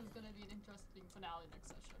 So this is gonna be an interesting finale next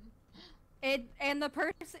session.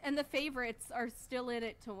 And the favorites are still in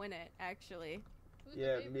it to win it, actually. Who's the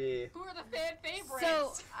Yeah, favorite? me. Who are the fan favorites?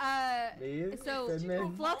 So, Me? So,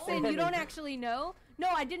 Finman? Fluxin, you don't actually know? No,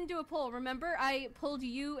 I didn't do a poll. Remember, I pulled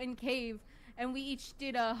you and Cave, and we each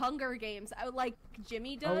did a Hunger Games, like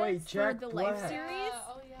Jimmy does Oh, wait, for Jack the Life Black. series.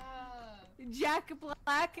 Oh yeah. Jack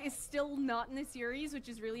Black is still not in the series, which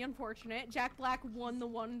is really unfortunate. Jack Black won the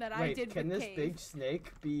one that I Wait, did can with this Cave. big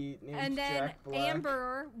snake be named And then Jack Black?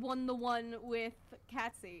 Amber won the one with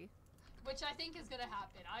Catsy. Which I think is gonna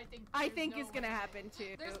happen. I I there's think no is gonna way. happen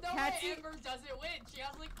too. There's no Catsy, way Amber doesn't win. She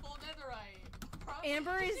has like full netherite.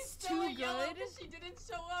 Amber She's is still too at yellow good. 'cause she didn't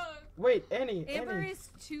show up. Wait, Annie, Amber Annie, is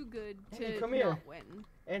too good Annie, to come not here. win.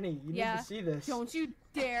 Annie, you Yeah. need to see this. Don't you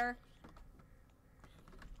dare.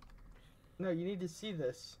 No, you need to see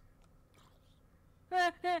this.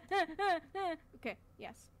 Okay,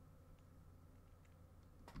 yes.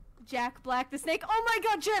 Jack Black the snake. Oh my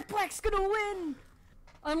god, Jack Black's gonna win!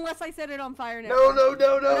 Unless I set it on fire now. No, no,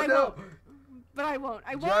 no, But no, I no! won't. But I won't.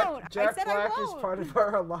 I won't. Jack I said Black I is won't. part of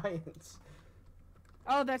our alliance.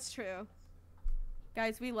 Oh, that's true.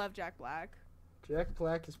 Guys, we love Jack Black. Jack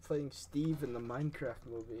Black is playing Steve in the Minecraft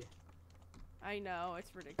movie. I know,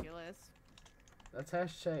 it's ridiculous. That's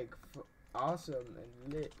hashtag awesome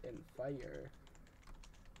and lit and fire.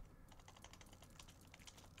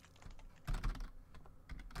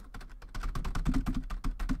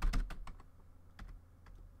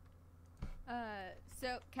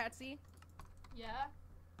 So, Catsy, Yeah.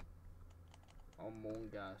 Among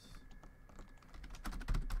Us.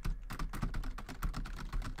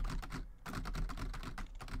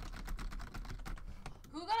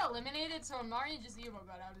 Who got eliminated? So Mario just Evo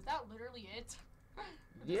got out. Is that literally it?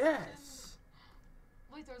 Yes!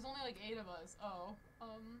 Wait, there was only like 8 of us. Oh.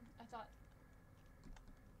 I thought.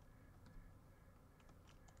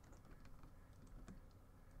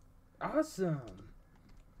 Awesome.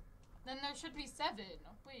 Then there should be 7.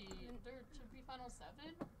 Wait, there should be final 7?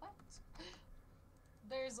 What?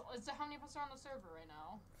 How many of us are on the server right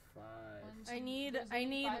now? 5. I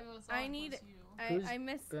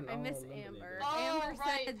miss Amber. Oh, Amber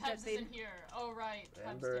right, said Pebs that they. isn't here. Oh, right.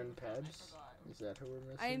 Amber Pebs and didn't come, Pebs? I forgot. Is that who we're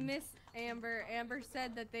missing? I miss Amber. Amber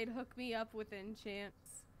said that they'd hook me up with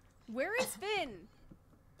enchants. Where is Finn?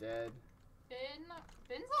 Dead.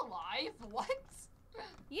 Finn's alive? What?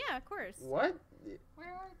 Yeah, of course. What? Where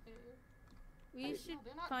are they? We should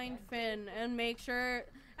they're not find dead. Finn and make sure.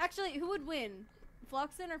 Actually, who would win?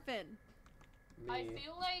 Floxen or Finn? Me. I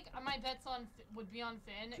feel like my bets would be on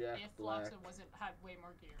Finn Jack if Black. Floxen had way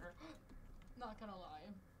more gear. Not gonna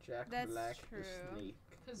lie. Jack That's Black true. the Snake.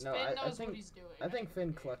 Because No, Finn I knows think- what he's doing. I think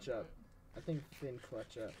Finn but- clutch up. I think Finn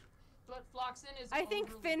clutch up. But Floxen is I think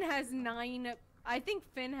overly Finn has good. 9. I think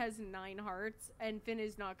Finn has 9 hearts, and Finn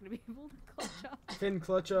is not going to be able to clutch up. Finn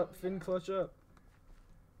clutch up. Finn clutch up.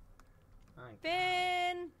 My God.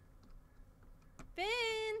 Finn!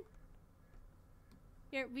 Finn!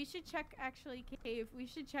 Here, we should check, actually, Cave. We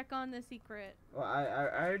should check on the secret. Well, I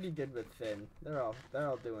already did with Finn. They're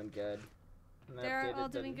all doing good. And I They're all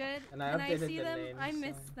updated the- doing good. And I Can I updated see the them? names, I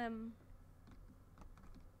miss so- them.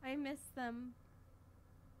 I miss them.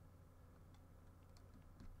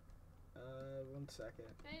 1 second.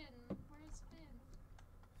 Finn, where's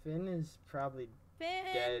Finn? Finn is probably Finn!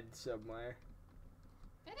 dead somewhere.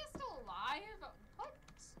 Finn is still alive? What?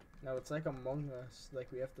 No, it's like Among Us. Like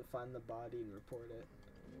we have to find the body and report it.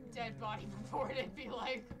 Dead body reported. Be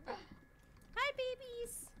like. Hi,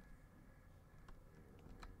 babies!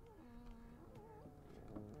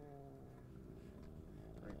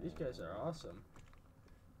 Like, these guys are awesome.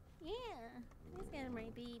 Yeah, these guys are my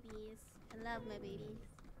babies. I love my babies.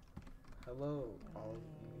 Hello, all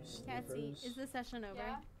you Cassie, sniffers. is the session over?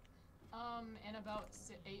 Yeah. In about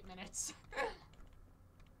 8 minutes.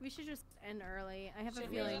 We should just end early. I have Should a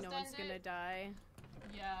we feeling just no one's end gonna it? die.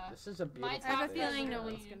 Yeah. This is a beautiful I have a task feeling no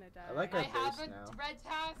really- one's gonna die. I like our I have base a now. red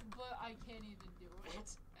task, but I can't even do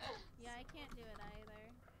it. Yeah, I can't do it either.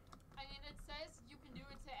 I mean, it says you can do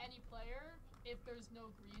it to any player if there's no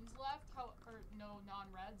greens left, or no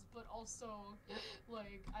non-reds, but also,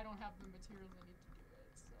 like, I don't have the materials I need to do it,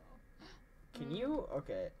 so. Can you?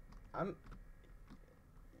 Okay,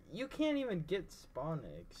 You can't even get spawn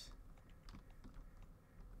eggs.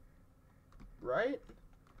 Right?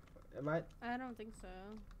 Am I? I don't think so.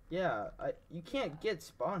 Yeah, you can't get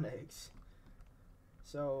spawn eggs.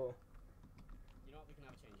 So. You know what? We can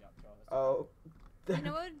have a change up, Travis. Oh. You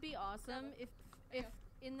know what would be awesome if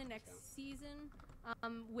in the next season,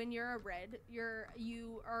 when you're a red,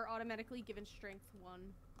 you are automatically given strength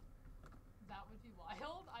 1. That would be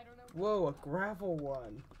wild. I don't know. Whoa, a gravel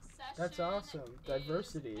one. That's Session awesome. is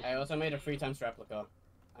Diversity. I also made a 3 times replica.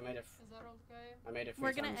 I made a Is that okay? 3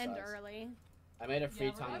 We're gonna times end size. early I made a 3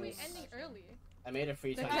 Yeah, we're Why are we times. ending early? I made a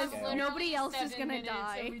 3 times Because scale. nobody else is 7 gonna minutes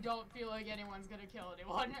die. And we don't feel like anyone's gonna kill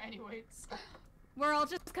anyone, anyways. We're all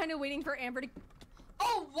just kind of waiting for Amber to.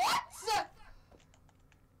 Oh, what?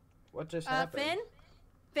 What just happened?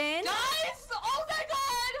 Finn. Guys! Oh my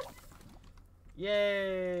god!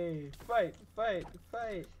 Yay! Fight! Fight!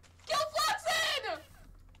 Fight! Kill Floxen!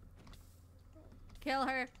 Kill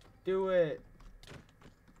her. Do it!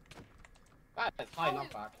 Ah, it's high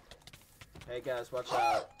knockback. Hey guys, watch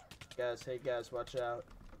out! Hey guys, watch out!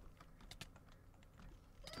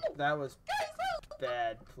 That was Guys, help!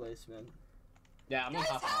 bad placement. Yeah, I'm not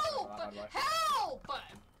Guys, half help! by the way. Help!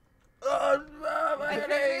 Oh, my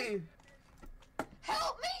head!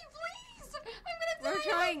 Help me, please! I'm gonna die!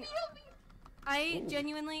 We're trying. Help me! I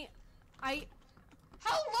genuinely, How low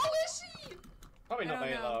is she? Probably I not don't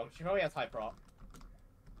very know. low. She probably has high prop.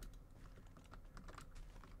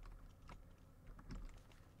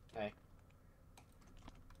 Hey.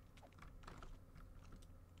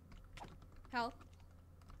 help.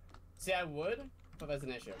 See, I would, but there's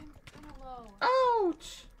an issue. I'm kinda low.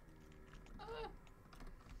 Ouch!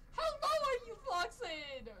 How low are you,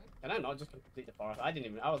 Floxen? Can I not just complete the forest? I wasn't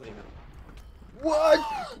even. What?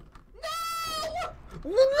 No!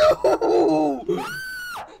 No! Gabe!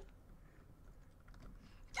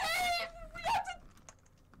 We have to...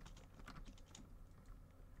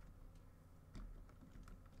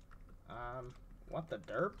 What the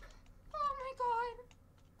derp? Oh my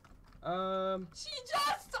god. She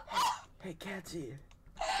just... Hey, Catsy.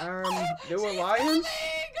 New alliance?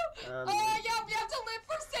 She's yeah, we have to live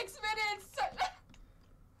for 6 minutes.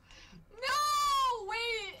 No!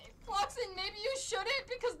 Wait, Floxen, maybe you shouldn't,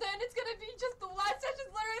 because then it's gonna be just the last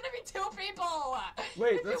session's literally gonna be 2 people.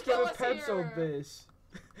 Wait, If let's you get kill a us pencil here. base.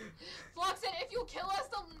 Floxen, if you kill us,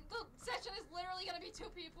 the session is literally gonna be only 2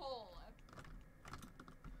 people.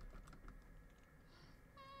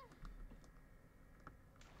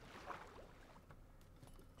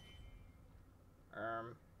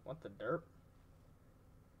 What the derp?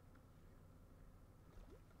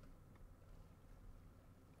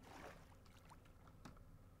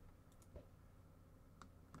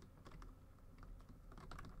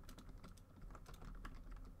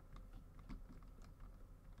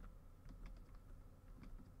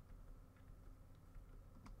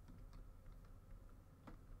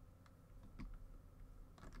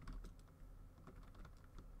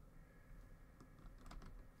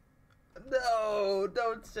 No,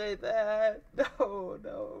 don't say that. No,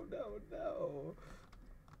 no, no, no.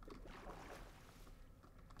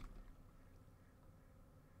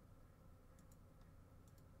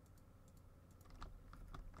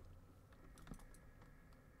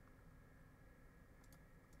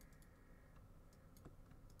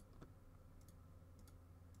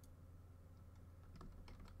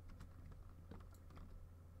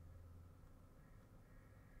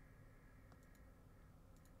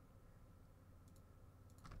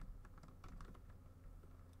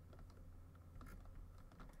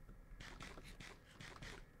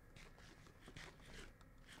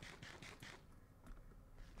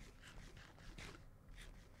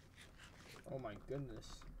 Oh my goodness.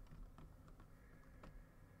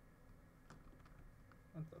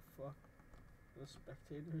 What the fuck? Those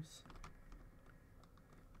spectators?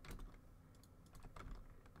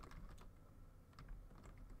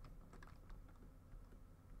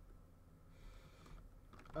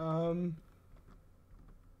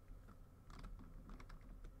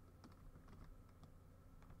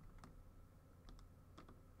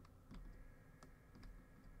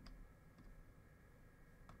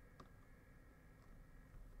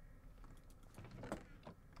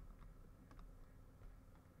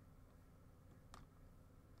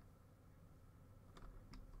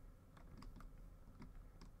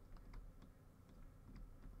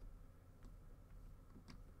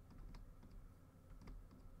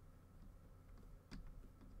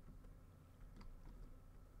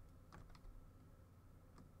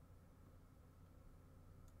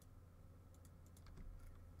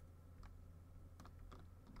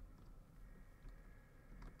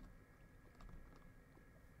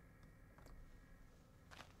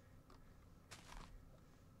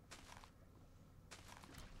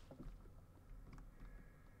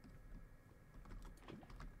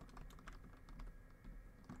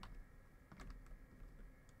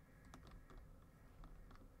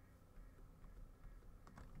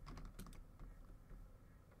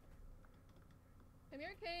 Come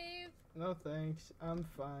here, Cave. No thanks. I'm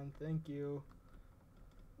fine, thank you.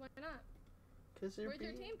 Why not? Cause you're Where's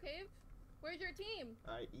your team, Cave? Where's your team?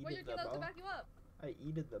 I Where's your eated team them that was to all. back you up? I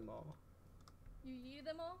eated them all. You yeeted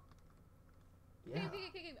them all? Yeah.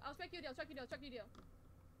 Cave. I'll strike you a deal. Strike you a deal.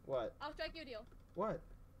 What? I'll strike you a deal. What?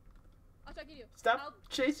 I'll strike you a deal. Stop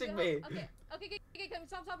chasing me. Okay, come,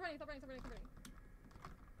 stop running.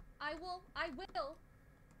 I will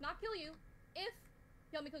not kill you if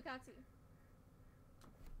you help me kill Katsi.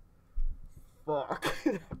 Fuck.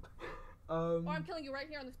 Or I'm killing you right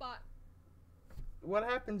here on the spot. What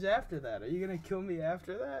happens after that? Are you gonna kill me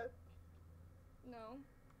after that? No.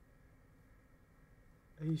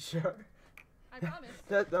 Are you sure? I promise.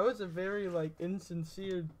 that was a very like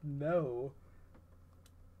insincere no.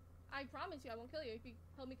 I promise you I won't kill you if you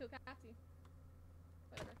help me kill Katsi.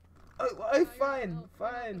 Whatever.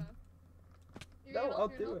 Fine. No, I'll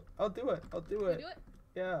do it. I'll do it. You do it?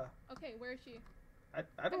 Yeah. Okay, where is she?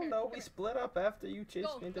 I don't know. We split up after you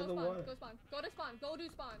chased me into the water. Go spawn. Go to spawn. Go to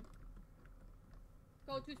spawn.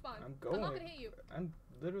 Go to spawn. I'm going. I'm not gonna hit you. I'm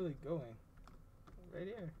literally going. Right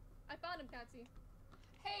here. I found him, Katsi.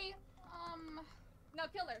 Hey, Now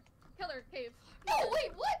kill her. Kill her, Cave. No,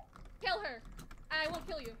 wait, what? Kill her. I won't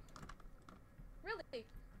kill you. Really?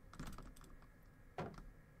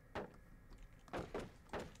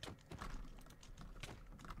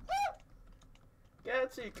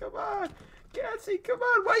 Gatsy, come on! Gatsy, come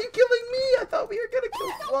on! Why are you killing me? I thought we were gonna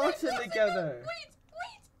kill Floxen together. Wait,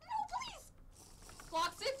 no, please!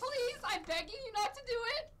 Floxen, please! I'm begging you not to do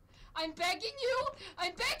it! I'm begging you!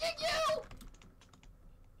 I'm begging you!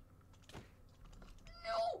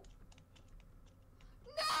 No!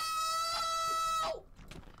 No!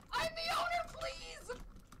 I'm the owner, please!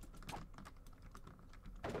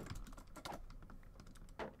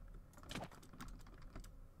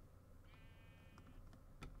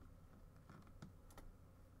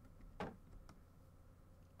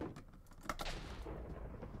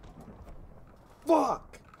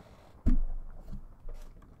 Fuck!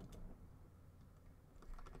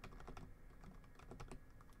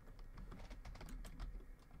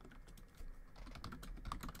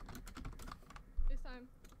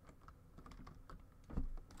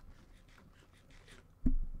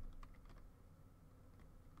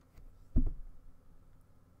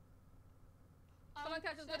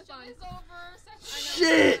 catch us. It's Session fine. is over. Session I know.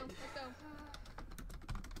 Shit! Let's go.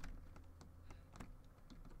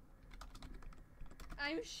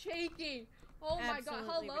 I'm shaking. Oh my god.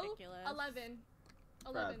 Absolutely Hello? ridiculous. 11.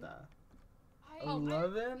 11. Brother. I-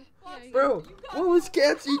 11? Yeah, Bro, You got what was me.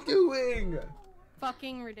 Katsy doing?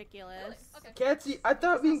 Fucking ridiculous. Okay. Katsy, I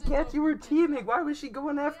thought me and Katsy were teaming. Why was she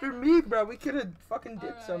going after me, bro? We could have fucking did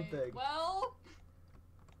Alright, something. Well,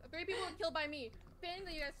 3 people were killed by me. Finn,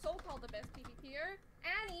 the so-called the best PvPer,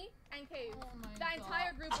 Annie, and Cave. oh my That god.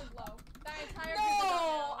 entire group was low. That entire group was No!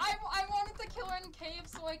 low. I wanted to kill her in cave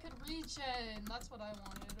so I could regen. That's what I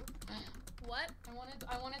wanted. What?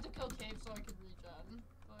 I wanted to kill cave so I could regen.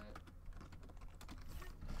 But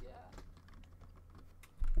yeah.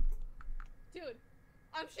 Dude,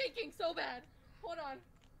 I'm shaking so bad. Hold on.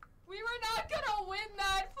 We were not gonna win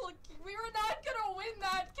that. We were not gonna win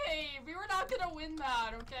that cave. We were not gonna win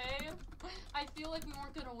that. Okay. I feel like we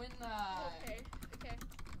weren't gonna win that. Okay. Okay.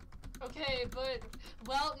 Okay, but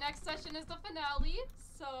well, next session is the finale.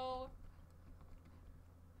 So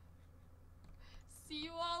see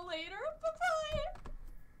you all later. Bye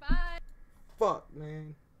bye. Bye. Fuck,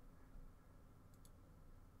 man.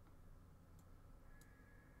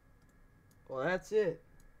 Well, that's it.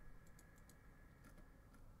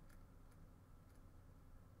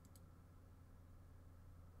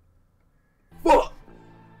 Fuck!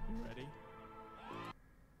 You ready?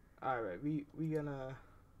 Alright, we gonna...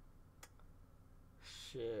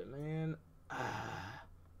 Shit, man.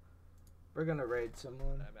 We're gonna raid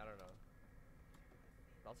someone. I mean, I don't know.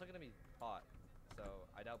 It's also gonna be hot, so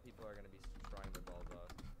I doubt people are gonna be trying their balls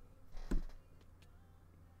off.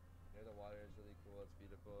 Near the water is really cool. It's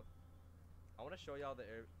beautiful. I want to show y'all the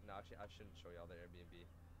air. No, actually, I shouldn't show y'all the Airbnb.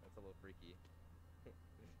 That's a little freaky.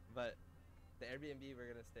 But the Airbnb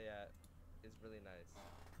we're gonna stay at is really nice.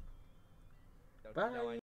 Don't you know I